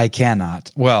California. I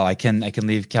cannot. Well, I can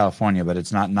leave California, but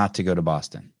it's not to go to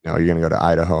Boston. No, you're going to go to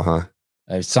Idaho,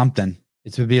 huh? Something.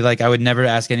 It would be like I would never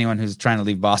ask anyone who's trying to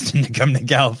leave Boston to come to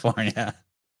California.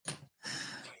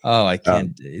 Oh, I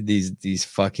can't. These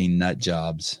fucking nut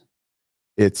jobs.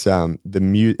 It's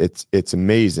it's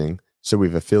amazing. So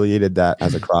we've affiliated that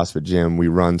as a CrossFit gym. We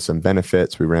run some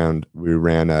benefits. We ran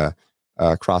a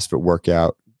CrossFit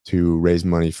workout to raise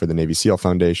money for the Navy SEAL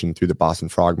Foundation through the Boston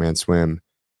Frogman Swim.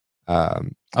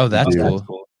 That's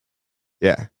cool.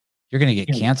 Yeah. You're going to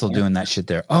get canceled doing that shit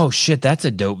there. Oh shit. That's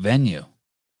a dope venue.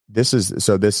 This is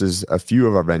a few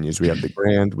of our venues. We have the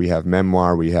Grand, we have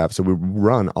Memoir, we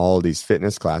run all of these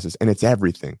fitness classes, and it's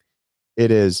everything.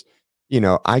 It is,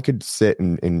 I could sit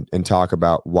and talk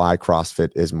about why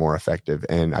CrossFit is more effective,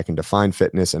 and I can define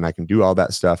fitness, and I can do all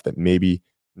that stuff that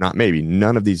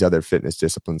none of these other fitness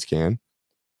disciplines can.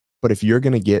 But if you're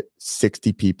going to get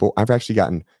 60 people,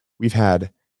 we've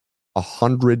had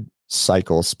 100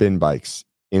 cycle spin bikes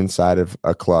inside of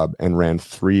a club and ran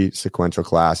 3 sequential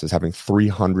classes, having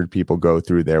 300 people go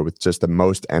through there with just the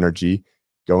most energy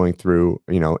going through,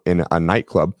 in a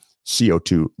nightclub,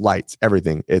 CO2, lights,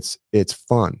 everything. It's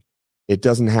fun. It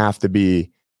doesn't have to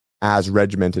be as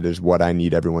regimented as what I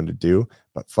need everyone to do,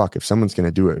 but fuck, if someone's going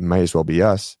to do it, it might as well be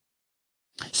us.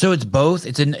 So it's both.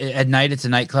 At night, it's a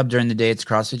nightclub. During the day, it's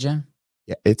CrossFit gym.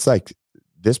 Yeah, it's like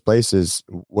this place is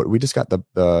what we just got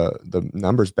the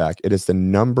numbers back. It is the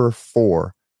number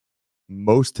 4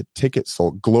 most tickets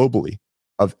sold globally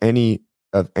of any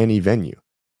venue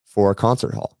for a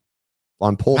concert hall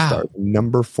on Polestar. Wow.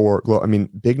 Number 4.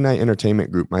 Big Night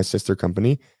Entertainment Group, my sister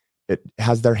company, it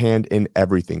has their hand in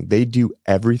everything. They do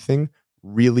everything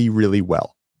really, really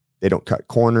well. They don't cut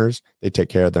corners. They take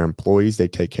care of their employees. They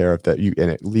take care of and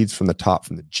it leads from the top,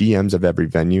 from the GMs of every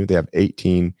venue. They have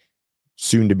 18,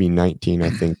 soon to be 19,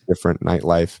 I think, different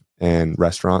nightlife and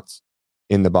restaurants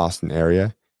in the Boston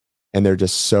area. And they're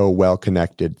just so well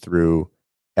connected through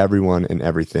everyone and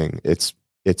everything. It's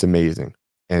amazing.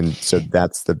 And so go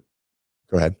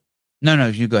ahead. No,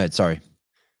 you go ahead. Sorry.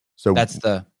 So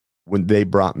when they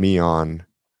brought me on,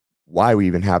 why we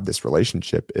even have this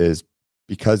relationship is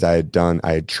because I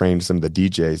had trained some of the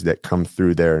DJs that come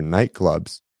through their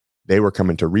nightclubs. They were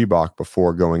coming to Reebok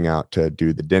before going out to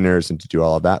do the dinners and to do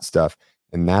all of that stuff.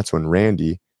 And that's when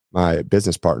Randy, my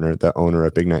business partner, the owner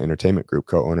of Big Night Entertainment Group,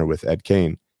 co-owner with Ed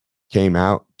Kane, came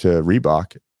out to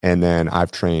Reebok. And then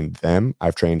I've trained them.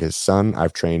 I've trained his son.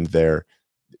 I've trained their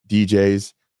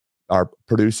DJs. Our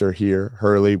producer here,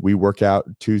 Hurley, we work out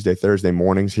Tuesday, Thursday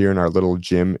mornings here in our little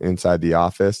gym inside the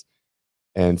office.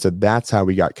 And so that's how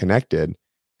we got connected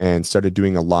and started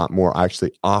doing a lot more,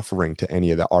 actually offering to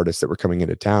any of the artists that were coming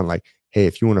into town, like, hey,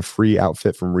 if you want a free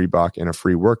outfit from Reebok and a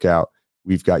free workout,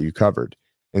 we've got you covered.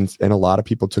 And a lot of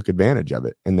people took advantage of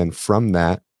it. And then from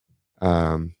that,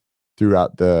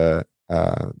 throughout the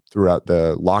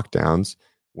lockdowns,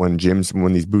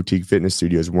 when these boutique fitness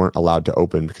studios weren't allowed to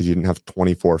open because you didn't have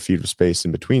 24 feet of space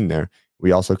in between there,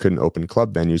 we also couldn't open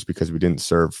club venues because we didn't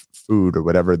serve food or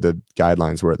whatever the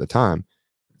guidelines were at the time.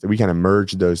 So we kind of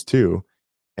merged those two.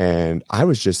 And I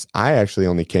actually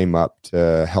only came up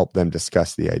to help them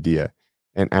discuss the idea.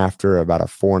 And after about a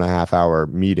 4.5 hour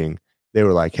meeting, they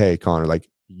were like, hey, Conor, like,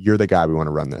 you're the guy, we want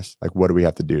to run this. Like, what do we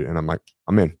have to do? And I'm like,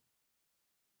 I'm in.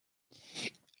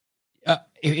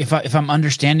 If I'm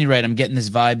understanding right, I'm getting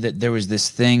this vibe that there was this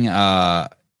thing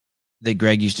that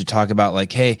Greg used to talk about,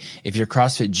 like, hey, if your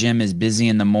CrossFit gym is busy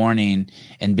in the morning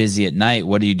and busy at night,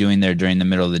 what are you doing there during the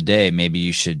middle of the day? Maybe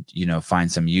you should,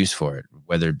 find some use for it,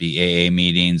 whether it be AA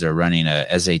meetings or running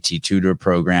a SAT tutor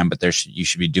program, but you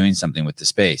should be doing something with the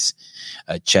space,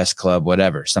 a chess club,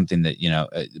 whatever, something that,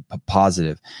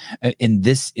 positive. In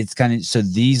this, it's kind of, so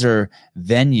these are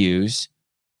venues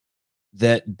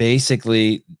that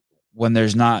basically, when they're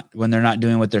not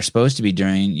doing what they're supposed to be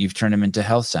doing, you've turned them into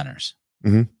health centers.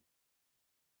 Mm-hmm.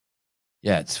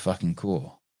 Yeah, it's fucking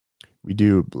cool. We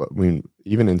do,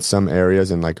 even in some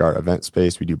areas in like our event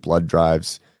space, we do blood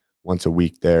drives once a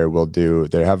week there.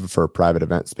 They have it for private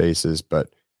event spaces,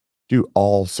 but do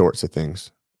all sorts of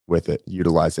things with it,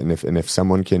 utilize it. And if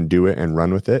someone can do it and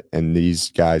run with it, and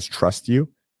these guys trust you,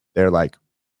 they're like,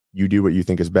 you do what you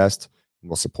think is best, and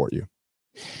we'll support you.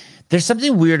 There's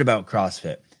something weird about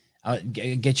CrossFit. I'll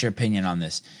get your opinion on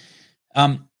this.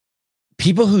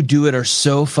 People who do it are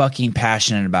so fucking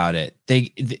passionate about it.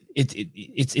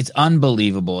 It's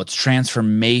unbelievable. It's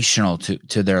transformational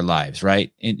to their lives,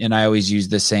 right? And I always use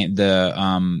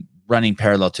the running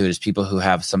parallel to it is people who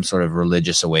have some sort of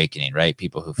religious awakening, right?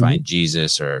 People who find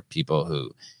Jesus, or people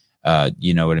who,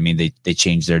 you know what I mean? They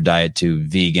change their diet to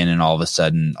vegan, and all of a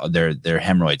sudden their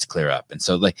hemorrhoids clear up. And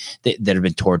so like that have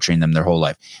been torturing them their whole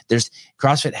life.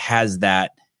 CrossFit has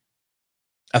that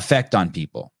effect on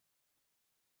people.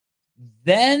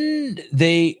 Then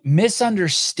they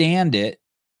misunderstand it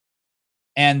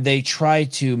and they try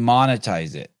to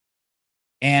monetize it.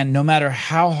 And no matter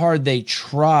how hard they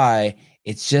try,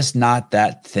 it's just not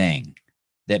that thing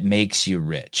that makes you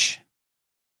rich.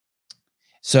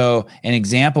 So an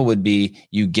example would be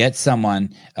you get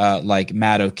someone like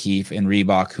Matt O'Keefe and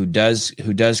Reebok who does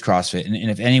CrossFit, and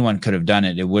if anyone could have done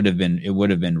it, it would have been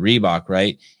Reebok,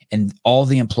 right? And all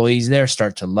the employees there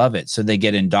start to love it, so they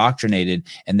get indoctrinated,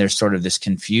 and there's sort of this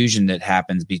confusion that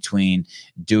happens between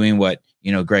doing what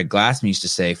Greg Glassman used to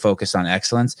say, focus on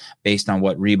excellence, based on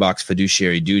what Reebok's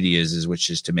fiduciary duty is which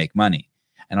is to make money.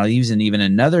 And I'll use even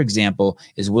another example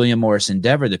is William Morris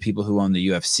Endeavor, the people who own the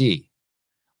UFC.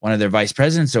 One of their vice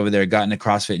presidents over there got into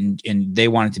CrossFit, and they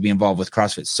wanted to be involved with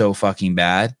CrossFit so fucking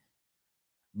bad.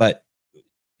 But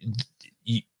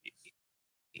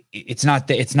it's not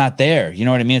there. You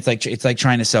know what I mean? It's like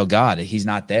trying to sell God. He's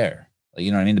not there.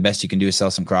 You know what I mean? The best you can do is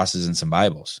sell some crosses and some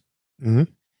Bibles. Mm-hmm.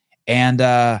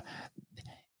 And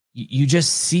you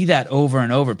just see that over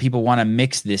and over. People want to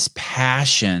mix this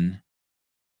passion.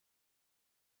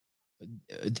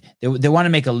 They want to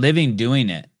make a living doing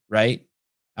it, right?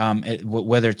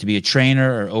 Whether it to be a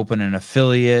trainer or open an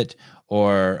affiliate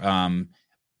or,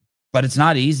 but it's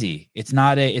not easy.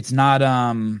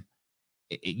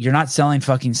 You're not selling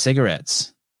fucking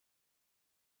cigarettes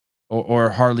or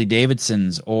Harley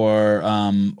Davidsons or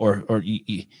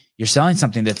you're selling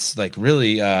something that's like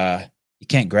really, you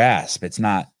can't grasp. It's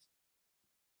not,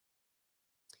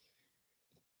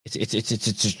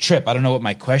 it's a trip. I don't know what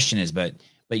my question is, but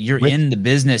you're in the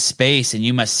business space and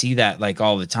you must see that like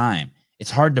all the time. It's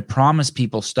hard to promise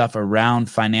people stuff around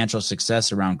financial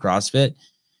success around CrossFit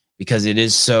because it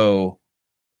is so,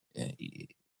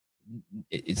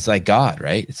 it's like God,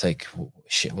 right? It's like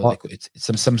shit. Well, like it's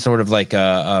some sort of like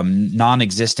a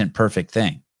non-existent perfect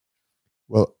thing.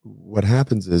 Well, what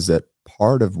happens is that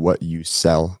part of what you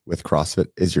sell with CrossFit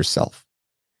is yourself.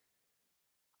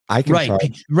 I can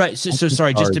right. So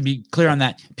sorry, just to be clear on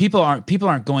that, people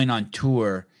aren't going on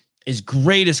tour. As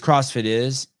great as CrossFit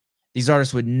is, these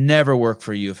artists would never work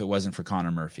for you if it wasn't for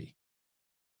Conor Murphy.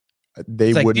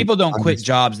 It's like people don't quit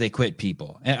jobs; they quit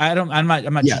people. And I'm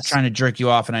not just trying to jerk you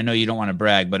off, and I know you don't want to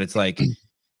brag, but it's like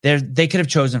they could have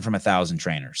chosen from 1,000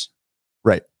 trainers,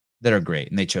 right? That are great,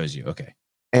 and they chose you. Okay,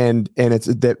 and it's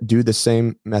that do the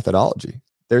same methodology.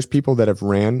 There's people that have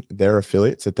ran their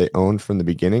affiliates that they owned from the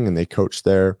beginning and they coach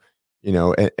their,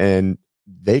 and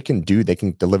they can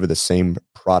deliver the same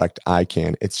product I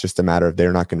can. It's just a matter of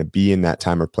they're not going to be in that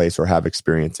time or place or have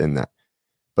experience in that.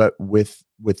 But with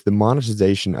the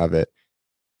monetization of it,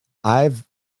 I've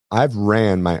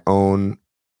ran my own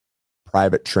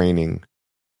private training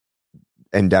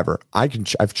endeavor.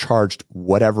 I've charged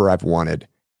whatever I've wanted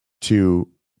to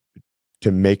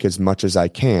make as much as I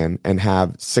can and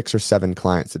have 6 or 7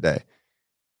 clients a day.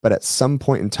 But at some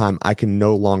point in time, I can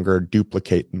no longer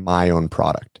duplicate my own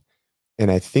product.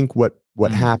 And I think what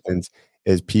happens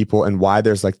is people, and why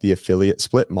there's like the affiliate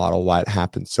split model, why it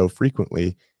happens so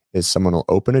frequently is someone will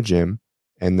open a gym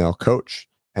and they'll coach,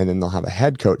 and then they'll have a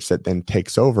head coach that then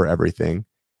takes over everything.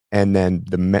 And then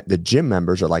the gym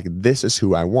members are like, this is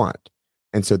who I want.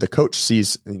 And so the coach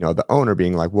sees, the owner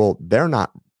being like, well, they're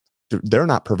not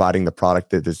providing the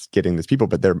product that is getting these people,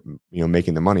 but they're,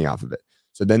 making the money off of it.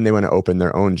 So then they want to open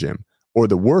their own gym. Or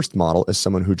the worst model is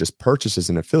someone who just purchases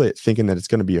an affiliate thinking that it's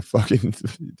going to be a fucking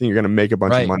thing. You're going to make a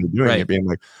bunch of money doing it, being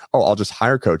like, oh, I'll just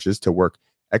hire coaches to work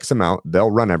X amount.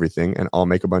 They'll run everything and I'll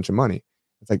make a bunch of money.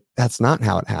 It's like, that's not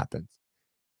how it happens.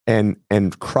 And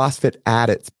CrossFit at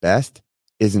its best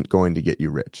isn't going to get you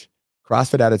rich.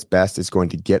 CrossFit at its best is going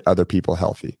to get other people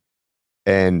healthy.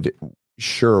 And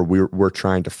sure, we're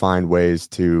trying to find ways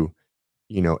to,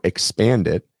 expand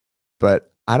it.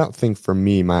 But I don't think for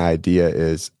me, my idea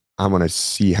is I'm going to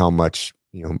see how much,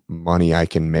 money I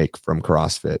can make from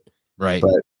CrossFit. Right.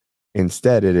 But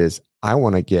instead it is, I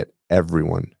want to get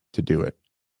everyone to do it.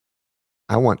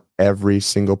 I want every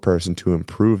single person to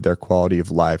improve their quality of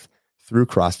life through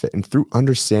CrossFit and through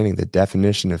understanding the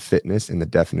definition of fitness and the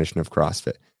definition of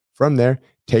CrossFit. From there,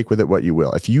 take with it what you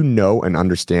will. If you know and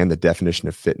understand the definition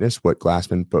of fitness, what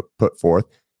Glassman put forth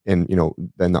in,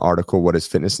 in the article, What is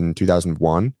Fitness in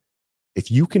 2001,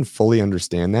 if you can fully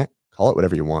understand that, call it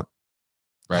whatever you want.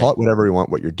 Right. Call it whatever you want,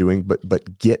 what you're doing,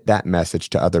 but get that message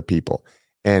to other people.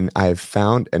 And I've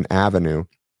found an avenue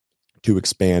to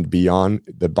expand beyond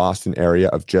the Boston area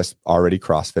of just already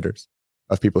CrossFitters,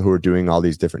 of people who are doing all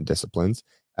these different disciplines,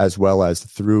 as well as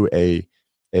through a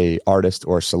artist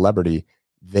or celebrity.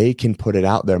 They can put it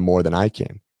out there more than I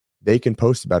can. They can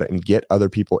post about it and get other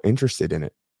people interested in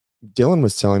it. Dylan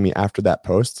was telling me after that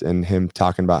post and him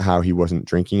talking about how he wasn't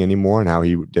drinking anymore and how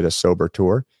he did a sober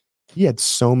tour. He had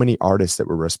so many artists that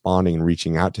were responding and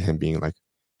reaching out to him being like,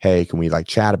 hey, can we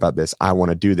chat about this? I want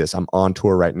to do this. I'm on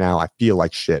tour right now. I feel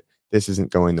like shit. This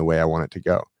isn't going the way I want it to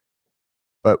go.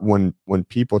 But when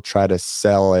people try to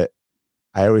sell it,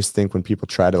 I always think when people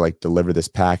try to deliver this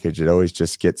package, it always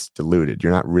just gets diluted.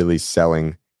 You're not really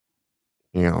selling,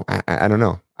 I don't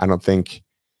know. I don't think.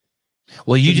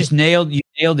 Well, you nailed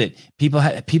it.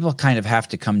 People kind of have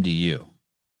to come to you.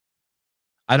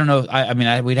 I don't know. I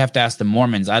mean, we'd have to ask the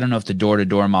Mormons. I don't know if the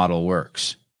door-to-door model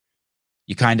works.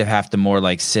 You kind of have to more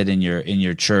sit in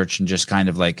your church and just kind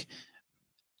of have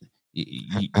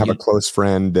a close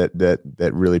friend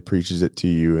that really preaches it to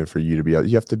you, and for you to be able,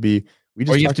 you have to be.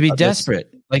 You have to be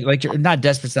desperate. Like you're not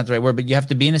desperate. Not the right word, but you have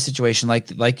to be in a situation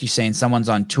like you're saying. Someone's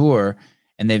on tour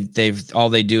and they've all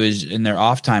they do is in their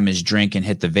off time is drink and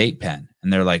hit the vape pen.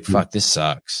 and they're like, fuck, this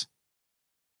sucks.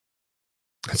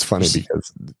 It's funny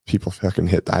because people fucking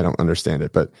I don't understand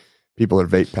it, but people are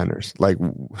vape penners. Like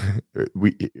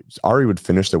Ari would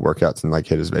finish the workouts and like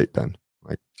hit his vape pen.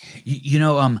 Like,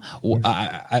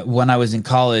 when I was in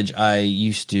college, I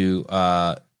used to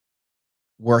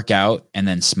work out and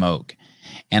then smoke,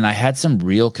 and I had some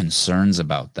real concerns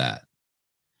about that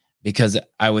because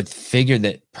I would figure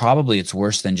that probably it's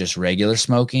worse than just regular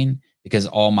smoking because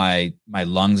all my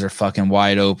lungs are fucking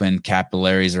wide open,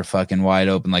 capillaries are fucking wide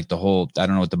open, like the whole, I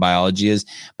don't know what the biology is,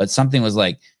 but something was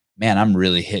like, man, I'm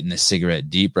really hitting this cigarette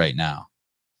deep right now.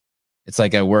 It's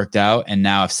like I worked out and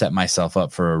now I've set myself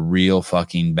up for a real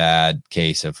fucking bad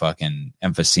case of fucking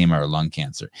emphysema or lung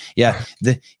cancer. Yeah.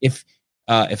 If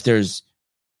there's,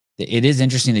 it is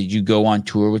interesting that you go on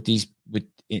tour with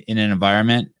in an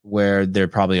environment where there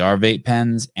probably are vape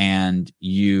pens and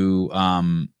you're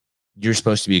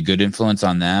supposed to be a good influence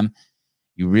on them.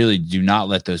 You really do not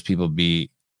let those people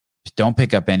don't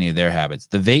pick up any of their habits.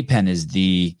 The vape pen is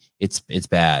it's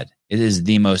bad. It is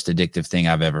the most addictive thing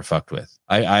I've ever fucked with.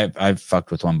 I've fucked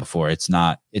with one before. It's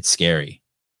scary.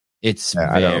 It's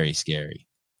very scary.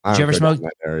 Did you ever smoke?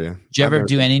 Did you ever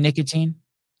do any nicotine?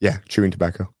 Yeah. Chewing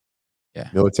tobacco. Yeah.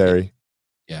 Military.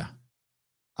 Yeah.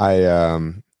 I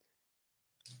don't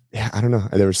know.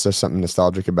 There was just something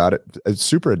nostalgic about it. It's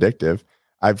super addictive.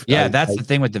 That's the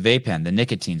thing with the vape pen. The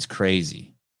nicotine's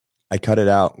crazy. I cut it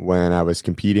out when I was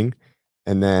competing.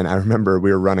 And then I remember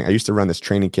I used to run this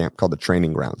training camp called the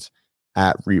Training Grounds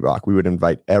at Reebok. We would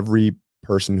invite every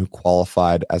person who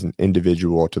qualified as an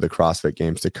individual to the CrossFit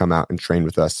Games to come out and train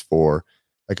with us for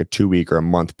like a 2-week or a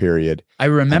month period. I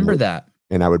remember that.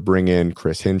 And I would bring in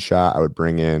Chris Hinshaw. I would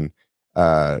bring in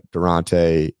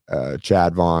Durante,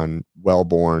 Chad Vaughn,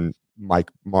 Wellborn,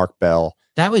 Mark Bell.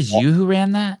 That was you who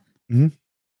ran that? Mm-hmm.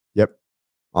 Yep.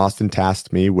 Austin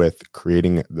tasked me with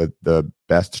creating the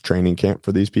best training camp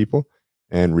for these people,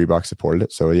 and Reebok supported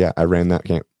it. So yeah, I ran that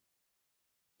camp.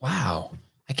 Wow.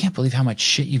 I can't believe how much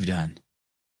shit you've done.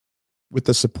 With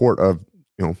the support of,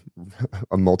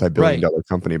 a multi-billion-dollar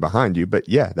company behind you. But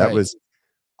yeah, that was,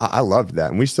 I loved that.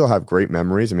 And we still have great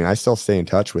memories. I mean, I still stay in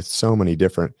touch with so many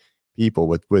different people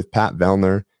with Pat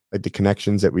Vellner, like the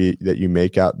connections that you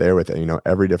make out there with,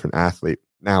 every different athlete.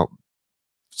 Now,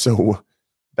 so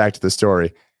back to the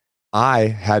story. I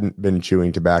hadn't been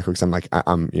chewing tobacco because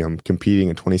I'm competing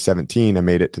in 2017. I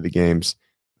made it to the games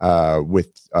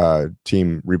with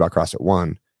Team Reebok CrossFit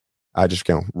One. I just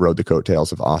rode the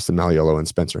coattails of Austin Malleolo and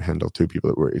Spencer Hendel, two people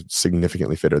that were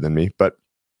significantly fitter than me, but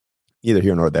neither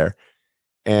here nor there.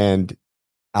 And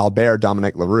Albert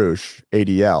Dominic LaRouche,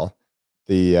 ADL,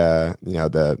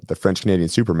 the French Canadian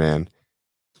Superman.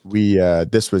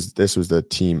 This was the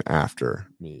team after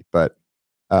me, but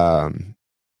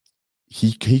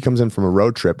he comes in from a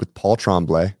road trip with Paul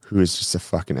Tremblay, who is just a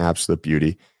fucking absolute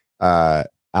beauty.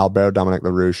 Albert Dominic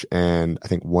LaRouche and I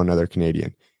think one other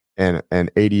Canadian, and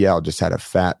ADL just had a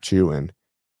fat chew in,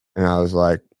 and I was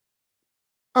like,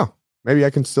 oh, maybe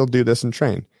I can still do this and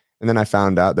train. And then I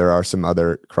found out there are some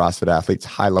other CrossFit athletes,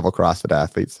 high level CrossFit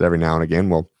athletes, that every now and again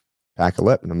will pack a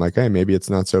lip, and I'm like, hey, maybe it's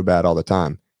not so bad all the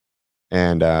time.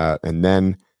 And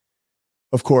then,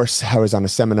 of course, I was on a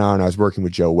seminar and I was working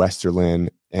with Joe Westerlin,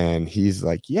 and he's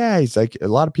like, a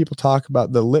lot of people talk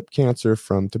about the lip cancer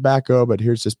from tobacco, but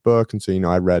here's this book. And so,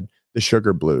 I read The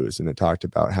Sugar Blues, and it talked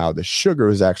about how the sugar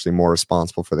was actually more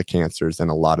responsible for the cancers than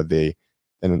a lot of the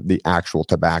actual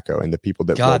tobacco, and the people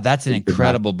that that's an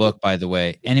incredible book, by the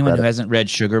way. Anyone who hasn't read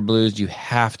Sugar Blues, you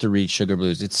have to read Sugar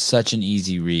Blues. It's such an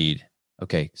easy read.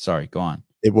 Okay, sorry, go on.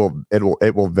 It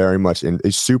will very much, and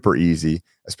it's super easy,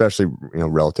 especially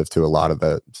relative to a lot of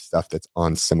the stuff that's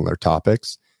on similar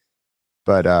topics.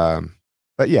 But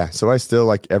yeah, so I still,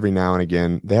 like, every now and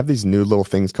again, they have these new little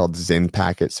things called Zyn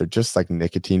packets. They're just like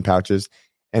nicotine pouches.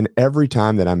 And every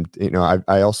time that I'm,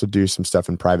 I also do some stuff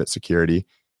in private security.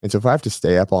 And so if I have to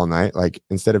stay up all night, like,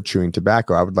 instead of chewing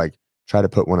tobacco, I would like try to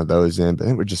put one of those in, but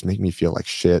it would just make me feel like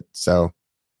shit. So,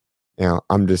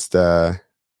 I'm just, I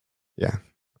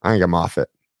think I'm off it.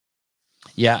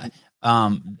 Yeah.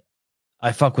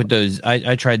 I fuck with those.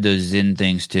 I tried those Zyn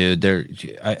things too.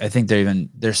 I think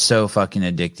they're so fucking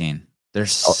addicting. They're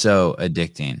so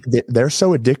addicting. They're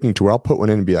so addicting to where I'll put one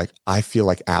in and be like, I feel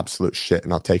like absolute shit.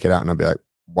 And I'll take it out and I'll be like,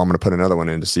 well, I'm going to put another one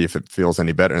in to see if it feels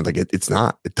any better. And like, it's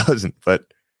not, it doesn't, but.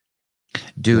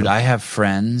 Dude, I have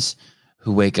friends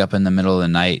who wake up in the middle of the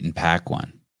night and pack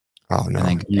one. Oh no.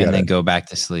 And then go back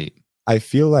to sleep. I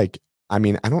feel like, I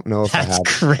don't know if That's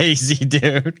crazy,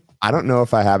 dude. I don't know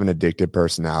if I have an addictive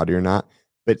personality or not,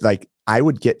 but like, I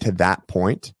would get to that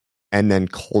point and then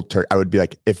cold turkey. I would be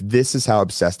like, if this is how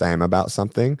obsessed I am about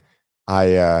something,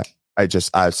 I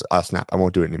I'll snap. I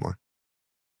won't do it anymore.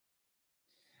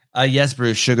 Yes,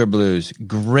 Bruce, Sugar Blues.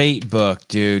 Great book,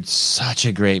 dude. Such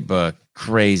a great book.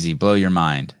 Crazy. Blow your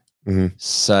mind. Mm-hmm.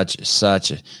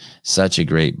 Such a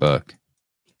great book.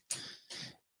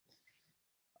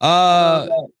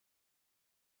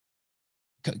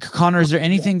 Connor, is there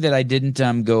anything that I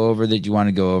didn't go over that you want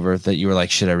to go over that you were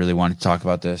like, shit, I really want to talk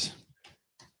about this?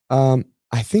 I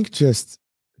think just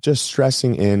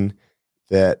stressing in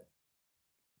that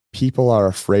people are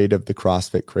afraid of the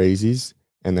CrossFit crazies,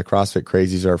 and the CrossFit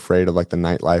crazies are afraid of like the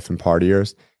nightlife and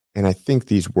partiers. And I think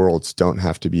these worlds don't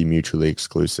have to be mutually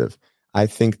exclusive. I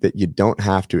think that you don't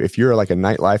have to, if you're like a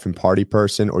nightlife and party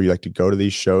person, or you like to go to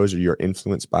these shows, or you're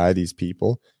influenced by these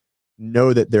people,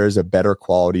 know that there is a better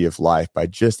quality of life by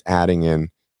just adding in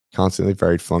constantly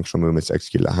varied functional movements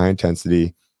executed at high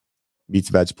intensity, meats,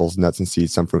 vegetables, nuts and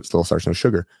seeds, some fruits, little starch, no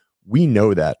sugar. We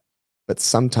know that, but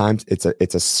sometimes it's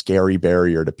a scary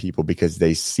barrier to people because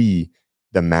they see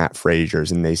the Matt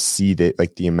Frasers and they see that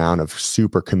like the amount of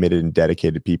super committed and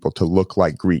dedicated people to look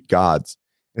like Greek gods.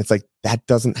 And it's like, that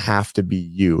doesn't have to be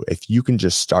you. If you can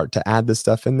just start to add this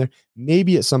stuff in there,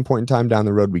 maybe at some point in time down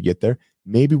the road, we get there.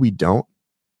 Maybe we don't.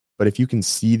 But if you can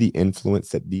see the influence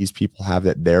that these people have,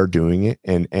 that they're doing it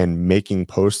and making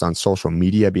posts on social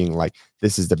media being like,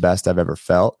 this is the best I've ever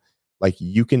felt, like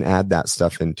you can add that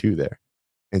stuff into there.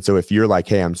 And so if you're like,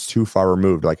 hey, I'm too far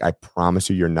removed, like I promise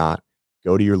you, you're not.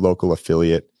 Go to your local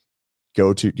affiliate,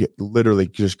 go to literally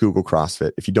just Google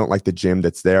CrossFit. If you don't like the gym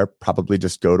that's there, probably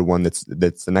just go to one that's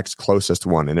the next closest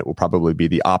one. And it will probably be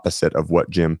the opposite of what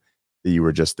gym that you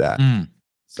were just at.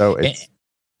 So it's,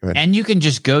 and you can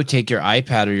just go take your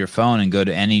iPad or your phone and go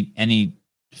to any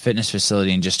fitness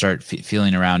facility and just start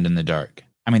feeling around in the dark.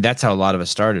 I mean, that's how a lot of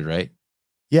us started, right?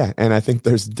 Yeah. And I think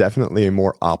there's definitely a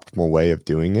more optimal way of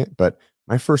doing it. But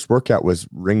my first workout was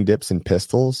ring dips and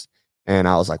pistols. And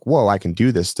I was like, whoa, I can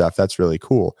do this stuff. That's really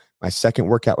cool. My second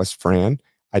workout was Fran.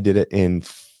 I did it in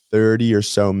 30 or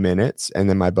so minutes. And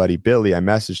then my buddy Billy, I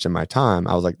messaged him my time.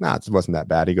 I was like, nah, it wasn't that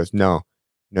bad. He goes, no,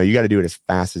 you got to do it as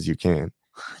fast as you can.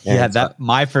 And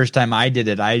my first time I did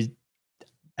it, I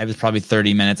was probably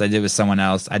 30 minutes. I did it with someone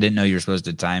else. I didn't know you were supposed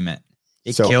to time it.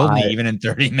 It killed me even in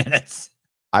 30 minutes.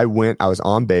 I was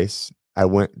on base. I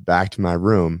went back to my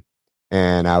room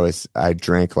and I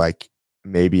drank like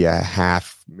maybe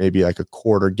like a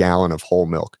quarter gallon of whole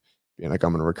milk. Being like,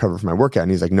 I'm going to recover from my workout.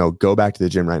 And he's like, no, go back to the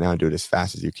gym right now and do it as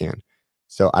fast as you can.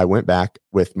 So I went back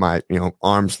with my,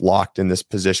 arms locked in this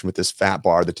position with this fat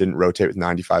bar that didn't rotate with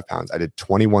 95 pounds. I did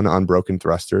 21 unbroken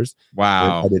thrusters.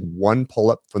 Wow. I did one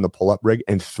pull-up from the pull-up rig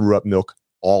and threw up milk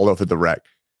all over the rec.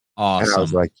 Awesome. And I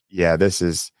was like, yeah, this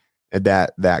is,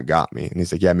 that got me. And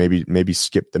he's like, yeah, maybe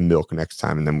skip the milk next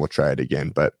time and then we'll try it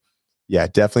again. But yeah,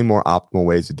 definitely more optimal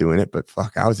ways of doing it. But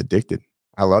fuck, I was addicted.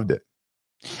 I loved it.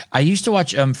 I used to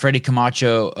watch Freddie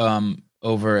Camacho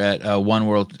over at One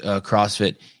World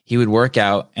CrossFit. He would work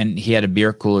out and he had a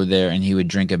beer cooler there and he would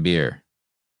drink a beer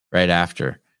right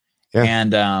after. Yeah.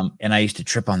 And I used to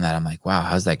trip on that. I'm like, wow,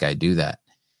 how's that guy do that?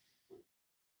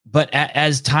 But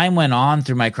as time went on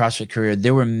through my CrossFit career,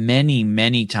 there were many,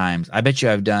 many times. I bet you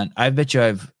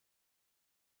I've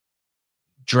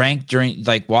drank during,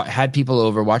 like, had people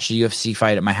over, watched a UFC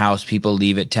fight at my house. People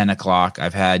leave at 10 o'clock.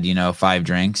 I've had, 5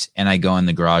 drinks and I go in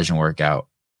the garage and work out.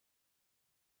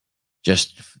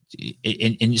 Just,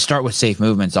 and you start with safe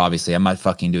movements. Obviously, I'm not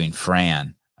fucking doing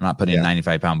Fran. I'm not putting a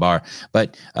 95-pound bar,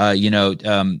 but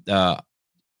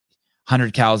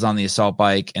 100 cals on the assault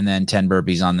bike and then 10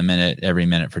 burpees on the every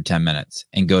minute for 10 minutes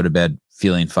and go to bed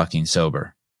feeling fucking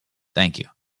sober. Thank you.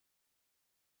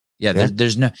 Yeah.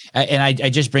 There's no, and I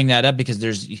just bring that up because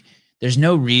there's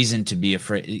no reason to be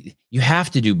afraid. You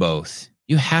have to do both.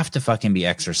 You have to fucking be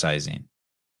exercising.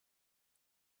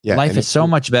 Yeah, life is so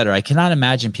much better. I cannot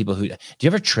imagine people do you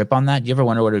ever trip on that? Do you ever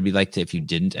wonder what it would be like if you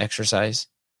didn't exercise?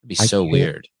 It'd be so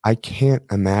weird. I can't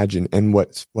imagine. And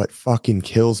what fucking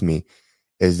kills me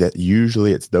is that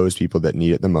usually it's those people that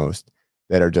need it the most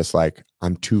that are just like,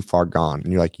 I'm too far gone.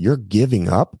 And you're like, you're giving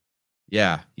up?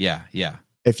 Yeah.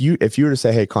 If you were to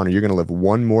say, hey, Connor, you're going to live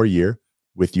one more year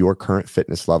with your current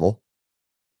fitness level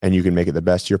and you can make it the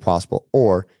best year possible,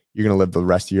 or you're going to live the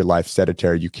rest of your life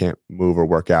sedentary, you can't move or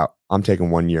work out. I'm taking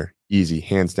 1 year. Easy.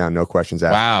 Hands down. No questions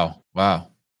asked. Wow.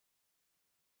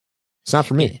 It's not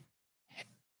for me.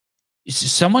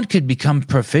 Someone could become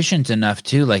proficient enough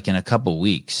too, like in a couple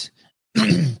weeks.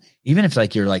 Even if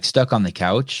like you're like stuck on the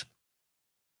couch.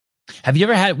 Have you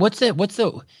ever had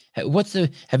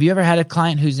have you ever had a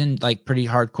client who's in like pretty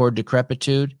hardcore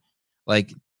decrepitude?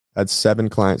 Like, I had 7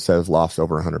 clients that have lost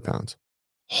over 100 pounds.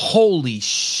 Holy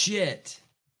shit.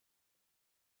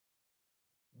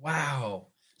 Wow.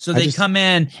 So they come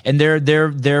in and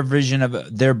their vision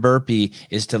of their burpee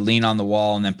is to lean on the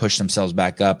wall and then push themselves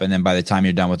back up. And then by the time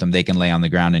you're done with them, they can lay on the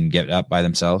ground and get up by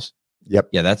themselves. Yep.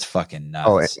 Yeah, that's fucking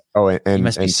nuts. And you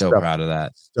must be so proud of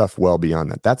that. Stuff well beyond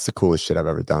that. That's the coolest shit I've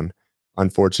ever done.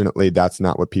 Unfortunately, that's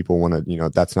not what people want to,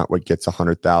 that's not what gets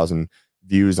 100,000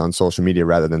 views on social media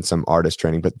rather than some artist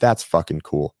training. But that's fucking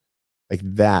cool. Like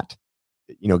that,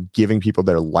 giving people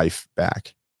their life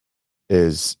back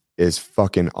is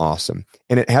fucking awesome.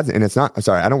 And it's not,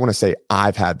 sorry, I don't want to say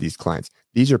I've had these clients.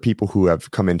 These are people who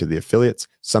have come into the affiliates.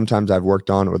 Sometimes I've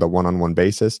worked on with a one-on-one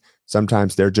basis.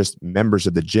 Sometimes they're just members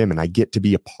of the gym and I get to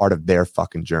be a part of their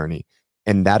fucking journey.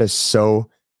 And that is so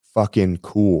fucking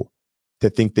cool to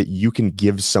think that you can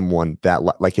give someone that,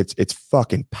 like it's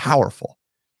fucking powerful.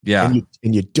 Yeah.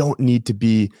 And you don't need to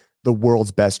be the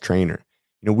world's best trainer.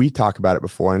 We talk about it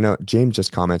before. I know James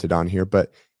just commented on here,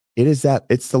 but it's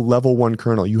the level 1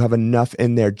 kernel. You have enough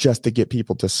in there just to get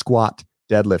people to squat,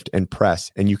 deadlift, and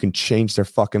press, and you can change their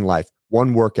fucking life.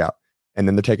 One workout, and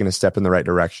then they're taking a step in the right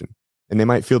direction. And they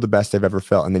might feel the best they've ever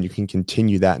felt, and then you can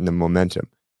continue that in the momentum.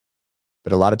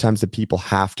 But a lot of times the people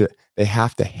have to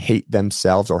hate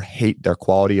themselves or hate their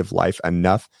quality of life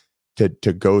enough to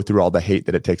go through all the hate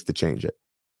that it takes to change it,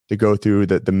 to go through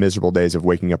the miserable days of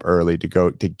waking up early, to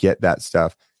get that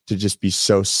stuff, to just be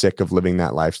so sick of living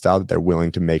that lifestyle that they're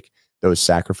willing to make those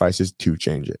sacrifices to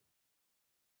change it.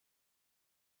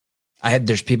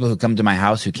 There's people who come to my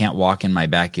house who can't walk in my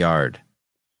backyard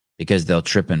because they'll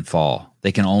trip and fall.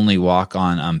 They can only walk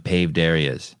on unpaved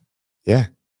areas. Yeah.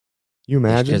 You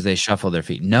imagine? Because they shuffle their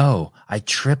feet. No, I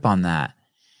trip on that.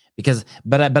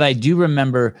 But I do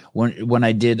remember when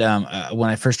I did when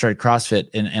I first started CrossFit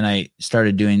and I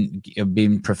started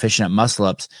being proficient at muscle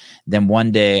ups. Then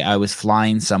one day I was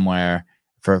flying somewhere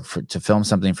to film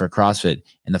something for CrossFit,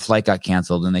 and the flight got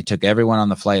canceled, and they took everyone on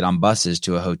the flight on buses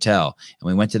to a hotel, and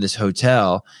we went to this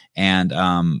hotel, and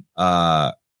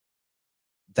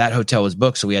that hotel was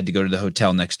booked, so we had to go to the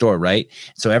hotel next door, right?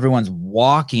 So everyone's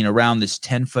walking around this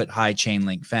 10-foot high chain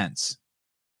link fence.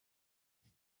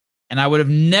 And I would have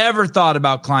never thought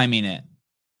about climbing it.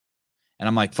 And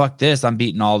I'm like, fuck this. I'm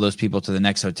beating all those people to the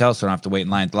next hotel so I don't have to wait in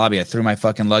line at the lobby. I threw my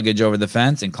fucking luggage over the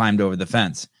fence and climbed over the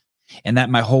fence. And that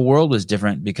my whole world was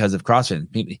different because of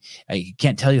CrossFit. I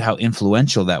can't tell you how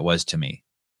influential that was to me.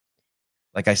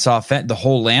 Like I saw the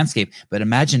whole landscape, but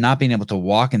imagine not being able to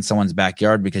walk in someone's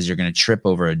backyard because you're going to trip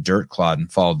over a dirt clod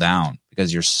and fall down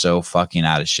because you're so fucking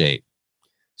out of shape.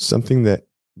 Something that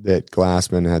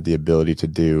Glassman had the ability to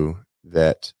do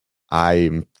that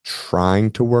I'm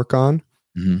trying to work on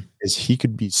is he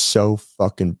could be so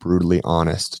fucking brutally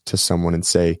honest to someone and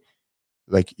say,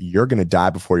 like, you're going to die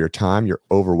before your time. You're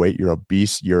overweight. You're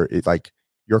obese. Your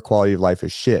quality of life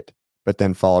is shit. But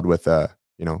then followed with I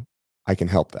can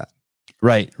help that.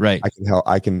 Right.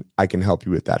 I can help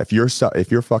you with that. If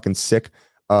you're fucking sick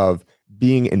of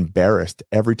being embarrassed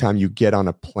every time you get on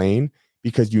a plane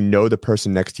because you know the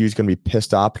person next to you is going to be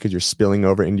pissed off because you're spilling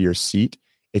over into your seat.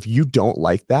 If you don't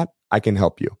like that, I can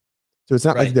help you. So it's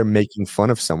not like they're making fun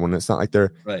of someone. It's not like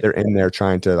they're in there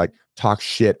trying to like talk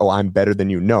shit. Oh, I'm better than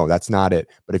you. No, that's not it.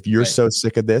 But if you're so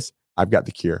sick of this, I've got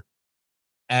the cure.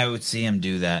 I would see him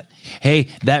do that. Hey,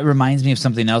 that reminds me of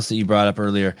something else that you brought up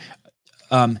earlier.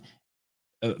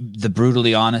 The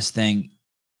brutally honest thing.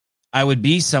 I would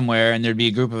be somewhere and there'd be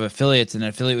a group of affiliates and an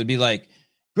affiliate would be like,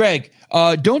 Greg,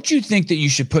 don't you think that you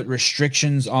should put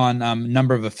restrictions on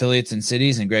number of affiliates in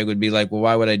cities? And Greg would be like, well,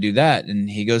 why would I do that? And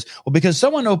he goes, well, because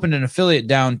someone opened an affiliate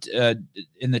down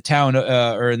in the town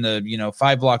or in the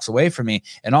 5 blocks away from me,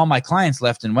 and all my clients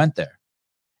left and went there.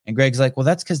 And Greg's like, well,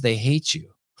 that's because they hate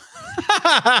you.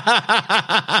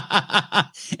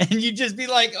 And you just be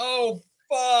like, oh,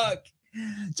 fuck.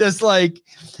 Just like,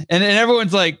 and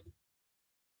everyone's like,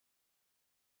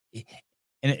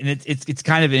 and it's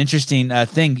kind of an interesting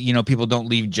thing. People don't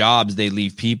leave jobs, they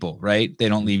leave people, right? They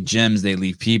don't leave gyms, they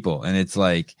leave people. And it's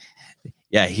like,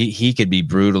 yeah, he could be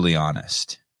brutally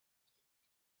honest.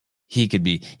 He could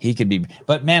be,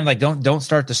 but man, like, don't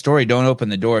start the story. Don't open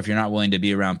the door if you're not willing to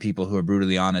be around people who are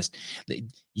brutally honest.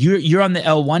 You're on the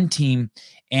L1 team,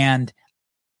 and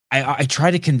I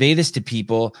try to convey this to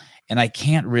people, and I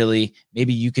can't really.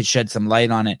 Maybe you could shed some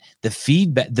light on it. The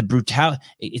feedback, the brutality.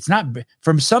 It's not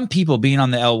from some people. Being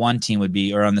on the L1 team would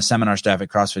be, or on the seminar staff at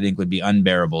CrossFit Inc. would be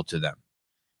unbearable to them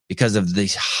because of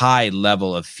this high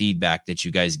level of feedback that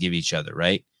you guys give each other,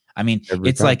 right? I mean,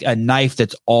 it's like a knife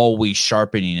that's always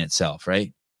sharpening itself,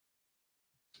 right?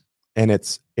 And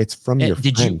it's from your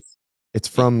friends. It's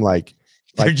from like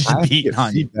just beating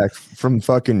on you. Feedback from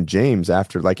fucking James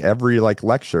after like every like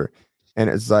lecture, and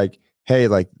it's like, hey,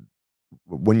 like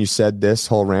when you said this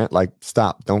whole rant, like,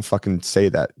 stop, don't fucking say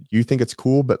that. You think it's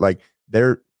cool, but like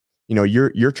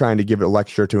you're trying to give a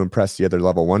lecture to impress the other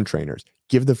level 1 trainers.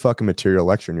 Give the fucking material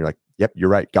lecture. And you're like, yep, you're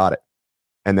right. Got it.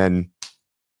 And then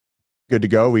good to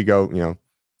go. We go,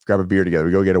 grab a beer together.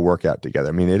 We go get a workout together.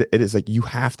 I mean, it is like, you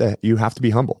have to be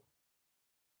humble.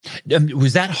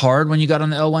 Was that hard when you got on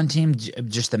the L1 team?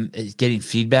 Just getting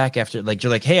feedback after, like,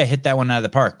 you're like, hey, I hit that one out of the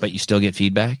park, but you still get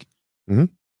feedback. Mm-hmm.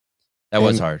 That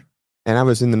was hard. And I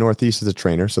was in the Northeast as a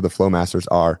trainer. So the Flow Masters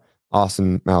are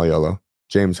Austin Malleolo,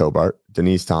 James Hobart,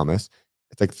 Denise Thomas.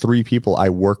 It's like 3 people I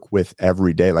work with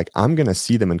every day. Like, I'm going to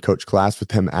see them and coach class with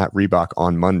them at Reebok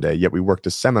on Monday. Yet we worked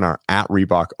a seminar at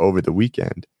Reebok over the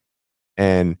weekend.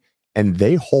 And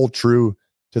they hold true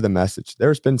to the message.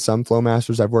 There's been some Flow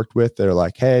Masters I've worked with. They're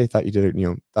like, hey, thought you did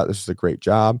it, thought this was a great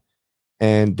job.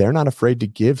 And they're not afraid to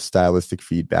give stylistic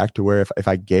feedback, to where if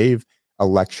I gave a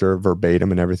lecture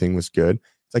verbatim and everything was good,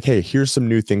 it's like, hey, here's some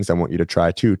new things I want you to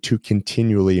try too, to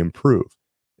continually improve.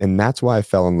 And that's why I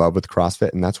fell in love with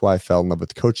CrossFit. And that's why I fell in love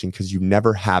with coaching, because you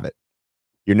never have it.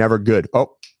 You're never good.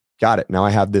 Oh, got it. Now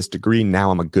I have this degree. Now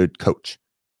I'm a good coach.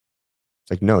 It's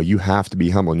like, no, you have to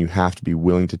be humble and you have to be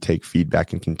willing to take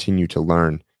feedback and continue to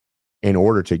learn in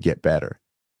order to get better,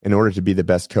 in order to be the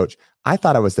best coach. I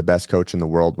thought I was the best coach in the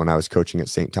world when I was coaching at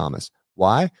St. Thomas.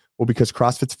 Why? Well, because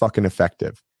CrossFit's fucking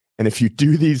effective. And if you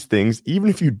do these things, even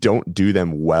if you don't do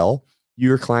them well,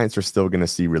 your clients are still going to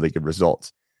see really good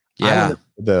results. Yeah.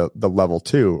 The level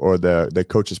 2 or the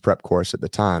coach's prep course at the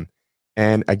time.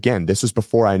 And again, this was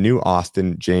before I knew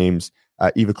Austin, James,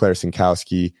 Eva Claire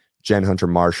Sinkowski, Jen Hunter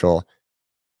Marshall.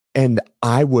 And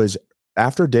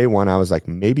after day 1, I was like,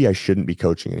 maybe I shouldn't be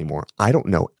coaching anymore. I don't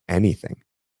know anything.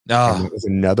 And it was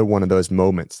another one of those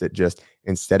moments that just,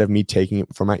 instead of me taking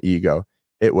it for my ego,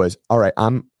 it was, all right,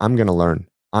 I'm going to learn.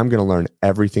 I'm going to learn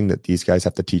everything that these guys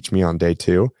have to teach me on day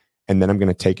 2. And then I'm going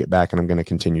to take it back and I'm going to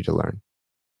continue to learn.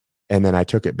 And then I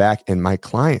took it back, and my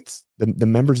clients, the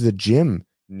members of the gym,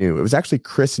 knew. It was actually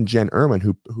Chris and Jen Irwin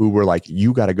who were like,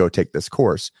 you got to go take this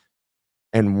course.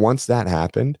 And once that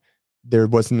happened, there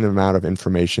wasn't an amount of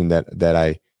information that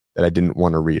I didn't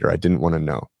want to read or I didn't want to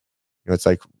know. It's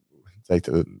like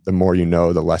the more you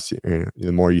know, the less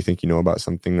the more you think you know about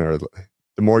something, or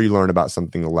the more you learn about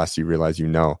something, the less you realize you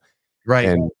know. Right.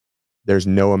 And there's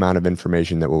no amount of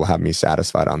information that will have me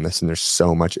satisfied on this. And there's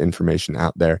so much information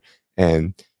out there,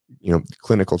 and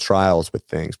clinical trials with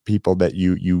things, people that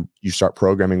you start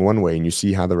programming one way and you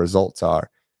see how the results are,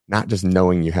 not just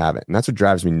knowing you have it. And that's what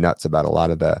drives me nuts about a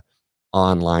lot of the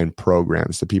online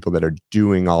programs, the people that are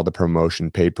doing all the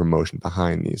paid promotion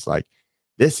behind these. Like,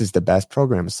 this is the best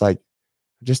program. It's like,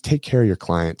 just take care of your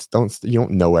clients. You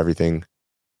don't know everything.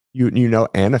 You know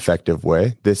an effective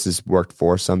way. This has worked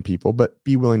for some people, but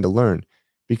be willing to learn,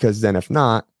 because then if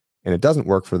not, and it doesn't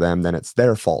work for them, then it's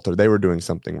their fault or they were doing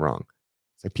something wrong.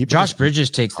 Like, Josh Bridges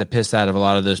takes the piss out of a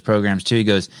lot of those programs too. He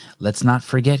goes, let's not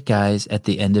forget, guys, at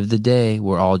the end of the day,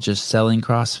 we're all just selling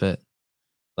CrossFit.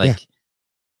 Like,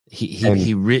 yeah.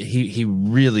 He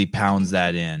really pounds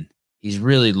that in. He's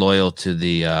really loyal to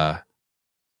the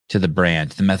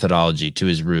brand, the methodology, to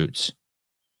his roots.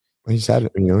 He's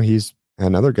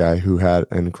another guy who had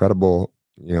an incredible,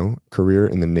 career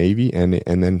in the Navy, and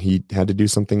then he had to do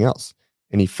something else,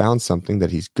 and he found something that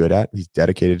he's good at. He's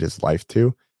dedicated his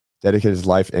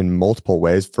life in multiple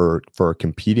ways for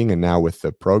competing, and now with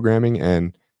the programming.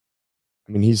 And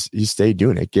I mean, he's stayed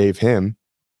doing it. It gave him,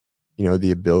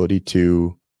 the ability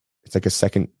to, it's like a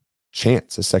second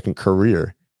chance, a second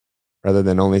career, rather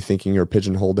than only thinking you're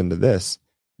pigeonholed into this.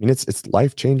 I mean, it's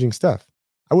life-changing stuff.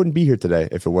 I wouldn't be here today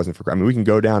if it wasn't for, we can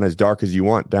go down as dark as you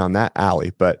want down that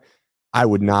alley, but I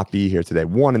would not be here today.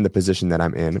 One, in the position that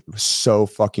I'm in, so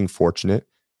fucking fortunate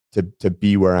to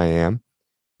be where I am.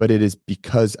 But it is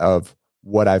because of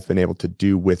what I've been able to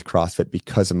do with CrossFit,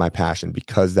 because of my passion,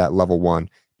 because that level 1,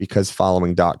 because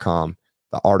following.com,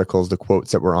 the articles, the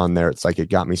quotes that were on there, it's like it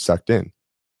got me sucked in.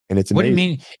 And it's amazing.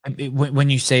 What do you mean when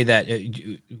you say that?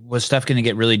 Was stuff going to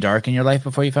get really dark in your life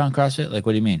before you found CrossFit? Like,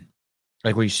 what do you mean?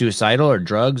 Like, were you suicidal, or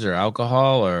drugs, or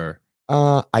alcohol, or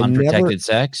unprotected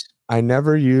sex? I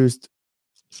never used,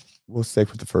 we'll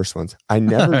stick with the first ones. I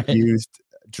never used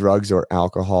drugs or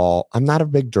alcohol. I'm not a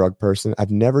big drug person.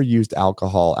 I've never used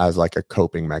alcohol as like a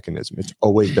coping mechanism. It's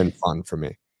always been fun for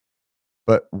me.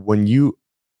 But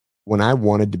when I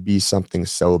wanted to be something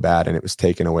so bad and it was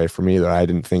taken away from me that I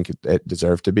didn't think it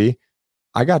deserved to be,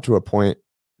 I got to a point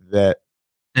that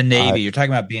the Navy, you're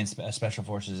talking about being special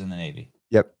forces in the Navy.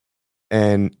 Yep.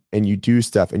 And you do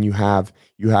stuff, and you have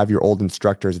your old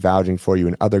instructors vouching for you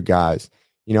and other guys.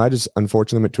 I just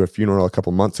unfortunately went to a funeral a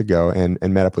couple months ago and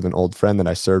met up with an old friend that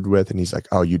I served with. And he's like,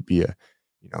 oh, you'd be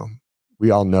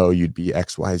we all know you'd be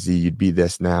XYZ, you'd be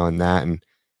this now and that. And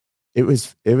it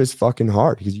was fucking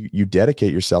hard because you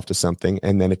dedicate yourself to something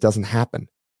and then it doesn't happen.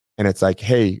 And it's like,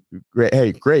 hey,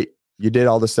 great. You did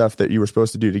all the stuff that you were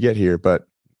supposed to do to get here, but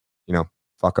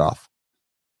fuck off.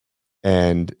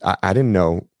 And I didn't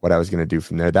know what I was going to do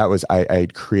from there. That was, I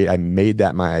made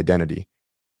that my identity,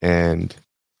 and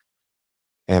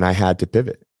I had to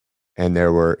pivot. And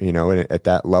there were, at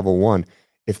that level one,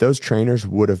 if those trainers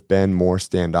would have been more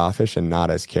standoffish and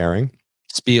not as caring.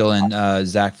 Spiel and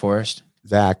Zach Forrest.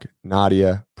 Zach,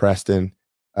 Nadia, Preston,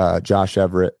 Josh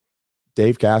Everett,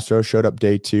 Dave Castro showed up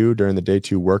day 2 during the day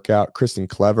 2 workout. Kristen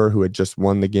Clever, who had just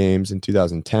won the games in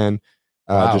 2010,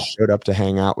 just showed up to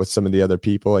hang out with some of the other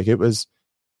people. Like it was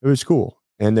cool.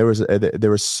 And there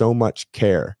was so much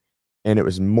care, and it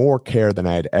was more care than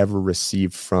I had ever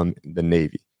received from the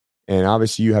Navy. And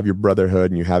obviously you have your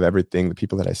brotherhood and you have everything, the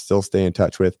people that I still stay in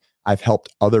touch with. I've helped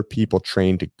other people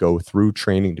train to go through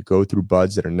training, to go through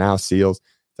buds that are now SEALs.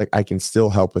 Like I can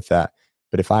still help with that.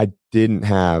 But if I didn't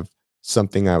have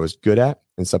something I was good at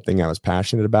and something I was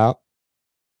passionate about,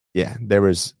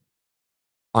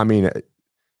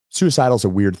 suicidal is a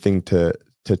weird thing to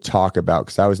talk about,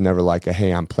 because I was never like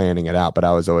hey, I'm planning it out, but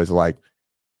I was always like,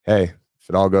 hey, if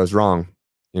it all goes wrong,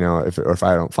 if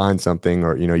I don't find something,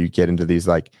 or you get into these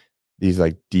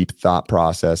deep thought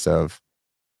process of,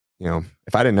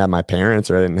 if I didn't have my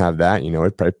parents or I didn't have that,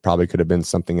 it probably could have been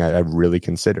something I really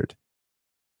considered.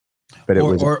 But it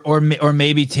was, or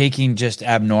maybe taking just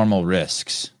abnormal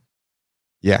risks.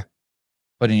 Yeah,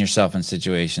 putting yourself in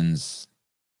situations.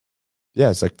 Yeah,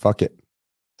 it's like fuck it.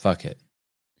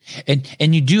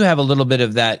 And you do have a little bit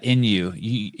of that in you.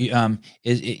 You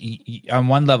on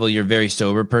one level, you're a very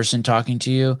sober person talking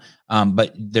to you,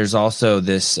 but there's also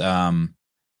this.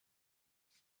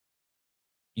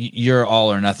 You're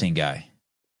all or nothing guy.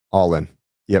 All in.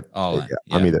 Yep. All in.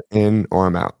 Yeah. I'm either in or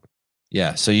I'm out.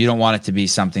 Yeah. So you don't want it to be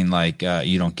something like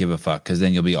you don't give a fuck, because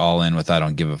then you'll be all in with I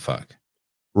don't give a fuck.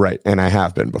 Right. And I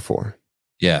have been before.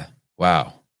 Yeah.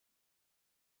 Wow.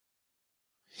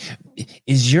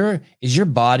 Is your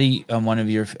body one of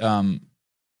your I'm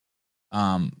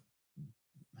not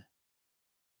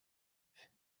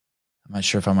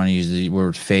sure if I'm going to use the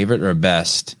word favorite or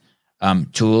best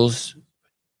tools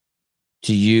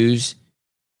to use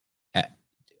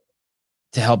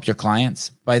to help your clients?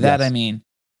 By that, yes. I mean,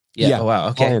 yeah. Oh, wow.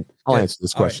 Okay. I'll answer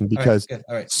this question because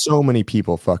so many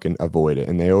people fucking avoid it,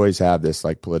 and they always have this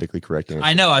like politically correct answer.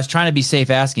 I know. I was trying to be safe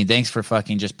asking. Thanks for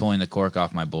fucking just pulling the cork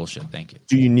off my bullshit. Thank you.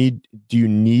 Do you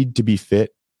need to be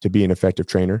fit to be an effective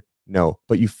trainer? No,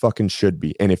 but you fucking should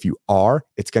be. And if you are,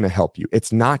 it's going to help you.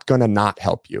 It's not going to not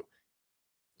help you.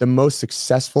 The most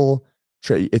successful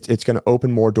it's going to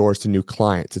open more doors to new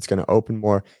clients. It's going to open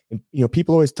more. And,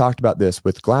 people always talked about this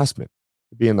with Glassman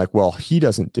being like, well, he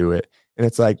doesn't do it. And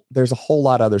it's like, there's a whole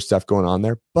lot of other stuff going on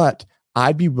there, but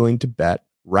I'd be willing to bet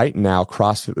right now,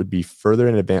 CrossFit would be further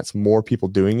in advance, more people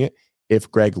doing it if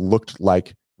Greg looked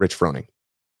like Rich Froning.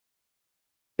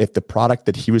 If the product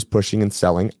that he was pushing and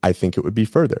selling, I think it would be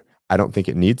further. I don't think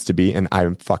it needs to be, and I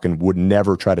fucking would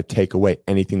never try to take away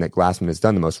anything that Glassman has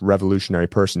done, the most revolutionary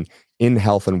person in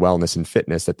health and wellness and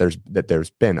fitness that there's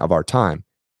been of our time.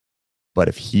 But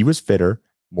if he was fitter,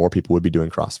 more people would be doing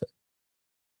CrossFit.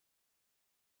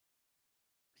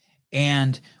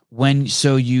 And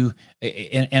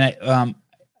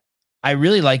I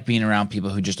really like being around people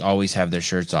who just always have their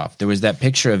shirts off. There was that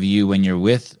picture of you when you're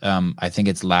with, I think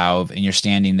it's Lauv, and you're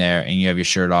standing there and you have your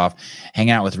shirt off.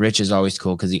 Hanging out with Rich is always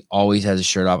cool because he always has his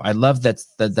shirt off. I love that's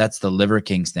the Liver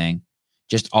Kings thing.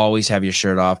 Just always have your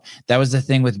shirt off. That was the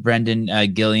thing with Brendan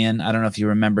Gillian. I don't know if you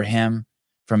remember him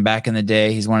from back in the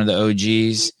day. He's one of the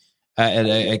OGs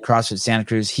at CrossFit Santa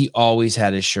Cruz. He always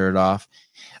had his shirt off.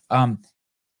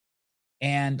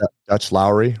 And Dutch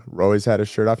Lowry always had his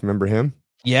shirt off. Remember him?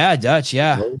 Yeah, Dutch.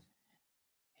 Yeah.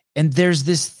 And there's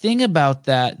this thing about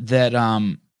that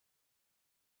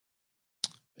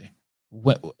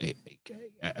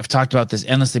I've talked about this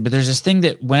endlessly, but there's this thing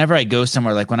that whenever I go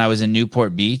somewhere, like when I was in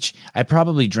Newport Beach, I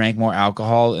probably drank more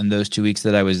alcohol in those 2 weeks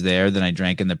that I was there than I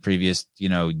drank in the previous,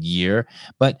 year,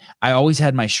 but I always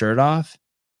had my shirt off.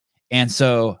 And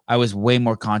so I was way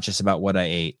more conscious about what I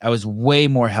ate. I was way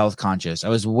more health conscious. I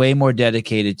was way more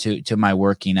dedicated to my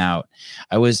working out.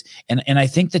 And I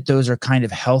think that those are kind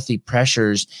of healthy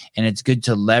pressures, and it's good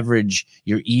to leverage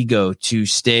your ego to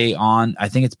stay on. I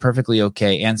think it's perfectly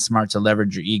okay and smart to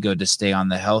leverage your ego to stay on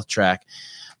the health track.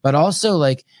 But also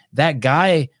like that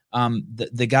guy,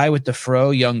 the guy with the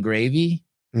fro, Young Gravy,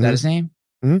 is that his name?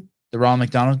 Mm-hmm. The Ronald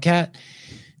McDonald cat.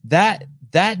 That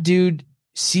dude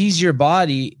sees your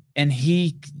body, and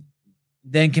he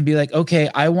then can be like, okay,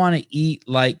 I want to eat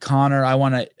like Conor. I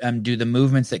want to do the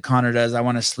movements that Conor does. I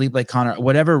want to sleep like Conor.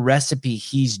 Whatever recipe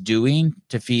he's doing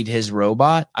to feed his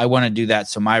robot, I want to do that.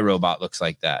 So my robot looks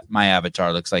like that. My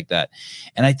avatar looks like that.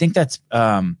 And I think that's,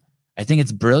 I think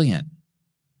it's brilliant.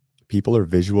 People are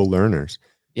visual learners.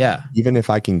 Yeah. Even if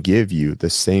I can give you the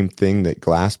same thing that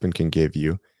Glassman can give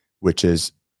you, which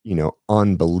is,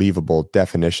 unbelievable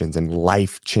definitions and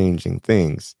life-changing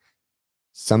things,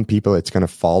 some people, it's going to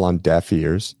fall on deaf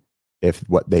ears if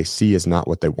what they see is not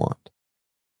what they want.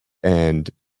 And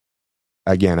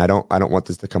again, I don't want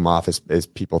this to come off as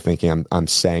people thinking I'm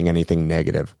saying anything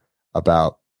negative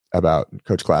about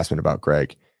Coach Glassman, about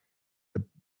Greg.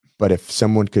 But if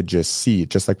someone could just see,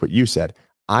 just like what you said,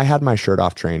 I had my shirt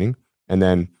off training, and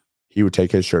then he would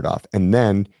take his shirt off, and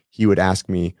then he would ask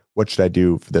me, what should I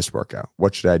do for this workout?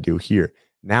 What should I do here?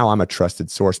 Now I'm a trusted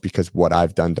source because what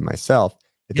I've done to myself.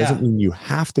 It doesn't mean you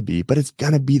have to be, but it's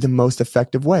going to be the most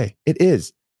effective way. It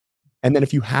is. And then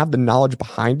if you have the knowledge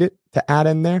behind it to add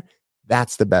in there,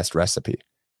 that's the best recipe.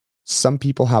 Some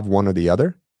people have one or the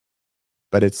other,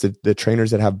 but it's the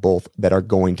trainers that have both that are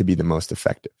going to be the most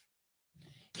effective.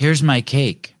 Here's my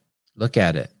cake. Look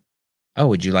at it. Oh,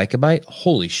 would you like a bite?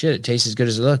 Holy shit, it tastes as good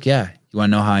as it looks. Yeah. You want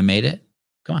to know how I made it?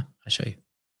 Come on, I'll show you.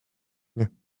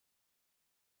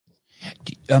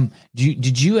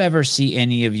 Did you ever see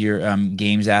any of your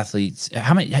games athletes?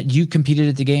 How many you competed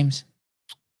at the games?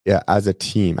 Yeah, as a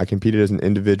team. I competed as an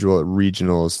individual at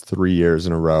regionals 3 years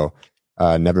in a row.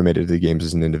 Never made it to the games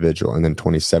as an individual. And then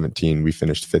 2017, we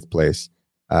finished 5th place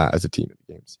as a team at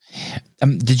the games.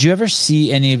 Did you ever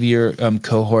see any of your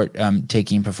cohort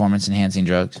taking performance enhancing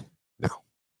drugs? No.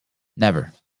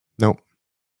 Never. Nope.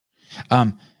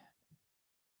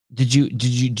 Do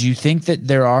you think that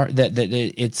there are that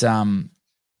it's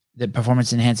that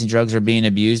performance enhancing drugs are being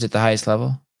abused at the highest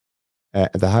level?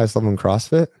 At the highest level in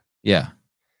CrossFit? Yeah.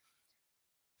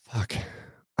 Fuck.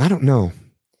 I don't know.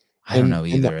 I don't know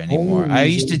either anymore.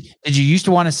 Did you used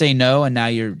to want to say no, and now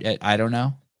you're I don't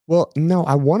know? Well, no,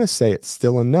 I want to say it's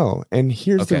still a no. And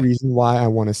here's the reason why I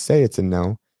want to say it's a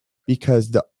no.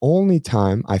 Because the only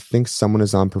time I think someone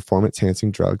is on performance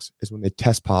enhancing drugs is when they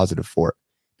test positive for it.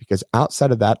 Because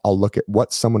outside of that, I'll look at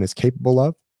what someone is capable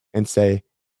of and say,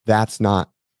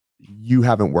 you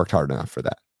haven't worked hard enough for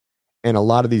that. And a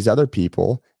lot of these other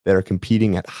people that are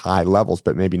competing at high levels,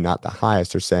 but maybe not the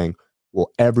highest, are saying,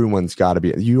 well, everyone's got to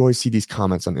be. You always see these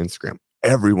comments on Instagram.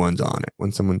 Everyone's on it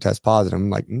when someone tests positive. I'm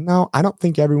like, no, I don't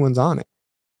think everyone's on it.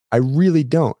 I really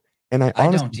don't. And I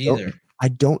honestly don't either. I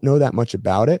don't know that much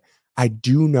about it. I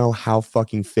do know how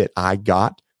fucking fit I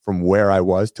got from where I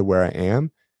was to where I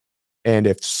am. And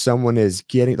if someone is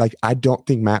getting, like, I don't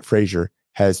think Matt Frazier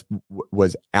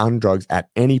was on drugs at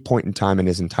any point in time in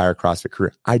his entire CrossFit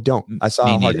career. I don't. I saw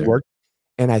how hard he worked.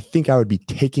 And I think I would be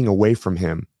taking away from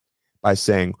him by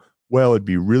saying, well, it'd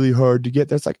be really hard to get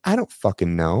there. It's like, I don't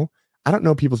fucking know. I don't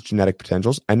know people's genetic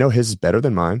potentials. I know his is better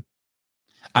than mine.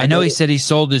 I know he said he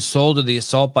sold his soul to the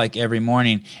assault bike every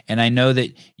morning. And I know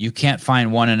that you can't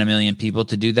find 1 in a million people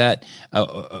to do that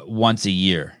once a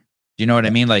year. Do you know what I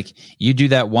mean? Like, you do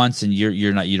that once and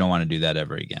you don't want to do that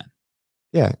ever again.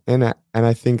 Yeah. And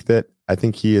I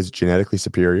think he is genetically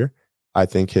superior. I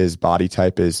think his body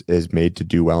type is made to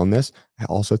do well in this. I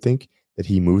also think that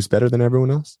he moves better than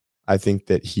everyone else. I think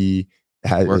that he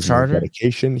works harder.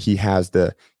 Dedication. He has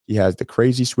the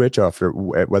crazy switch after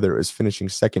whether it was finishing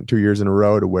second 2 years in a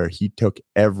row to where he took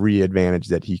every advantage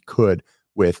that he could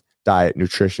with diet,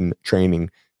 nutrition,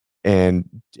 training, and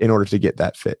in order to get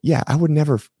that fit. Yeah, I would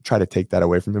never try to take that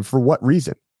away from him. For what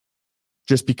reason?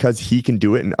 Just because he can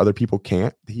do it and other people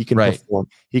can't. He can perform.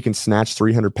 He can snatch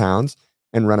 300 pounds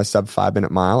and run a sub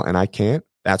 5-minute mile, and I can't.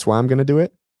 That's why I'm going to do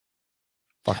it.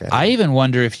 Fuck it. I even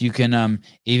wonder if you can,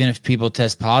 even if people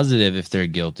test positive, if they're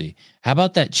guilty. How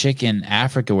about that chick in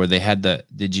Africa where they had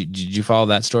did you follow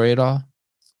that story at all?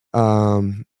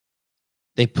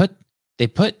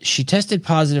 She tested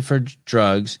positive for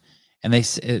drugs, and they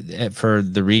for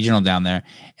the regional down there,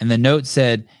 and the note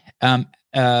said, I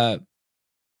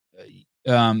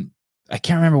can't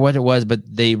remember what it was, but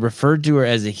they referred to her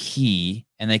as a he,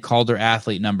 and they called her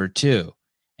athlete number 2.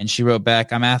 And she wrote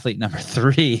back, I'm athlete number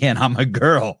 3 and I'm a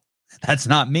girl. That's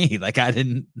not me. Like, I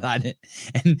didn't.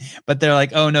 But they're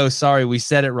like, oh no, sorry, we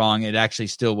said it wrong. It actually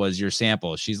still was your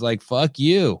sample. She's like, fuck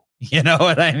you. You know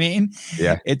what I mean?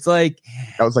 Yeah. It's like,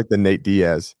 that was like the Nate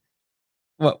Diaz.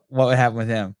 What would happen with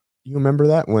him? You remember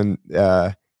that when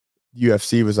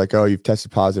UFC was like, oh, you've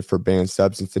tested positive for banned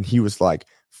substance. And he was like,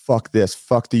 fuck this,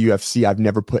 fuck the UFC. I've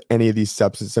never put any of these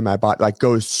substances in my body. Like,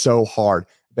 goes so hard.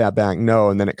 Bang, no.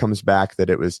 And then it comes back that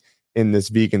it was in this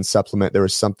vegan supplement there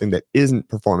was something that isn't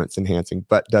performance enhancing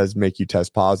but does make you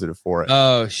test positive for it.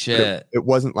 Oh shit. It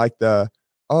wasn't like it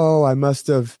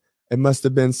must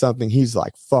have been something. He's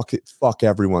like, fuck it, fuck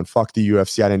everyone, fuck the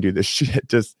UFC. I didn't do this shit.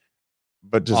 Just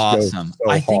awesome.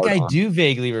 So I think I on. do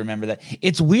vaguely remember that.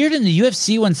 It's weird in the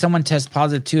UFC when someone tests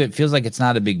positive too. It feels like it's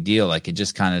not a big deal. Like it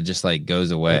just kind of just like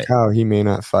goes away. Like how he may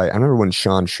not fight. I remember when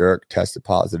Sean Shirk tested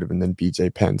positive and then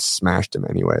BJ Penn smashed him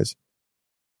anyways.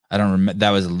 I don't remember.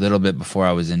 That was a little bit before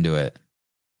I was into it.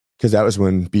 Because that was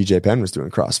when BJ Penn was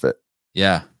doing CrossFit.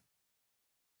 Yeah.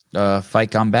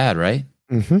 Fight Gone Bad, right?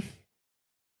 Mm-hmm.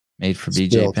 Made for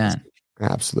BJ Penn.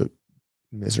 Absolute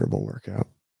miserable workout.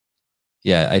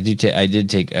 Yeah, I did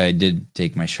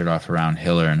take my shirt off around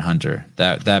Hiller and Hunter.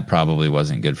 That probably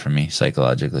wasn't good for me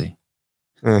psychologically.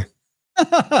 I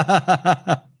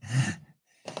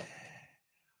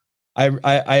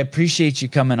appreciate you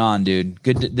coming on, dude.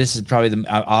 Good. This is probably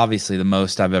obviously the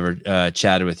most I've ever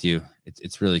chatted with you.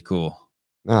 It's really cool.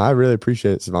 No, I really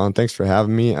appreciate it, Savon. Thanks for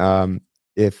having me.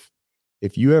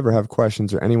 If you ever have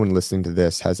questions or anyone listening to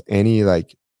this has any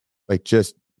like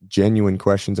just genuine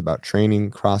questions about training,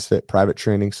 CrossFit, private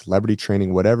training, celebrity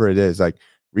training, whatever it is, like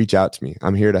reach out to me.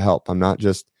 I'm here to help. I'm not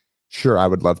just sure I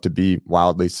would love to be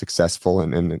wildly successful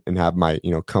and have my,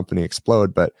 company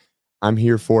explode, but I'm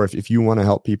here for if you want to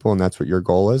help people and that's what your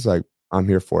goal is, like I'm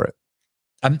here for it.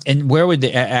 And where would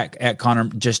they at Conor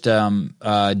just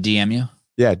DM you?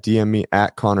 Yeah, DM me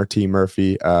at Conor T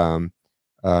Murphy.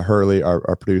 Hurley,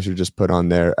 our producer, just put on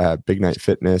there Big Night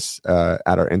Fitness at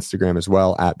our Instagram as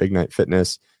well at Big Night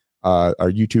Fitness. Our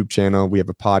YouTube channel, we have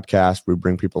a podcast. We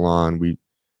bring people on.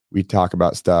 We talk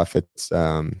about stuff. It's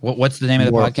what's the name of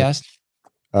the podcast?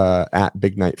 At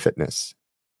Big Night Fitness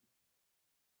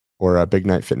or Big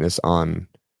Night Fitness on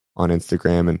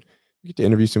Instagram, and we get to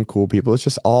interview some cool people. It's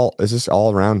just all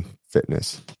around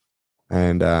fitness,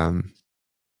 and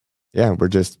we're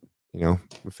just.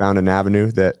 We found an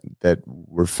avenue that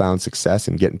we're found success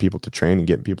in getting people to train and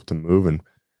getting people to move, and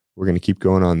we're going to keep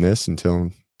going on this until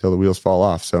the wheels fall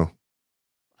off. So,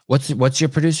 what's your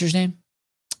producer's name?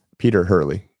 Peter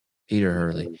Hurley. Peter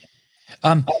Hurley.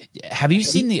 Have you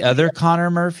seen the other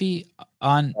Conor Murphy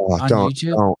on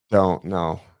YouTube? Don't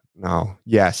no.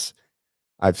 Yes,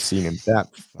 I've seen him.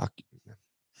 That fuck.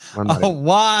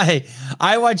 Why?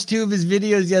 I watched 2 of his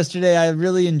videos yesterday. I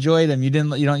really enjoyed them.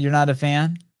 You're not a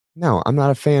fan? No, I'm not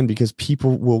a fan because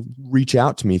people will reach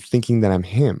out to me thinking that I'm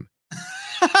him.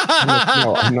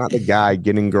 No, I'm not the guy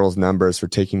getting girls' numbers for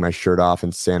taking my shirt off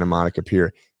in Santa Monica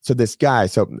Pier. So this guy,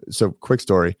 so quick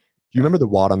story. Do you remember the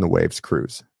Watt on the Waves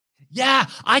cruise? Yeah,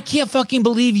 I can't fucking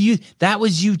believe you. That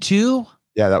was you too?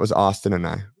 Yeah, that was Austin and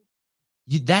I.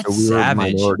 That's so we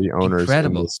savage. Minority owners.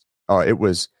 Incredible.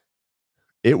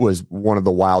 It was one of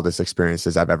the wildest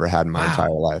experiences I've ever had in my entire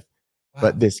life. Wow.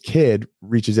 But this kid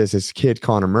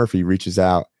Conor Murphy reaches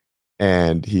out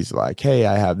and he's like, hey,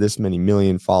 I have this many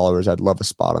million followers. I'd love a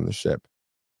spot on the ship.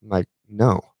 I'm like,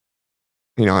 no,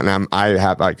 and I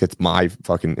have like, it's my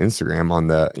fucking Instagram on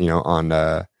the, on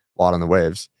Watt on the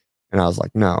Waves. And I was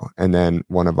like, no. And then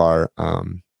one of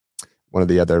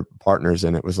the other partners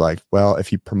in it was like, well, if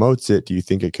he promotes it, do you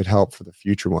think it could help for the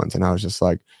future ones? And I was just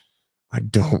like, I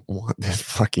don't want this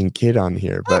fucking kid on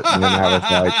here. But then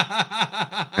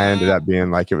I ended up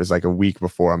being like, it was like a week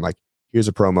before. I'm like, here's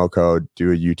a promo code, do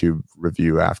a YouTube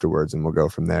review afterwards, and we'll go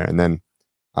from there. And then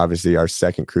obviously our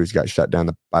second cruise got shut down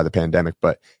by the pandemic,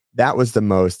 but that was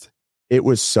it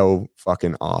was so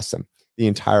fucking awesome. The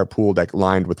entire pool deck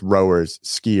lined with rowers,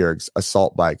 ski ergs,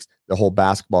 assault bikes. The whole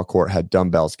basketball court had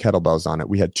dumbbells, kettlebells on it.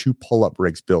 We had 2 pull-up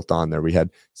rigs built on there. We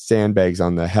had sandbags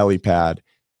on the helipad.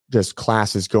 Just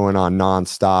classes going on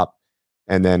nonstop.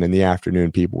 And then in the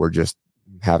afternoon, people were just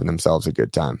having themselves a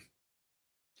good time.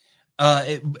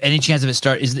 Any chance of it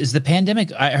start? Is the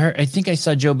pandemic? I think I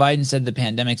saw Joe Biden said the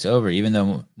pandemic's over, even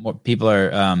though more people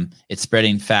are, it's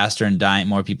spreading faster and dying.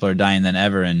 More people are dying than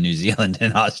ever in New Zealand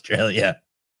and Australia.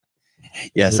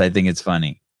 Yes, I think it's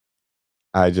funny.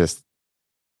 Is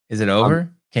it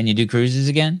over? Can you do cruises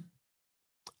again?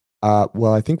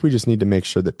 Well, I think we just need to make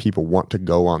sure that people want to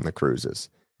go on the cruises.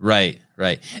 Right.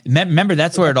 Remember,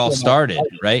 that's where it all started,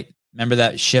 right? Remember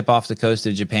that ship off the coast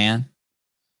of Japan?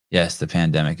 Yes, the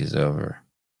pandemic is over.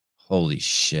 Holy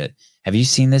shit. Have you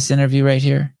seen this interview right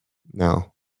here?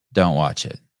 No. Don't watch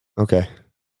it. Okay.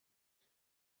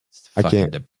 I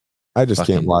just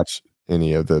can't watch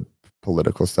any of the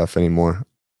political stuff anymore.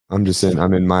 I'm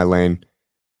in my lane.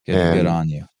 Good on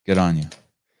you.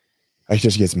 It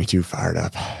just gets me too fired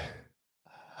up.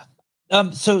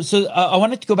 So I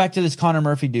wanted to go back to this Conor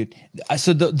Murphy dude.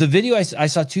 So the video I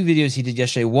saw 2 videos he did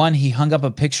yesterday. One, he hung up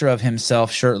a picture of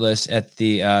himself shirtless at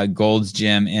the Gold's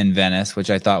Gym in Venice, which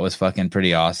I thought was fucking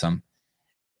pretty awesome.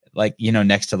 Like,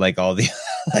 next to like all the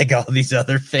like all these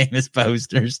other famous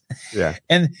posters. Yeah.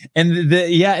 And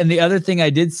the other thing I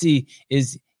did see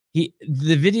is the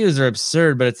videos are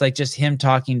absurd, but it's like just him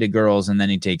talking to girls and then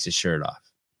he takes his shirt off.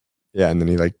 Yeah, and then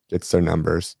he like gets their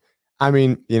numbers. I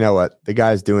mean, you know what? The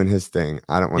guy's doing his thing.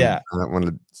 I don't want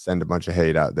to send a bunch of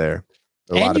hate out there.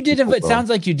 And you did invite. Sounds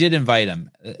like you did invite him.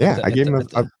 Yeah, I gave him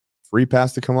a free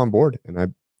pass to come on board, and I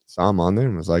saw him on there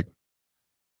and was like,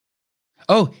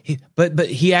 "Oh, but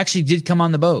he actually did come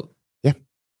on the boat." Yeah.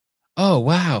 Oh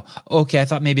wow. Okay, I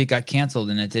thought maybe it got canceled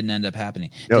and it didn't end up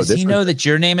happening. No, does he know that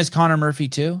your name is Conor Murphy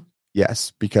too?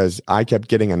 Yes, because I kept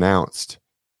getting announced.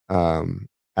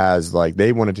 As like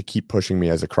they wanted to keep pushing me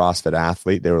as a CrossFit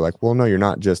athlete. They were like, well, no, you're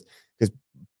not, just because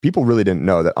people really didn't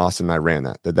know that Austin and I ran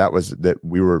that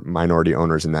we were minority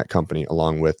owners in that company,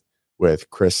 along with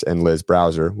Chris and Liz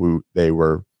Browser, who they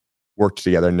were worked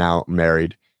together, now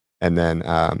married, and then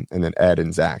Ed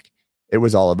and Zach. It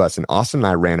was all of us. And Austin and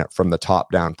I ran it from the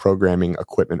top down: programming,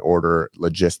 equipment order,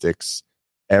 logistics,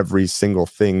 every single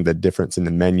thing, the difference in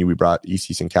the menu. We brought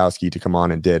E.C. Sinkowski to come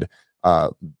on and did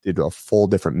a full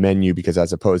different menu, because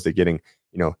as opposed to getting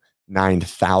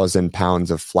 9,000 pounds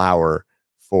of flour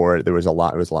for it, it was a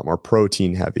lot more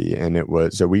protein heavy, and it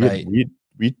was so we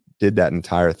did that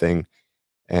entire thing.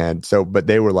 And so, but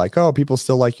they were like, oh, people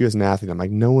still like you as an athlete. I'm like,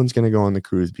 no one's going to go on the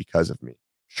cruise because of me.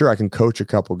 Sure, I can coach a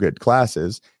couple good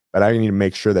classes, but I need to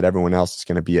make sure that everyone else is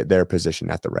going to be at their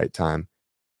position at the right time.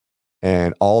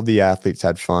 And all the athletes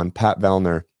had fun. Pat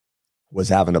Vellner was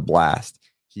having a blast.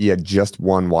 He had just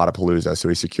won Wadapalooza, so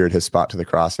he secured his spot to the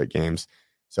CrossFit Games.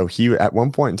 So he, at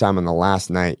one point in time on the last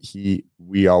night,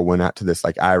 we all went out to this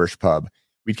like Irish pub.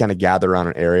 We'd kind of gather around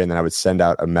an area, and then I would send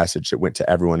out a message that went to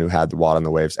everyone who had the Wad on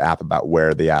the Waves app about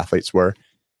where the athletes were.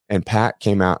 And Pat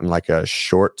came out in like a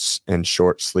shorts and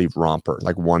short sleeve romper,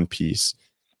 like one piece.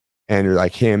 And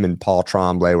like him and Paul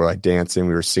Tremblay were like dancing.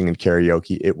 We were singing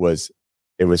karaoke. It was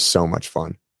so much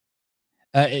fun.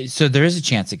 So there is a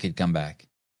chance it could come back.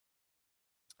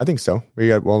 I think so.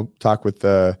 We'll talk with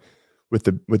the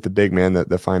big man,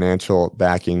 the financial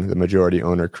backing, the majority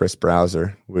owner, Chris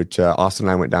Browser, which Austin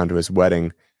and I went down to his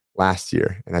wedding last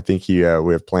year, and I think we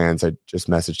have plans. I just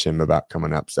messaged him about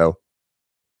coming up, so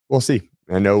we'll see.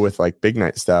 I know with like big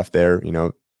night stuff there,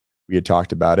 we had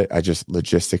talked about it.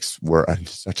 Logistics were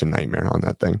such a nightmare on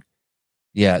that thing.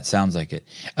 Yeah, it sounds like it.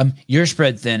 You're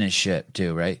spread thin as shit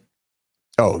too, right?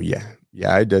 Oh yeah.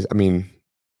 I mean,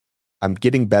 I'm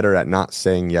getting better at not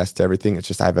saying yes to everything. It's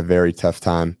just I have a very tough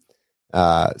time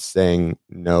saying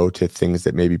no to things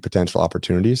that may be potential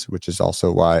opportunities, which is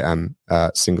also why I'm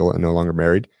single and no longer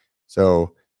married.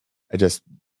 So I just,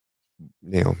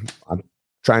 I'm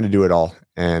trying to do it all,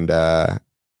 and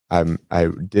I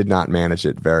did not manage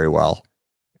it very well,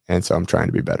 and so I'm trying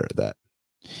to be better at that.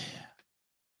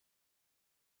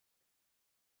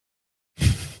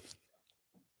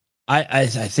 I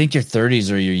think your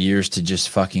 30s are your years to just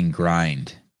fucking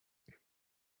grind.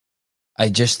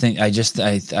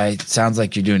 It sounds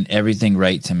like you're doing everything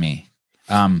right to me.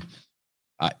 I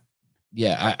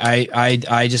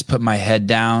just put my head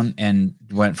down and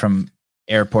went from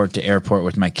airport to airport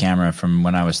with my camera from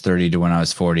when I was 30 to when I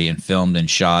was 40, and filmed and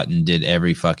shot and did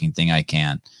every fucking thing I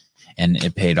can. And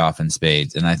it paid off in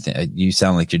spades. And I think you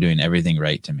sound like you're doing everything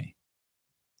right to me.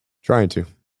 Trying to.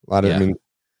 I mean,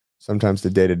 sometimes the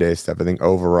day-to-day stuff, I think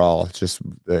overall, it's just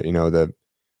the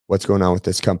what's going on with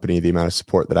this company, the amount of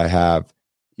support that I have,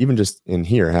 even just in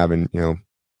here, having,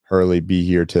 Hurley be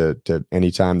here to any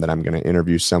time that I'm going to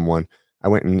interview someone. I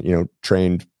went and,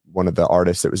 trained one of the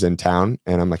artists that was in town,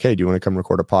 and I'm like, hey, do you want to come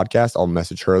record a podcast? I'll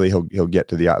message Hurley. He'll get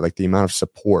to the amount of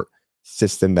support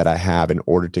system that I have in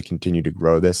order to continue to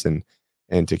grow this and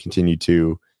to continue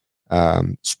to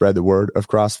spread the word of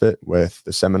CrossFit with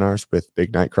the seminars, with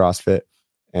Big Night CrossFit,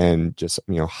 and just,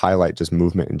 highlight just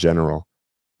movement in general.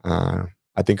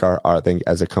 I think I think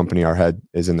as a company, our head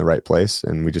is in the right place,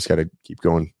 and we just got to keep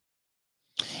going.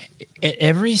 At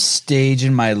every stage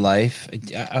in my life,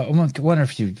 I wonder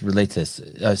if you relate to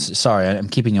this. Sorry, I'm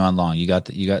keeping you on long. You got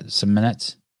some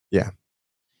minutes? Yeah.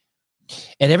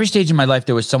 At every stage in my life,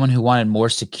 there was someone who wanted more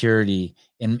security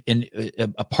in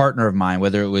a partner of mine,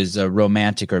 whether it was a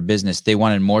romantic or business. They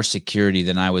wanted more security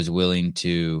than I was willing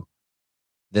to,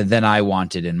 than I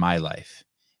wanted in my life.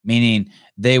 Meaning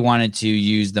they wanted to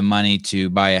use the money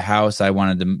to buy a house. I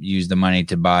wanted to use the money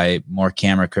to buy more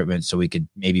camera equipment so we could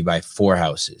maybe buy 4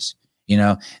 houses. You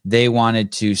know, they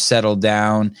wanted to settle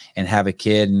down and have a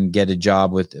kid and get a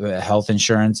job with health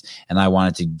insurance. And I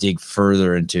wanted to dig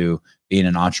further into being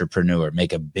an entrepreneur,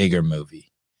 make a bigger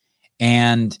movie.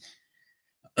 And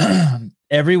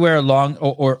everywhere along,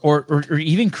 or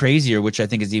even crazier, which I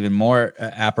think is even more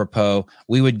apropos,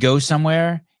 we would go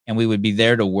somewhere and we would be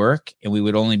there to work, and we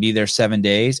would only be there 7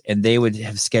 days, and they would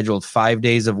have scheduled 5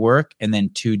 days of work and then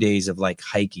 2 days of like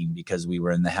hiking because we were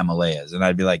in the Himalayas. And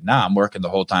I'd be like, nah, I'm working the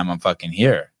whole time I'm fucking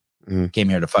here. Came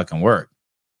here to fucking work.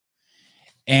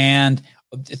 And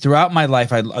throughout my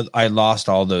life, I lost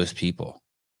all those people.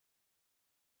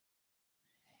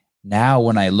 Now,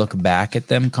 when I look back at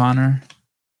them, Conor,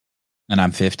 and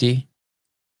I'm 50,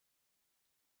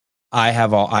 I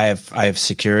have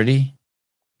security,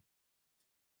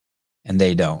 and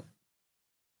they don't.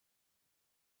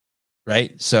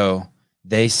 Right? So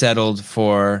they settled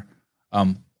for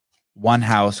one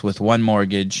house with one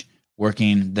mortgage,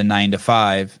 working the 9 to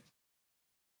 5.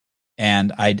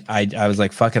 And I was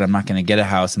like, fuck it, I'm not going to get a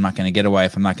house. I'm not going to get a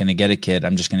wife. I'm not going to get a kid.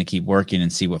 I'm just going to keep working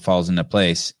and see what falls into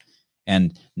place.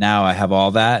 And now I have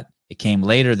all that. It came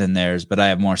later than theirs, but I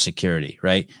have more security,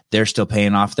 right? They're still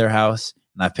paying off their house,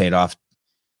 and I've paid off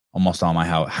almost all my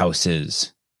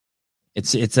houses. I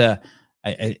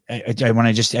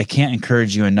can't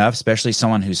encourage you enough, especially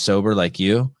someone who's sober like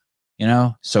you,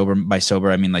 sober. By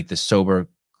sober, I mean like the sober,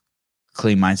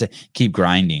 clean mindset. Keep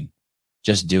grinding.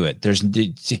 Just do it.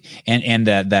 And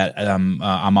that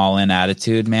I'm all in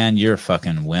attitude, man. You're a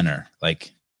fucking winner.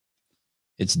 Like,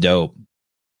 it's dope.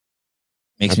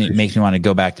 Makes me want to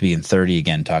go back to being 30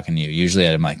 again, talking to you. Usually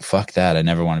I'm like, fuck that. I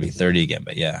never want to be 30 again,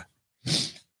 but yeah.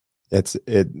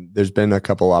 There's been a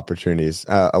couple opportunities,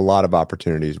 a lot of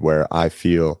opportunities where I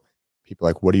feel people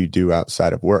like, what do you do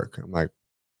outside of work? I'm like,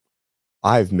 we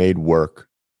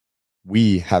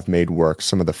have made work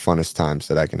some of the funnest times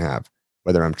that I can have,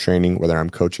 whether I'm training, whether I'm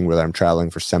coaching, whether I'm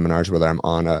traveling for seminars, whether I'm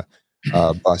on a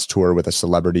bus tour with a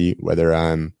celebrity, whether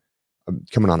I'm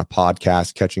coming on a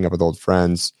podcast, catching up with old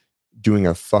friends, doing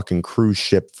a fucking cruise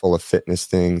ship full of fitness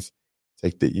things. It's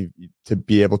like to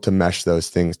be able to mesh those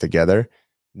things together,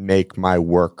 make my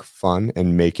work fun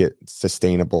and make it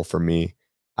sustainable for me.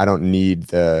 I don't need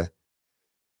the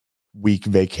week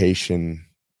vacation.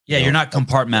 Yeah, you're not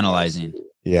compartmentalizing.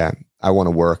 Yeah, I want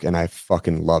to work, and I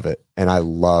fucking love it. And I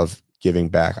love giving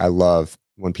back. I love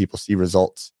when people see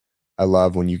results. I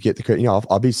love when you get the,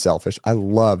 I'll be selfish. I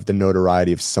love the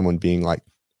notoriety of someone being like,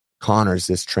 Conor's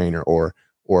this trainer, or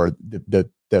the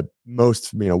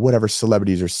most, whatever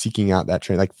celebrities are seeking out that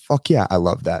trainer. Like, fuck yeah, I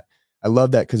love that. I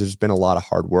love that because there's been a lot of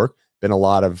hard work, been a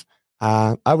lot of,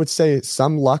 I would say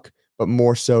some luck, but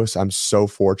more so I'm so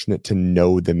fortunate to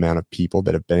know the amount of people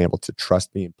that have been able to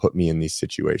trust me and put me in these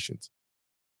situations.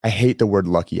 I hate the word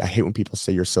lucky. I hate when people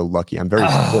say you're so lucky. I'm very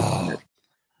fortunate.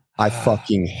 I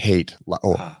fucking hate, but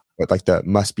like the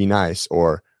must be nice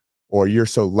or you're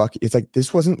so lucky. It's like,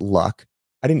 this wasn't luck.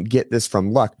 I didn't get this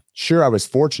from luck. Sure, I was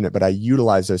fortunate, but I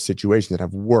utilized those situations and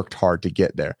I've worked hard to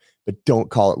get there. But don't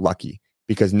call it lucky,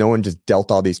 because no one just dealt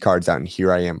all these cards out and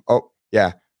here I am. Oh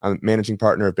yeah, I'm managing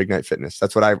partner of Big Night Fitness.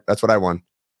 That's what I won.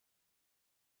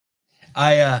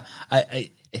 I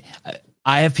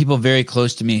have people very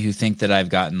close to me who think that I've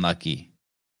gotten lucky.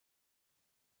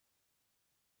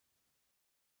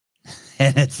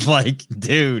 And it's like,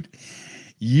 dude,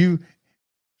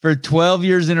 for 12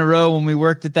 years in a row, when we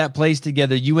worked at that place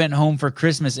together, you went home for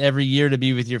Christmas every year to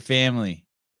be with your family.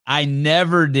 I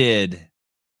never did.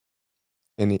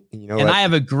 And and I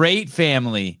have a great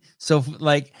family. So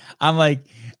like, I'm like,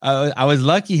 I was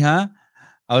lucky, huh?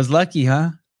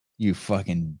 You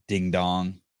fucking ding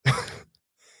dong.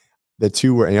 The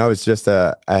two were, I was just,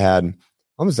 I had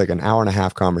almost like an hour and a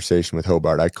half conversation with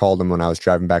Hobart. I called him when I was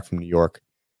driving back from New York,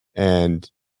 and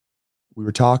we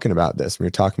were talking about this. We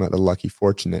were talking about the lucky,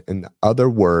 fortunate, and the other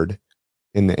word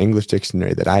in the English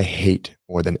dictionary that I hate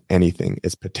more than anything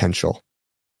is potential.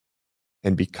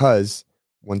 And because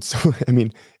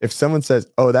if someone says,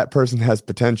 oh, that person has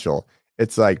potential,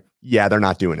 it's like, yeah, they're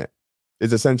not doing it.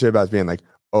 It's essentially about being like,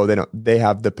 oh, they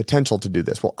have the potential to do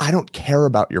this. Well, I don't care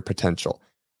about your potential.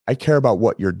 I care about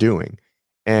what you're doing.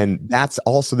 And that's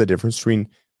also the difference between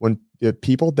when the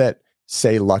people that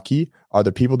say lucky are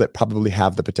the people that probably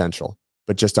have the potential,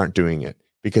 but just aren't doing it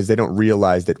because they don't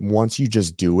realize that once you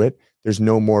just do it, there's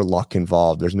no more luck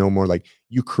involved. There's no more like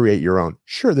you create your own.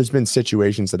 Sure, there's been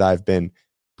situations that I've been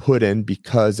put in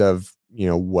because of,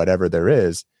 whatever there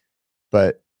is.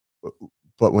 But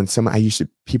when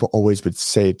people always would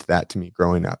say that to me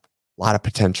growing up, a lot of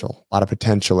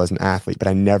potential as an athlete, but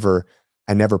I never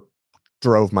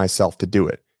drove myself to do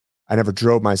it. I never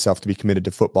drove myself to be committed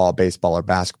to football, baseball, or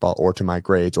basketball, or to my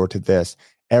grades, or to this.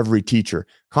 every teacher.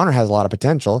 Conor has a lot of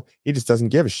potential. He just doesn't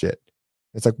give a shit.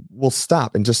 It's like, we'll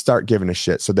stop and just start giving a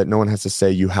shit so that no one has to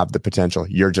say you have the potential.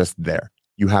 You're just there.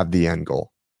 You have the end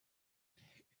goal.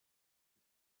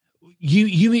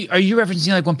 You are you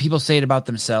referencing like when people say it about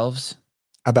themselves?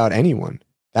 About anyone.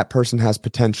 That person has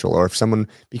potential, or if someone,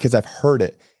 because I've heard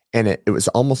it and it was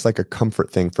almost like a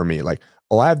comfort thing for me. Like,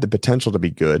 oh, I have the potential to be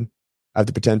good. I have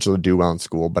the potential to do well in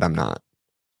school, but I'm not.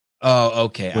 Oh,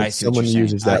 okay. When I see what someone you're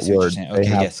saying. uses that word, Okay,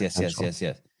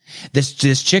 yes.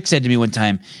 This chick said to me one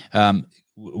time,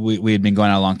 we had been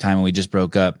going out a long time and we just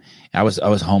broke up. I was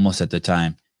homeless at the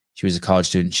time. She was a college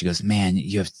student. She goes, "Man,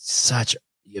 you have such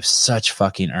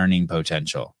fucking earning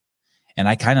potential." And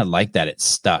I kind of like that. It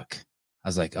stuck. I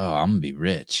was like, "Oh, I'm gonna be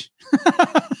rich."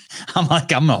 I'm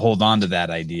gonna hold on to that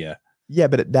idea. Yeah,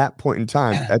 but at that point in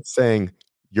time, that's saying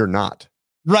you're not.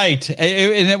 Right.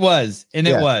 And it was. And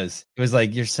Yeah. it was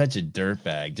like, you're such a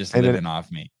dirtbag just living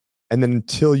off me. And then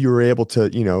until you were able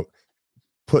to,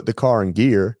 put the car in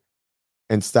gear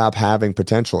and stop having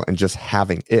potential and just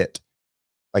having it,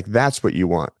 like, that's what you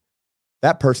want.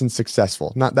 That person's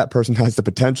successful, not that person has the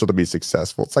potential to be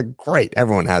successful. It's like, great.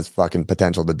 Everyone has fucking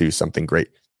potential to do something great.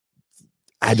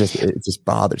 It just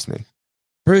bothers me.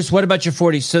 Bruce, what about your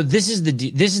 40s? So this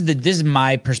is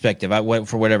my perspective.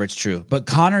 For whatever it's true, but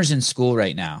Conor's in school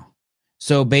right now.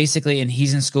 So basically, and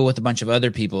he's in school with a bunch of other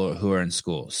people who are in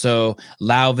school. So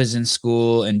Lauv is in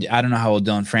school, and I don't know how old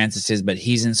Dylan Francis is, but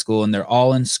he's in school, and they're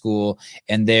all in school,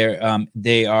 and they're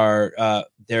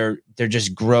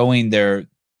just growing their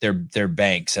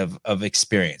banks of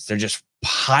experience. They're just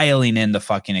piling in the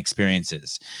fucking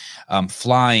experiences,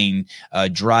 flying,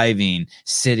 driving,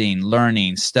 sitting,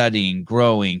 learning, studying,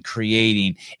 growing,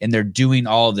 creating, and they're doing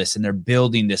all of this, and they're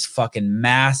building this fucking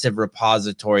massive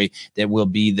repository that will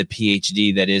be the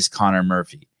PhD that is Conor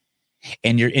Murphy.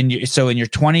 And so in your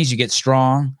 20s you get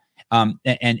strong, and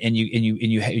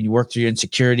you work through your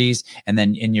insecurities, and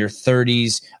then in your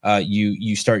 30s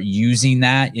you start using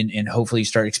that, and hopefully you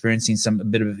start experiencing a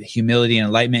bit of humility and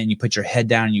enlightenment, and you put your head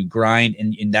down and you grind,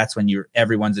 and that's when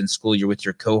everyone's in school, you're with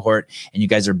your cohort, and you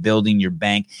guys are building your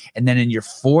bank. And then in your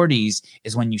 40s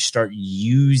is when you start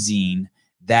using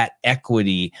that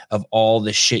equity of all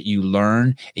the shit you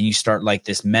learn, and you start like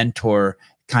this mentor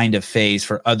kind of phase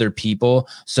for other people.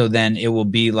 So then it will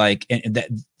be like that.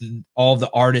 All the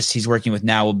artists he's working with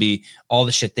now will be all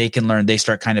the shit they can learn. You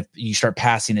start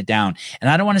passing it down. And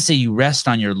I don't want to say you rest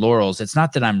on your laurels. It's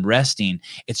not that I'm resting.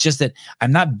 It's just that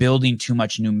I'm not building too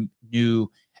much new.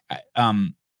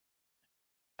 I'm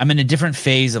in a different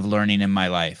phase of learning in my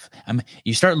life.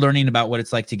 You start learning about what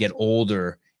it's like to get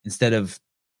older instead of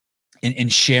in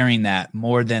sharing that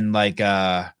more than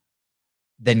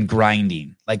than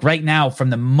grinding. Like right now,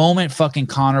 from the moment fucking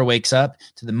Conor wakes up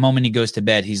to the moment he goes to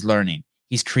bed, he's learning.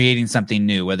 He's creating something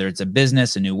new, whether it's a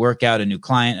business, a new workout, a new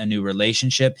client, a new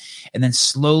relationship. And then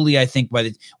slowly, I think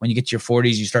when you get to your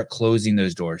 40s, you start closing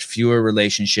those doors. Fewer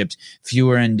relationships,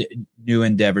 fewer new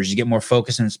endeavors. You get more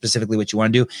focused on specifically what you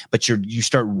want to do, but you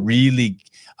start really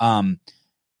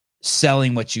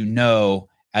selling what you know,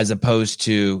 as opposed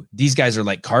to these guys are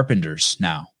like carpenters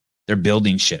now. They're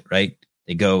building shit, right?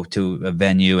 They go to a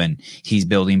venue and he's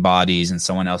building bodies and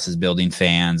someone else is building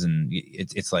fans. And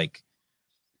it's like,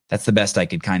 that's the best I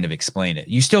could kind of explain it.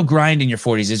 You still grind in your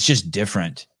 40s. It's just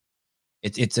different.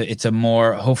 It's a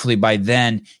more, hopefully by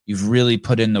then you've really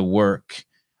put in the work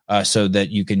so that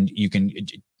you can,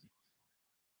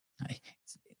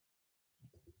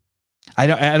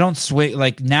 I don't swing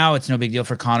like now. It's no big deal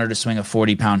for Conor to swing a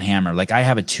 40-pound hammer. Like I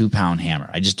have a 2-pound hammer.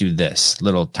 I just do this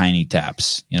little tiny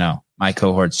taps, my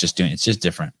cohort's just doing, it's just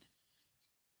different.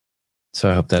 So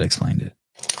I hope that explained it.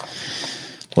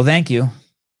 Well, thank you.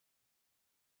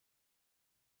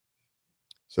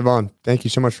 Siobhan, thank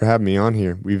you so much for having me on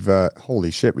here. We've,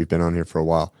 holy shit, we've been on here for a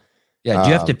while. Yeah. Do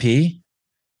you have to pee?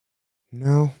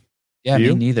 No. Yeah,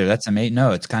 me neither. That's amazing.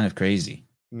 No, it's kind of crazy.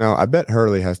 No, I bet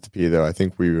Hurley has to pee though. I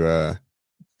think we,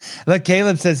 look,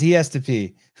 Caleb says he has to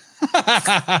pee.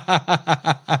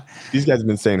 These guys have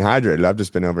been staying hydrated. I've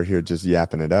just been over here just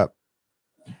yapping it up.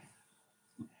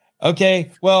 Okay.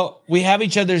 Well, we have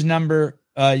each other's number.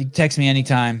 You can text me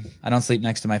anytime. I don't sleep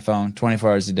next to my phone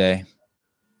 24 hours a day.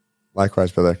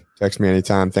 Likewise, brother. Text me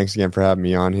anytime. Thanks again for having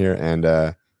me on here. And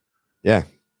yeah,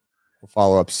 we'll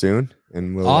follow up soon.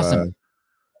 And we'll awesome.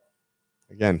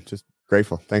 Again, just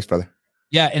grateful. Thanks, brother.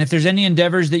 Yeah. And if there's any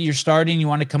endeavors that you're starting, you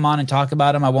want to come on and talk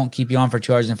about them, I won't keep you on for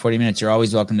 2 hours and 40 minutes. You're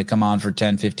always welcome to come on for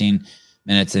 10, 15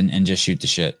 minutes and just shoot the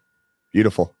shit.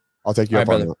 Beautiful. I'll take you up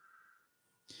on that.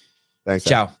 Thanks.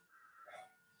 Ciao. Dad.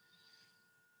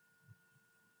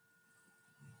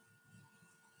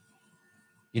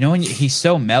 You know, when he's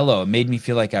so mellow, it made me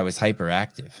feel like I was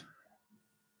hyperactive.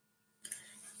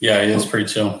 Yeah, he is pretty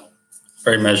chill.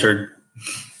 Very measured.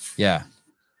 Yeah.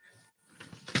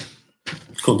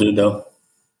 Cool dude, though.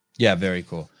 Yeah, very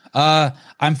cool.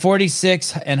 I'm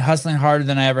 46 and hustling harder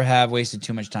than I ever have. Wasted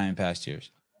too much time in past years.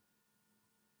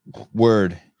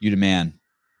 Word, you the man.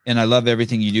 And I love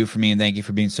everything you do for me. And thank you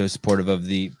for being so supportive of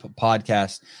the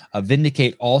podcast.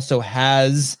 Vindicate also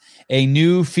has a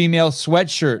new female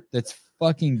sweatshirt that's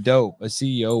fucking dope. A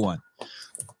CEO one.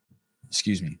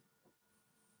 Excuse me.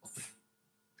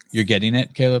 You're getting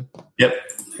it, Caleb? Yep.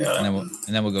 Yeah. And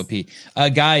then we'll go pee.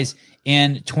 Guys,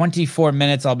 in 24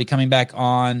 minutes, I'll be coming back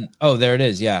on. Oh, there it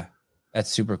is. Yeah.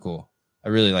 That's super cool. I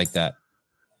really like that.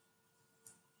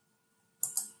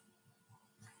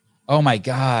 Oh my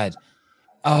God.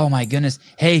 Oh my goodness.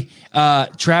 Hey,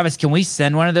 Travis, can we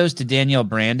send one of those to Danielle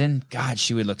Brandon? God,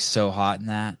 she would look so hot in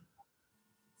that.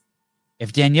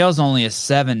 If Danielle's only a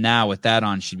 7 now, with that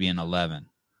on, she'd be an 11.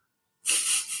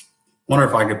 Wonder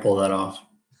if I could pull that off.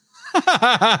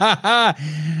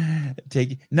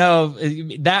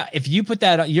 If you put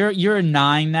that on, you're a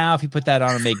 9 now. If you put that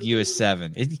on, it'll make you a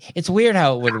 7. It's weird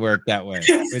how it would work that way.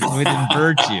 It would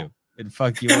invert you and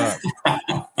fuck you up.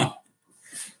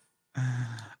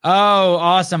 Oh,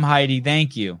 awesome, Heidi.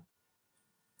 Thank you.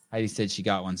 Heidi said she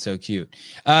got one. So cute.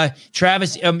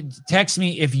 Travis, text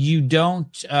me if you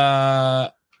don't.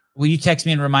 Will you text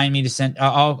me and remind me to send?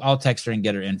 I'll text her and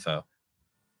get her info.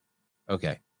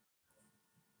 Okay.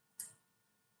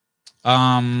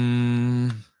 All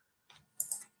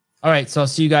right. So I'll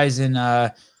see you guys in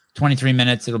 23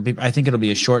 minutes. I think it'll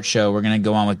be a short show. We're gonna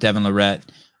go on with Devin Lorette.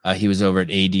 He was over at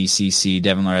ADCC.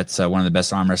 Devin Lorette's one of the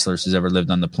best arm wrestlers who's ever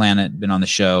lived on the planet. Been on the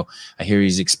show. I hear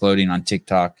he's exploding on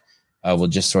TikTok. We'll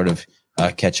just sort of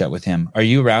catch up with him. Are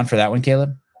you around for that one,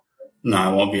 Caleb? No, I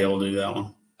won't be able to do that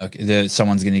one. Okay.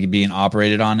 Someone's going to be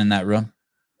operated on in that room?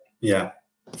 Yeah.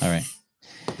 All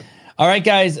right,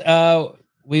 guys.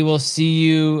 We will see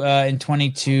you in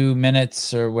 22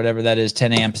 minutes or whatever that is,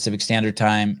 10 a.m. Pacific Standard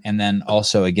Time. And then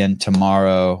also again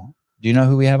tomorrow. Do you know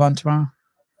who we have on tomorrow?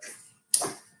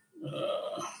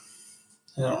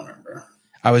 I don't remember.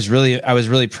 I was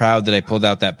really proud that I pulled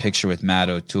out that picture with Matt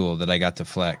O'Toole that I got to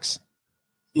flex.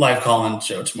 Live call-in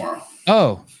show tomorrow.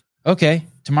 Oh, okay.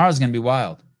 Tomorrow's going to be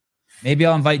wild. Maybe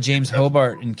I'll invite James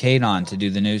Hobart and Kate on to do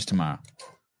the news tomorrow.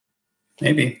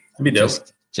 Maybe. That'd be dope.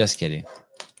 Just kidding.